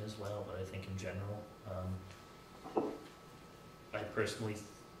not seen as loud. But I think in general, I personally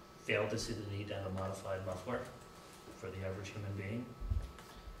fail to see the need to have a modified muffler for the average human being.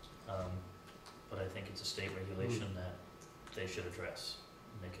 But I think it's a state regulation that they should address.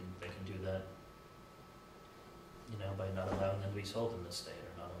 And they can do that, by not allowing them to be sold in this state,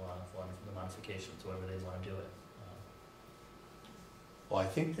 or not one from the modifications, however they want to do it. Well, I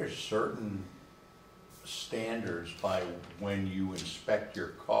think there's certain standards by when you inspect your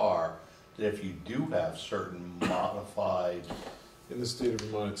car, that if you do have certain modified. In the state of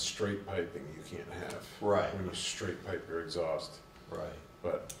Vermont, it's straight piping you can't have. Right. When you straight pipe your exhaust. Right.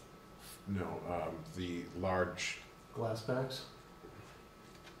 But, no, the large, Glass packs?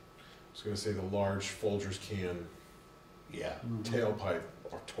 I was gonna say the large Folgers can Yeah. tailpipe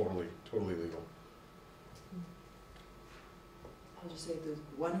are totally legal. I'll just say the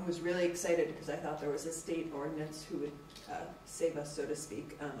one who was really excited because I thought there was a state ordinance who would save us, so to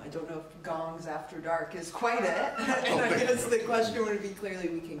speak. I don't know if gongs after dark is quite it. And I guess the question would be clearly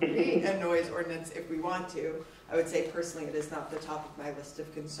we can create a noise ordinance if we want to. I would say personally it is not the top of my list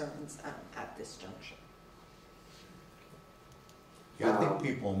of concerns at this junction. Yeah, I think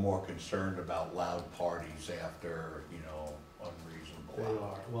people are more concerned about loud parties after, unreasonable They hours.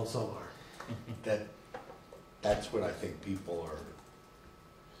 are, well, some are. That's what I think people are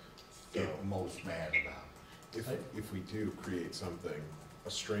most mad about. If we do create something,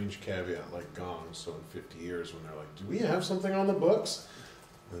 a strange caveat like gongs, so in 50 years when they're like, do we have something on the books?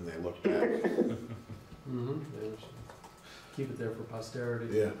 And then they look back. Keep it there for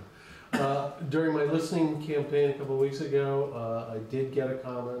posterity. Yeah. During my listening campaign a couple of weeks ago, I did get a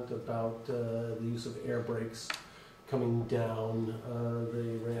comment about the use of air brakes coming down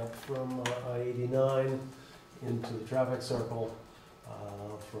the ramp from I-89 into the traffic circle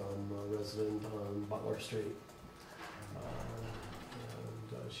from a resident on Butler Street.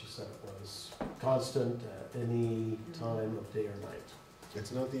 And she said it was constant at any time of day or night.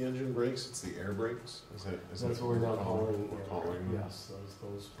 It's not the engine brakes, it's the air brakes? That's what we're now calling air brake. Yes,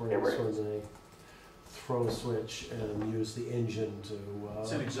 those brakes when they throw a switch and use the engine to...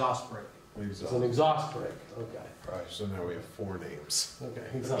 It's an exhaust brake. It's an exhaust brake, okay. Right, so now we have 4 names.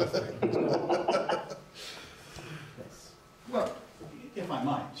 Okay, exhaust brake. Yes. Well, if I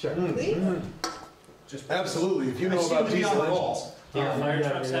might. Sure. Just absolutely, if you know about diesel engines. Do your fire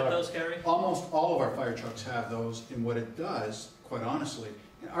trucks have those, Gary? Almost all of our fire trucks have those, and what it does, quite honestly,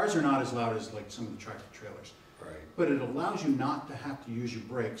 ours are not as loud as like some of the tractor trailers. Right. But it allows you not to have to use your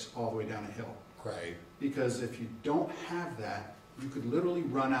brakes all the way down a hill. Right. Because if you don't have that, you could literally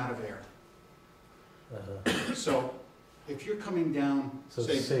run out of air. So if you're coming down,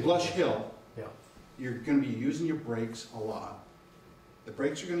 say, Blush Hill, you're going to be using your brakes a lot. The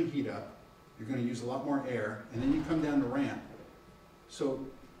brakes are going to heat up. You're going to use a lot more air, and then you come down the ramp. So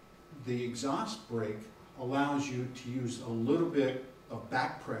the exhaust brake allows you to use a little bit of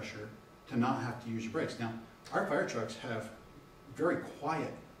back pressure to not have to use your brakes. Now, our fire trucks have very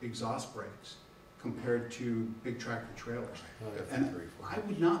quiet exhaust brakes compared to big tractor trailers. And I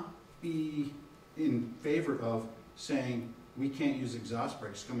would not be in favor of saying we can't use exhaust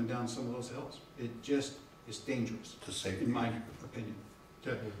brakes coming down some of those hills. It just is dangerous, in my opinion,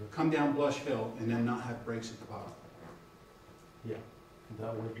 to come down Blush Hill and then not have brakes at the bottom. Yeah,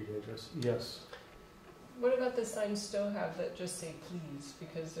 that would be dangerous. Yes. What about the signs still have that just say please?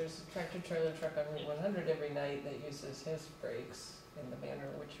 Because there's a tractor trailer truck on Route 100 every night that uses his brakes in the manner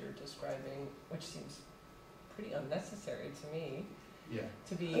which you're describing, which seems pretty unnecessary to me. Yeah.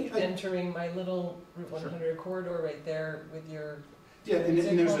 To be entering my little Route 100 corridor right there with your... Yeah, and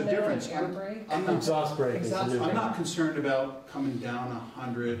there's a difference. I'm not, exhaust brake. I'm not concerned about coming down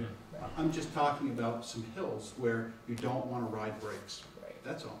 100. I'm just talking about some hills where you don't want to ride brakes. Right.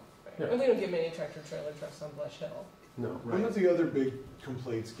 That's all. Right. Well, they don't get many tractor trailer trucks on Blush Hill. No. One of the other big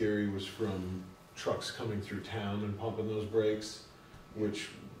complaints, Gary, was from trucks coming through town and pumping those brakes, which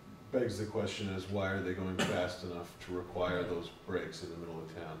begs the question as why are they going fast enough to require those brakes in the middle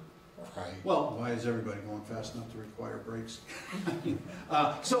of town? Right. Well, why is everybody going fast enough to require brakes?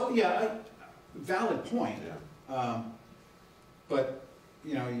 So yeah, valid point. Yeah. But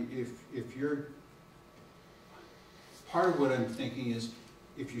you know, if you're part of what I'm thinking is,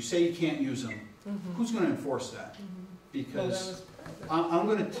 if you say you can't use them, who's going to enforce that? Because I'm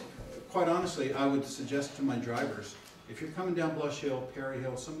going to, quite honestly, I would suggest to my drivers, if you're coming down Blush Hill, Perry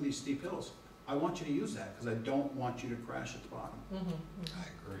Hill, some of these steep hills, I want you to use that because I don't want you to crash at the bottom. I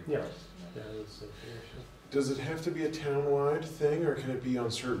agree. Yeah. Yeah, that's the issue. Does it have to be a town-wide thing, or can it be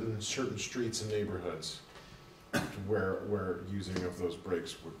on certain streets and neighborhoods where using of those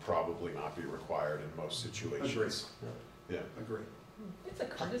brakes would probably not be required in most situations? Agree. Yeah. Agree. It's a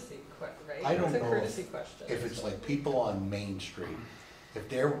courtesy question, right? I don't it's a know courtesy question. if it's like people on Main Street, if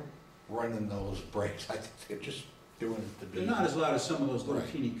they're running those brakes, I think they're just doing it to be. They're not as loud as some of those little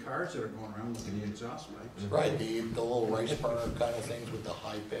teeny cars that are going around looking at the exhaust pipes. Right, the little race burner kind of things with the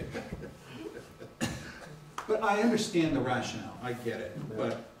high pitch. But I understand the rationale, I get it,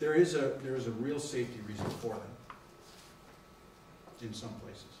 but there is a real safety reason for them in some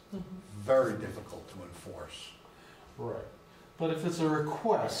places. Very difficult to enforce. Right. But if it's a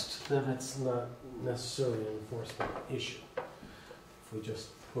request, then it's not necessarily an enforcement issue. If we just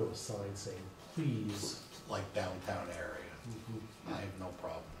put a sign saying, please. Like downtown area. I have no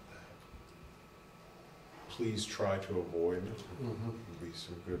problem with that. Please try to avoid. Would be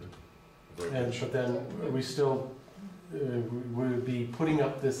some good And, verbiage. but then we still, we would be putting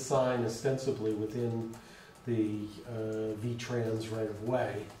up this sign ostensibly within the V-Trans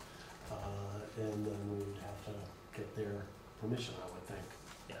right-of-way, and then we would have to get their permission, I would think.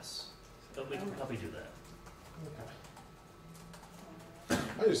 Yes, but we can probably do that. Okay.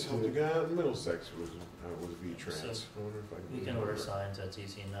 I just helped a guy out in Middlesex who was V-Trans. So, I wonder if I can We do can that. order signs, that's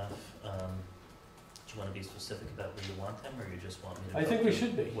easy enough. Do you want to be specific about where you want them, or you just want me to? I think we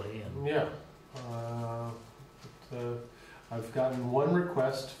should be. Weigh in? Yeah. I've gotten one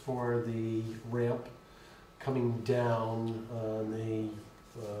request for the ramp coming down on the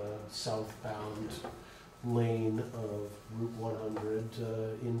southbound lane of Route 100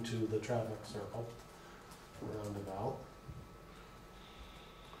 into the traffic circle roundabout.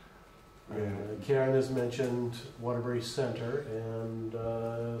 Karen has mentioned Waterbury Center, and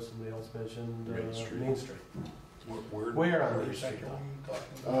somebody else mentioned Main Street. Where on Main Street?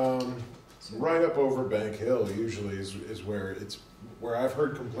 Right up over Bank Hill usually is where where I've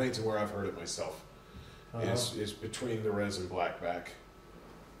heard complaints and where I've heard it myself. Is between the Res and Blackback.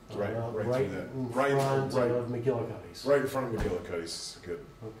 Right through that. In front of McGillicuddy's. Right in front of McGillicuddy's. Good.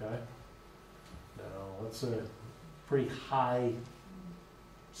 Okay. Now, that's a pretty high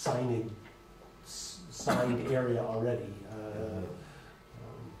signed area already.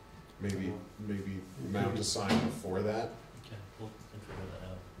 Maybe mount a sign before that. Okay, we'll figure that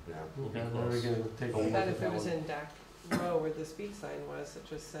out. Yeah. We'll be Okay, close. we're gonna take a What look about at if that it was one. in Dak Row where the speed sign was, it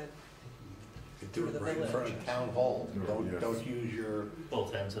just said, You could do To it the right in front village. of town hall. Yeah. Don't use your,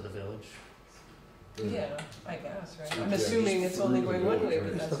 Both ends of the village. yeah, I guess, right? Yeah, I'm just assuming it's only through the going one village, way,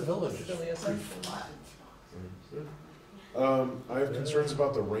 right? but the that's village a is silly pretty assumption. flat. I have concerns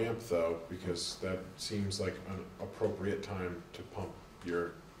about the ramp though, because that seems like an appropriate time to pump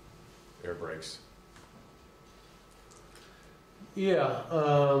your air brakes. Yeah,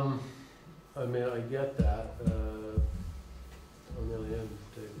 I mean, I get that. On the other hand,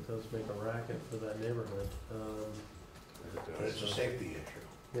 it does make a racket for that neighborhood. But it's a safety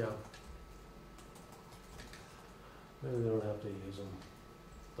issue. Yeah. Maybe they don't have to use them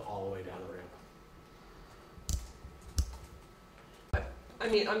all the way down the ramp. I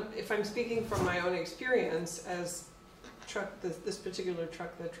mean, if I'm speaking from my own experience, as this particular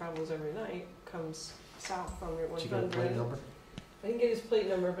truck that travels every night comes south from Route Did you get a plate 100. number? I didn't get his plate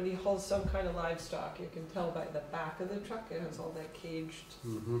number, but he hauls some kind of livestock. You can tell by the back of the truck, it has all that caged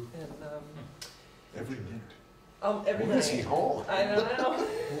Mm-hmm. and, Every night. every What does he night. haul? I don't know.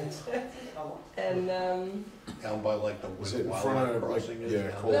 And, Down by like the Is it in wildlife front of, like, crossing is yeah,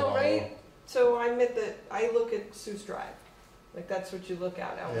 down Cold no, below. right? So I admit that I look at Seuss Drive. Like that's what you look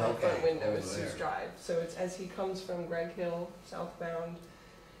at out Yeah, my front okay, window over is Seuss there. Drive. So it's as he comes from Greg Hill southbound,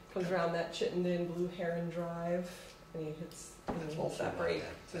 comes around that Chittenden Blue Heron Drive, and he hits also that not brake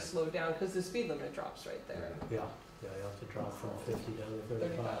that to slow down because the speed limit drops right there. Yeah, you have to drop from 50 down to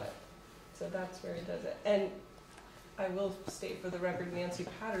 35. 35. So that's where he does it. And I will state for the record, Nancy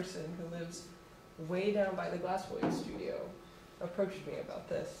Patterson, who lives way down by the Glasswood studio, approached me about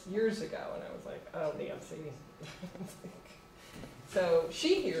this years ago, and I was like, oh, Nancy. So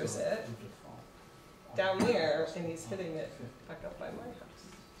she hears it down there, and he's hitting it back up by my house.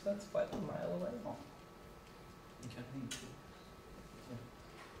 So that's what, a mile away?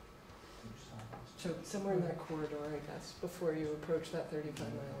 So somewhere in that corridor, I guess, before you approach that 35 mile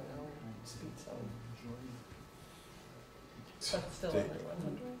an hour speed zone. That's still under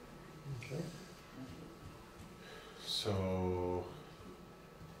 100. Okay. So,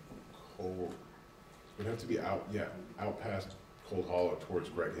 Cold, we'd have to be out past Cold Hollow towards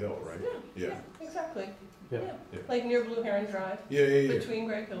Greg Hill, right? Yeah. Exactly. Yeah. Yeah. Like near Blue Heron Drive. Yeah. Between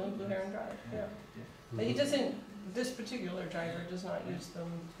Greg Hill and Blue Heron Drive, yeah. But he doesn't, this particular driver does not use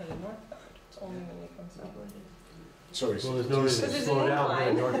them headed northbound. It's only when he comes southward. So Well, there's no reason to Because slow there's an down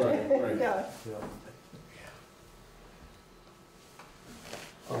going incline. north. Right. Yeah.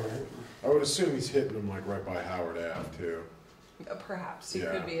 All right. I would assume he's hitting them like right by Howard Ave too. Perhaps. He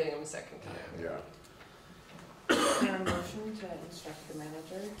Yeah. could be hitting him a second time. Yeah. Is there a motion to instruct the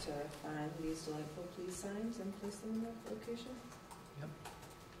manager to find these delightful please signs and place them in that location?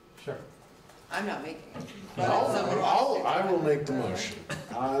 Sure. I'm not making it. but if someone wants to- I will make the motion.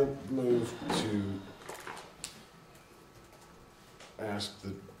 I move to ask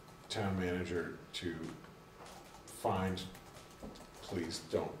the town manager to find, please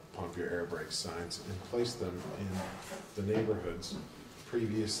don't pump your air brake signs, and place them in the neighborhoods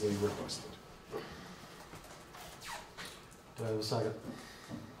previously requested. Do I have a second?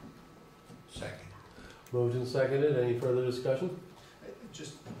 Second. Moved and seconded. Any further discussion?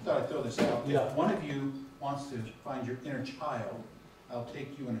 Just thought I'd throw this out. Yeah. If one of you wants to find your inner child, I'll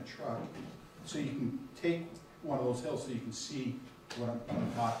take you in a truck, so you can take one of those hills so you can see what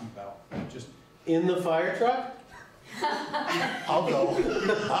I'm talking about. Just In the fire truck? I'll go.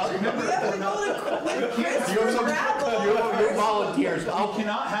 You're volunteers. You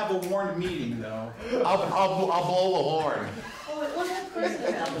cannot have a warned meeting, though. I'll blow the horn.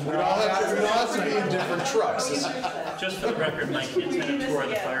 We all have to be in different trucks. Just for the record, my kids had a tour of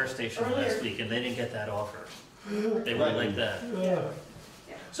the fire station last week, and they didn't get that offer. They would like that.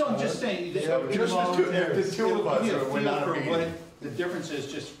 So I'm just saying, Yeah, but just the two of us, we're not a meeting. what the difference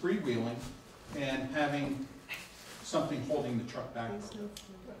is just freewheeling and having something holding the truck back.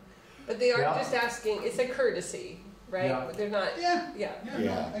 But they are Yeah. just asking, it's a courtesy, right? Yeah. They're not, Yeah, yeah.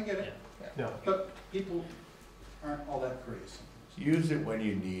 no, I get it. Yeah. But people aren't all that crazy. Use it when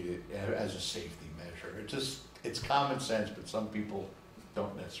you need it as a safety measure. It's common sense, but some people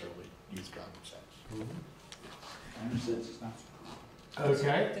don't necessarily use common sense. Common sense is not.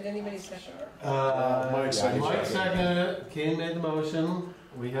 Okay. Did anybody second? Mike seconded. Mike seconded it. Kane made the motion.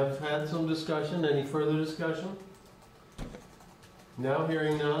 We have had some discussion. Any further discussion? No,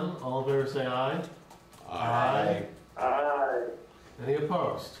 hearing none. All in favor say aye. Aye. Aye. Any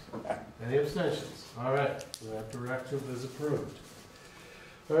opposed? Any abstentions? All right, that directive is approved.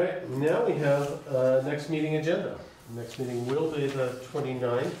 All right, now we have next meeting agenda. Next meeting will be the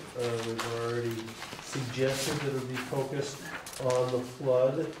 29th. We've already suggested that it would be focused on the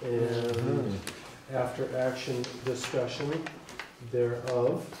flood and after action discussion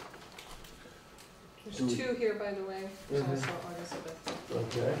thereof. There's two here, by the way. Also August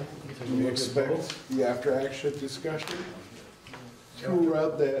 7th. Okay. Can we expect the after action discussion to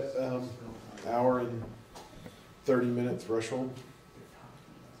around that hour and 30-minute threshold?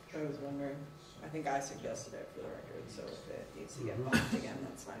 I was wondering, I think I suggested it for the record, so if it needs to get bumped again,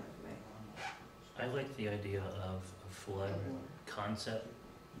 that's fine with me. I like the idea of a flood concept,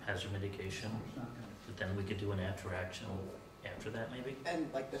 hazard mitigation, but then we could do an after action after that maybe? And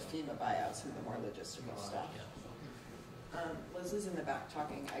like the FEMA buyouts and the more logistical stuff. Liz is in the back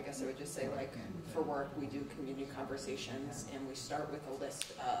talking. I guess I would just say, like, for work, we do community conversations and we start with a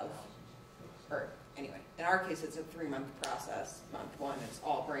list of, or anyway, in our case, it's a 3-month process. Month 1, it's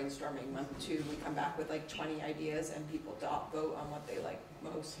all brainstorming. Month 2, we come back with like 20 ideas and people vote on what they like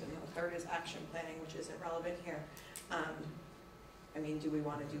most. And the third is action planning, which isn't relevant here. I mean, do we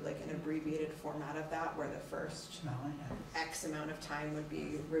want to do like an abbreviated format of that where the first X amount of time would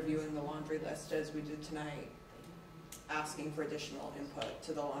be reviewing the laundry list as we did tonight, asking for additional input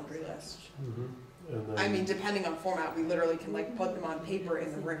to the laundry list? I mean, depending on format, we literally can like put them on paper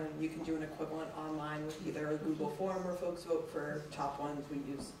in the room. You can do an equivalent online with either a Google form where folks vote for top ones. We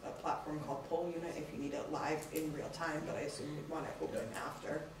use a platform called Poll Unit if you need it live in real time, but I assume you'd want it open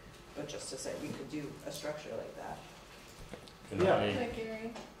after. But just to say we could do a structure like that. Yeah, Hi,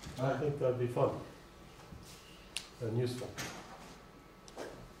 Gary. I think that'd be fun and useful.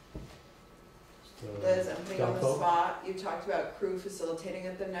 Liz, I'm putting you on the spot. You talked about crew facilitating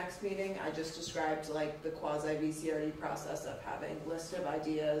at the next meeting. I just described like the quasi VCRD process of having list of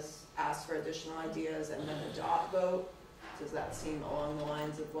ideas, ask for additional ideas, and then a dot vote. Does that seem along the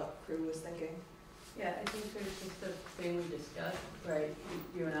lines of what crew was thinking? Yeah, I think there's just the thing we discussed, right,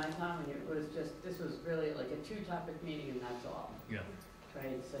 you and I, Tom, and it was just, this was really like a 2-topic meeting and that's all. Yeah.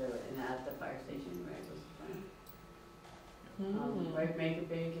 Right, so, and at the fire station, right, was the plan. Right, make it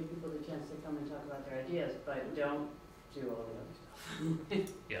big, give people the chance to come and talk about their ideas, but don't do all the other stuff.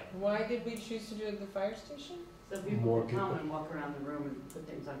 Yeah. Why did we choose to do it at the fire station? So people can come and walk around the room and put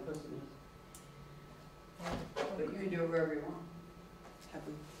things on Post-it notes. But you can do it wherever you want. Have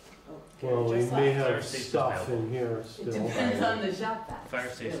we? Well, we may Fire have station's stuff available. in here It still. depends on the shop vac. Fire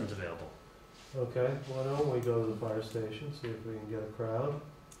station's available. Okay, why don't we go to the fire station, see if we can get a crowd?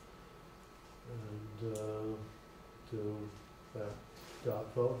 And do that dot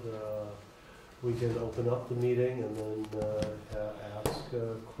vote. We can open up the meeting and then ask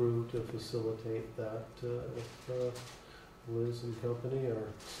crew to facilitate that if Liz and company are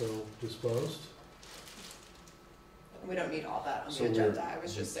so disposed. We don't need all that on So the we're- agenda. I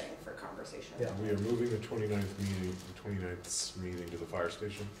was just saying for conversation. Yeah. We are moving the 29th meeting to the fire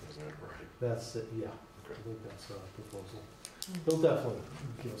station, is that right? That's it, yeah. Okay. I think that's our proposal. It'll definitely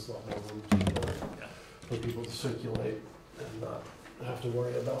give us a lot more room to, for people to circulate and not have to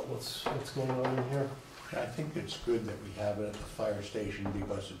worry about what's going on in here. I think it's good that we have it at the fire station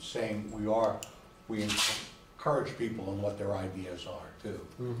because it's saying we encourage people in what their ideas are too.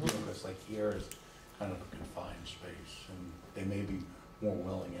 Because like here is kind of a confined space and they may be more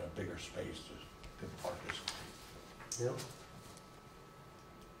willing in a bigger space to participate. Yep.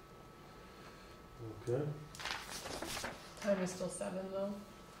 Okay. Time is still 7 though?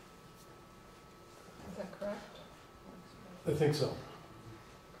 Is that correct? I think so.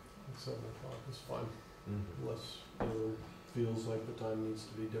 7 o'clock is fine, unless anyone feels like the time needs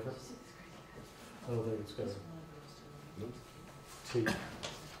to be different. I don't think it's gonna take,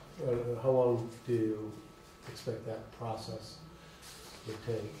 how long do you expect that process to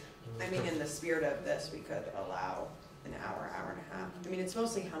take? I mean, in the spirit of this, we could allow an hour, hour and a half. I mean, it's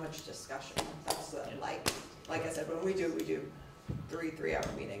mostly how much discussion. That's like I said, when we do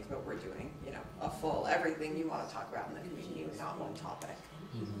 3-hour meetings, but we're doing, you know, a full, everything you want to talk about in the community, not one topic.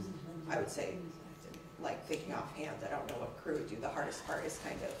 I would say, like thinking offhand, I don't know what crew would do. The hardest part is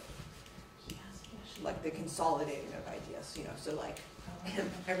kind of like the consolidating of ideas, you know, so like,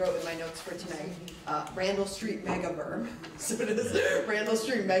 I wrote in my notes for tonight, Randall Street mega berm. So it is Randall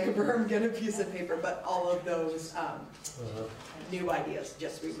Street mega berm, get a piece of paper, but all of those new ideas,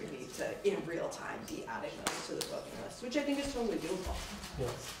 just we would need to, in real time, be adding those to the voting list, which I think is totally doable.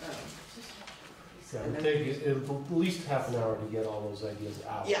 Yes. Yeah, it would take at least half an hour to get all those ideas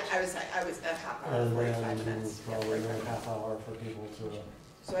out. Yeah, I was a half hour, And 45 then minutes. probably a half hour for people to.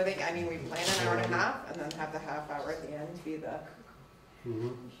 So I think, I mean, we plan an hour and a half, and then have the half hour at the end be the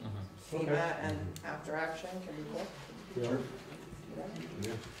FEMA and after action can be cool.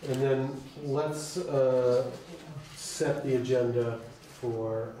 Yeah. And then let's set the agenda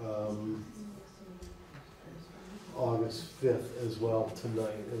for August 5th as well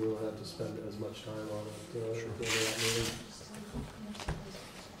tonight, and we'll have to spend as much time on it during that meeting.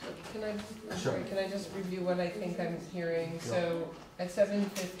 Can I just review what I think I'm hearing? Yeah. So at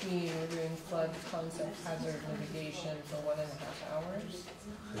 7:15, we're doing flood concept hazard mitigation for 1.5 hours.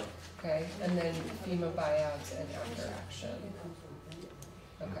 Yeah. Okay, and then FEMA buyouts and after action.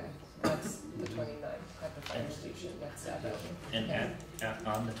 Okay, that's the 29th at the fire station. That's 7. And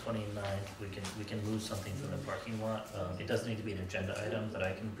on the 29th, we can move something from the parking lot. It doesn't need to be an agenda item, but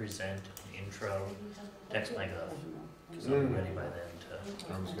I can present an intro, text my gov, because I'll be ready by then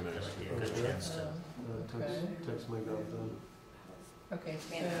to. I was going to ask be a good chance to. Text my gov then. Okay,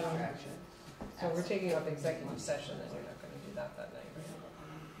 so we're taking up executive session, and you're not going to do that night, right?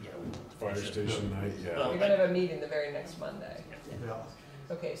 Yeah. Fire station night, yeah. We're going to have a meeting the very next Monday. Yeah.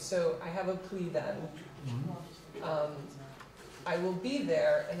 Okay, so I have a plea then. I will be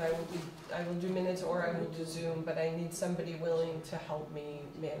there, and I will do minutes or I will do Zoom, but I need somebody willing to help me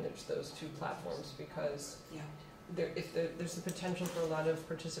manage those 2 platforms because there's the potential for a lot of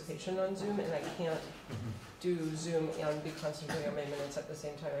participation on Zoom, and I can't do Zoom and be concentrating on my minutes at the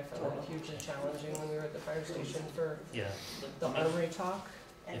same time. I found that hugely challenging when we were at the fire station for the armory talk.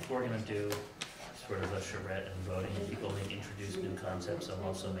 If we're going to do sort of a charrette and voting, and people may introduce new concepts, I'll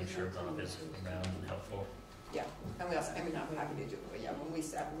also make sure Bob is around and helpful. Yeah, and we also, I mean, I'm happy to do it, but yeah, when we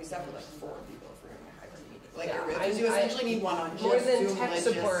set for like 4 people if we're in a hybrid meeting. Like, you essentially need one on just more than Zoom tech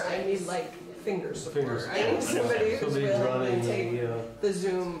support, I need like finger support. I need somebody who's willing to take the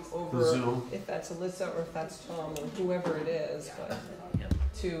Zoom over, if that's Alyssa or if that's Tom or whoever it is, but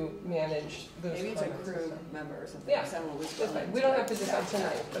to manage those. Maybe it's a crew member or something. Yeah, that's fine. We don't have to decide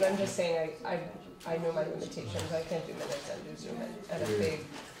tonight, but I'm just saying I know my limitations. I can't do minutes and do Zoom at a big.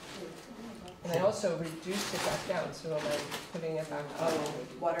 And I also reduced it back down, so am I putting it back up?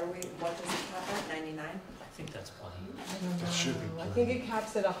 What does it cap at, 99? I think that's plenty. I think it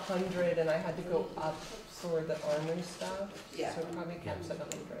caps at 100, and I had to go up for the armory stuff. Yeah. So it probably caps at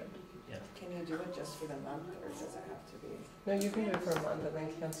 100. Yeah. Can you do it just for the month, or does it have to be? No, you can do it for a month and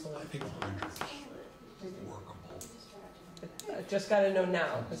then cancel it. I think 100 is workable. I just got to know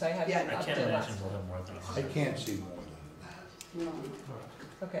now, because I haven't upped it last. I can't see more than that. No.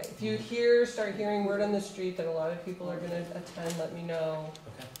 Okay, if you start hearing word on the street that a lot of people are going to attend, let me know.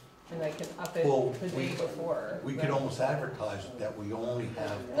 Okay. And I can up it the day before. We could almost advertise that we only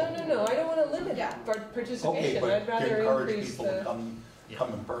have. No, I don't want to limit participation. Okay, but I'd rather encourage increase people to come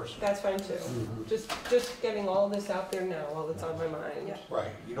in person. That's fine too. Just getting all this out there now while it's on my mind. Yeah.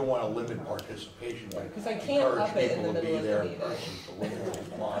 Right, you don't want to limit participation, but because I can't up it in the middle of the meeting.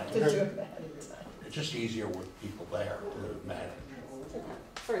 To do it ahead of time. It's just easier with people there to manage. Okay.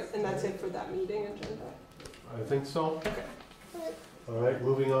 All right, and that's it for that meeting agenda? I think so. Okay. All right,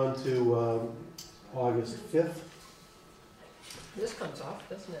 moving on to August 5th. This comes off,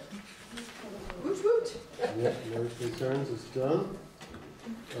 doesn't it? Woot woot. Yep, no concerns, it's done.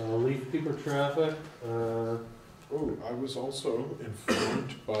 Leaf peeper traffic, Oh, I was also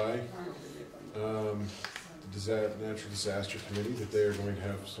informed by the Natural Disaster Committee that they are going to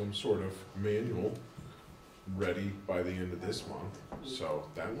have some sort of manual ready by the end of this month. So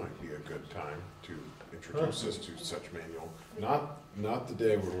that might be a good time to introduce us to such manual. Not the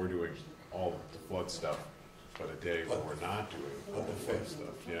day when we're doing all the flood stuff, but a day when we're not doing the flood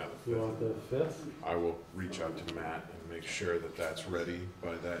stuff. Yeah. you want the 5th? I will reach out to Matt and make sure that that's ready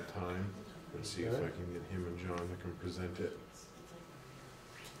by that time and see if I can get him and John to come present it.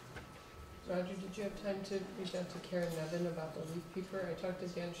 Roger, did you have time to reach out to Karen Nevin about the leaf peeper? I talked to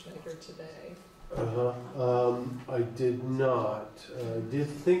Dan Schneider today. I did not. I did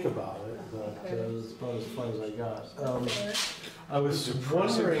think about it, but it's about as far as I got. I was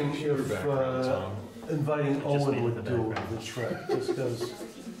wondering if inviting Owen would do the trick, just because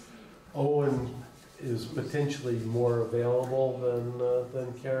Owen is potentially more available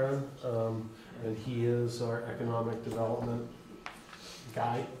than Karen, and he is our economic development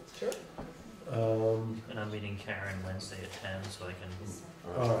guy. Sure. And I'm meeting Karen Wednesday at 10, so I can.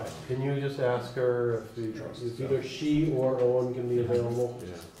 All right. Can you just ask her if either she or Owen can be available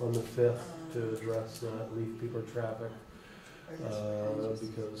on the 5th to address that leaf peeper traffic?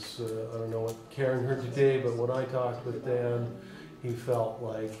 Because I don't know what Karen heard today, but when I talked with Dan, he felt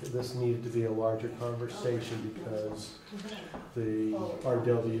like this needed to be a larger conversation because the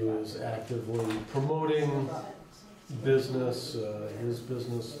RW is actively promoting business. His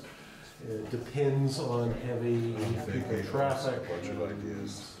business depends on heavy people traffic. Budget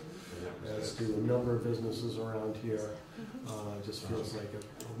ideas. As do a number of businesses around here. It just feels like it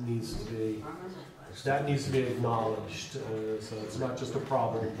needs to be, that needs to be acknowledged. So it's not just a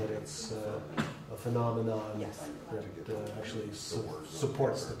problem, but it's a phenomenon that actually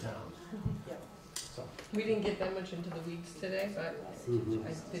supports the town. So. We didn't get that much into the weeds today, but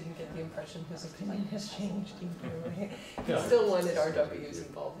I didn't get the impression his opinion has changed either. He still wanted RW's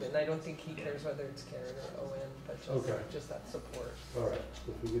involvement. I don't think he cares whether it's Karen or Owen, but just that support. All right,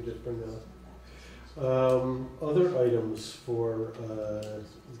 if we could just bring that up. Other items for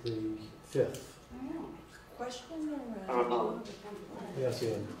the 5th. Question around. Yes,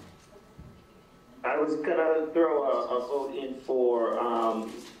 Ian. I was gonna throw a vote in for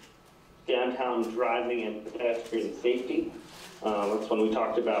downtown driving and pedestrian safety. That's when we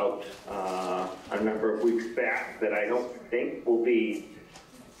talked about a number of weeks back that I don't think will be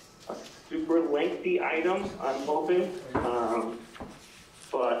a super lengthy item, I'm hoping.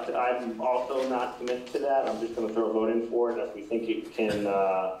 But I'm also not committed to that. I'm just gonna throw a vote in for it. If we think it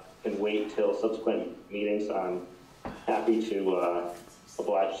can wait till subsequent meetings, I'm happy to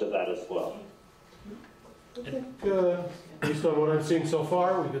oblige to that as well. I think, based on what I've seen so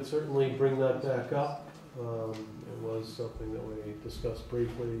far, we could certainly bring that back up. It was something that we discussed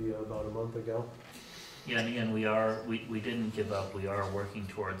briefly about a month ago. Yeah, and again, we didn't give up. We are working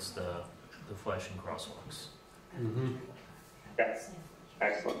towards the flashing crosswalks. Mm-hmm. Yes,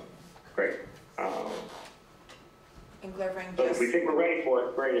 excellent, great. And clarifying, so if we think we're ready for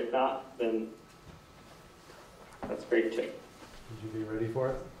it, great. If not, then that's great too. Would you be ready for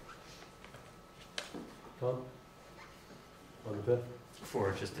it? Tom? On the 5th?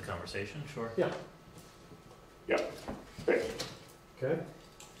 For just the conversation, sure. Yeah. Yeah, great. Okay.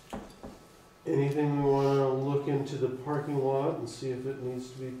 Anything we want to look into the parking lot and see if it needs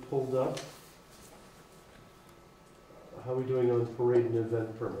to be pulled up? How are we doing on parade and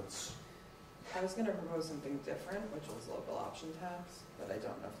event permits? I was gonna propose something different, which was local option tax, but I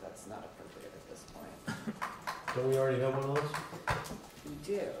don't know if that's not appropriate at this point. Don't we already have one of those? We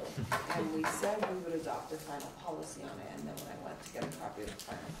do, and we said we would adopt a final policy on it, and then when I went to get a copy of the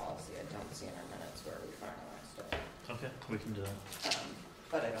final policy, I don't see in our minutes where we finalized it. Okay, we can do that.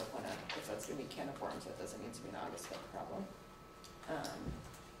 But I don't wanna, if that's gonna be can of worms, that doesn't need to be an August 5th problem.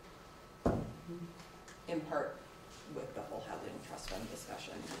 In part with the whole housing trust fund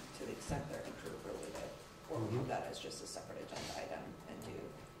discussion, to the extent they're improve related, or we do that as just a separate agenda item and do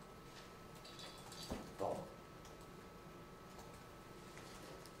both.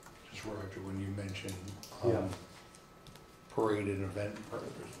 Just Roger, when you mentioned parade and event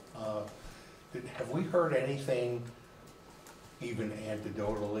purpose, have we heard anything even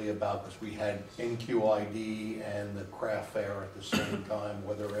anecdotally about, because we had NQID and the craft fair at the same time,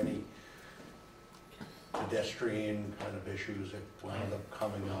 whether any pedestrian kind of issues that wound up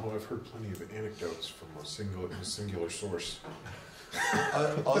coming up? Oh, I've heard plenty of anecdotes from a singular source.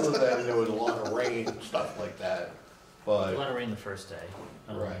 Other than there was a lot of rain and stuff like that, but. A lot of rain the first day.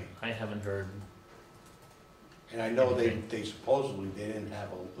 Right. I haven't heard. And I know they supposedly they didn't have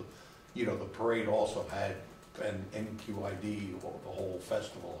the parade also had and NQID, the whole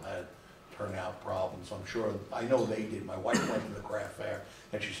festival had turnout problems. I'm sure, I know they did. My wife went to the craft fair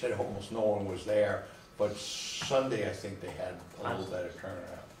and she said almost no one was there. But Sunday, I think they had a little better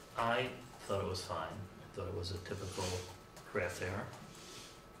turnout. I thought it was fine. I thought it was a typical craft fair.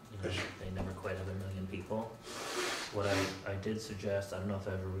 You know, they never quite have 1 million people. What I did suggest, I don't know if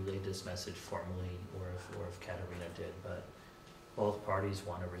I ever relayed this message formally or if Katarina did, but both parties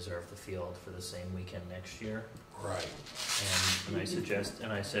want to reserve the field for the same weekend next year. Right. And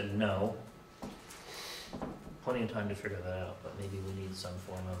I said no. Plenty of time to figure that out, but maybe we need some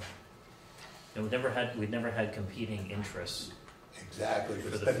form of. And we've never had competing interests. Exactly.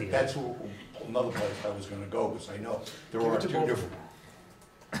 For the field. That's another place I was going to go, because I know there are two different.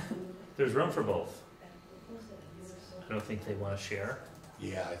 There's room for both. I don't think they want to share.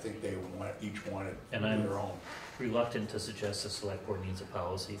 Yeah, I think they each wanted and their I'm own. Reluctant to suggest the select board needs a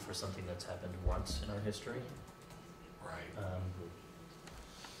policy for something that's happened once in our history. Right.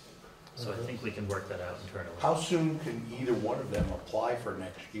 So I think we can work that out internally. How soon can either one of them apply for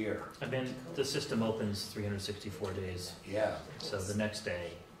next year? I mean, the system opens 364 days. Yeah. So the next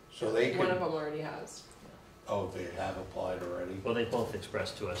day. So they can. One of them already has. Oh, they have applied already? Well, they both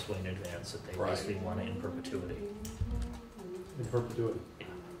expressed to us way in advance that they basically want it in perpetuity. In perpetuity? Yeah.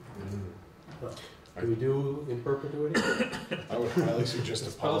 Well, do we do in perpetuity? I would highly suggest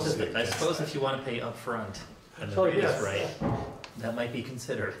a policy. I suppose if you want to pay upfront and the rate is right, that might be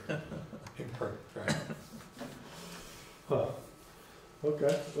considered. Right. Huh.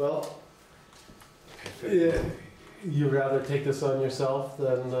 Okay, well, yeah, you'd rather take this on yourself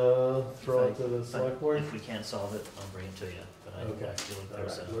than throw it to the select board? If we can't solve it, I'll bring it to you. But I feel like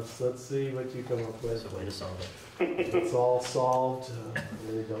there's let's see what you come up with. a way to solve it. It's all solved.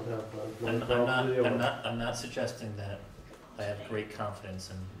 We don't have. I'm not suggesting that I have great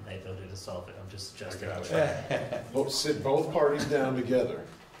confidence in my ability to solve it. I'm just suggesting. Sit both parties down together.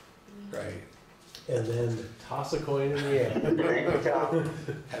 Right. And then toss a coin in the air.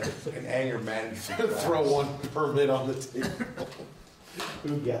 Have an anger management. Throw one permit on the table.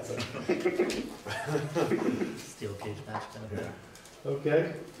 Who gets it? Steel cage match kind of thing.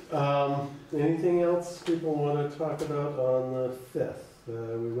 Okay. Anything else people want to talk about on the 5th?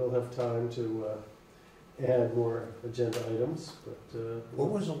 We will have time to add more agenda items, but what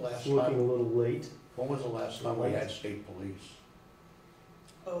was the last looking time? a little late. When was the last time we had state police?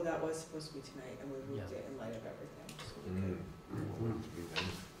 Oh, that was supposed to be tonight, and we moved it in light of everything.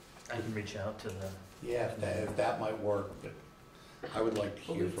 I can reach out to the. Yeah, if that might work, but I would like to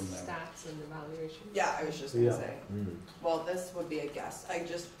hear from them. Stats and evaluation. Yeah, I was just gonna say. Well, this would be a guess.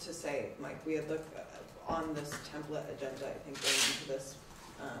 Just to say, Mike, we had looked on this template agenda, I think going into this,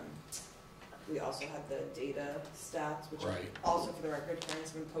 we also had the data stats, which also for the record,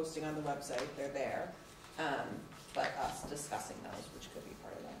 Karen's been posting on the website, they're there. But us discussing those, which could be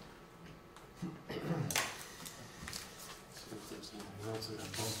part of that. See if there's anything else that I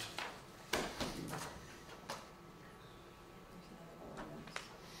bumped.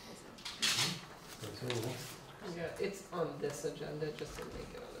 Yeah, it's on this agenda, just to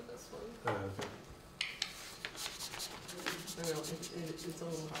make it onto this one. I know, it's a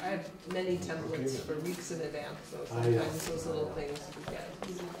little hard. I have many templates for weeks in advance, so sometimes those little things you get.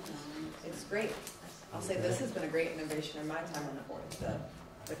 It's great. I'll say this has been a great innovation in my time on the board,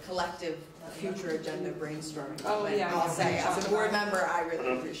 the collective future agenda brainstorming. Oh, yeah. I'll say, as a board member, I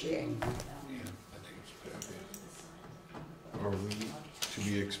really appreciate. Are we to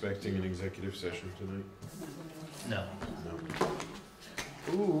be expecting an executive session tonight? No.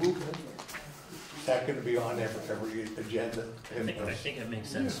 Ooh, okay. Is that going to be on every agenda? I think it makes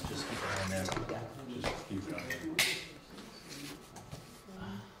sense. Just keep it on there. Just keep it on there.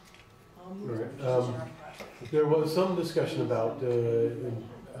 All right. There was some discussion about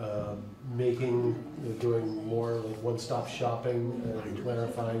doing more like one-stop shopping and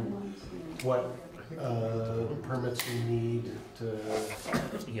clarifying what permits we need to.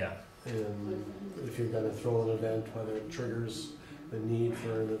 Yeah. And if you're going to throw an event, whether it triggers the need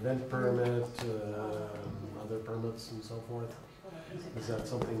for an event permit, other permits and so forth. Is that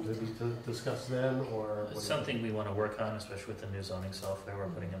something to be discussed then, or? It's something we want to work on, especially with the new zoning software we're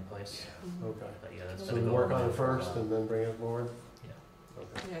putting in place. Okay. But yeah, that's So we work on it first and then bring it forward? Yeah.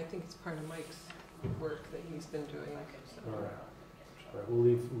 Okay. Yeah, I think it's part of Mike's work that he's been doing. So. All right. All right,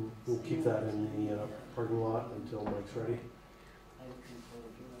 we'll keep that in the parking lot until Mike's ready.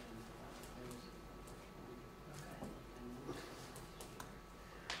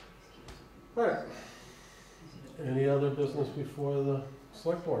 All right. Any other business before the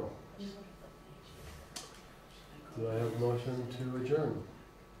select board? Do I have a motion to adjourn?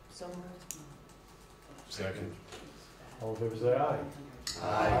 So moved. Second. All in favor, say aye.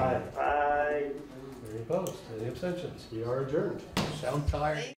 Aye. Any opposed? Any abstentions? We are adjourned. Sound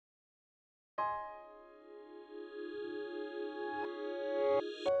tired?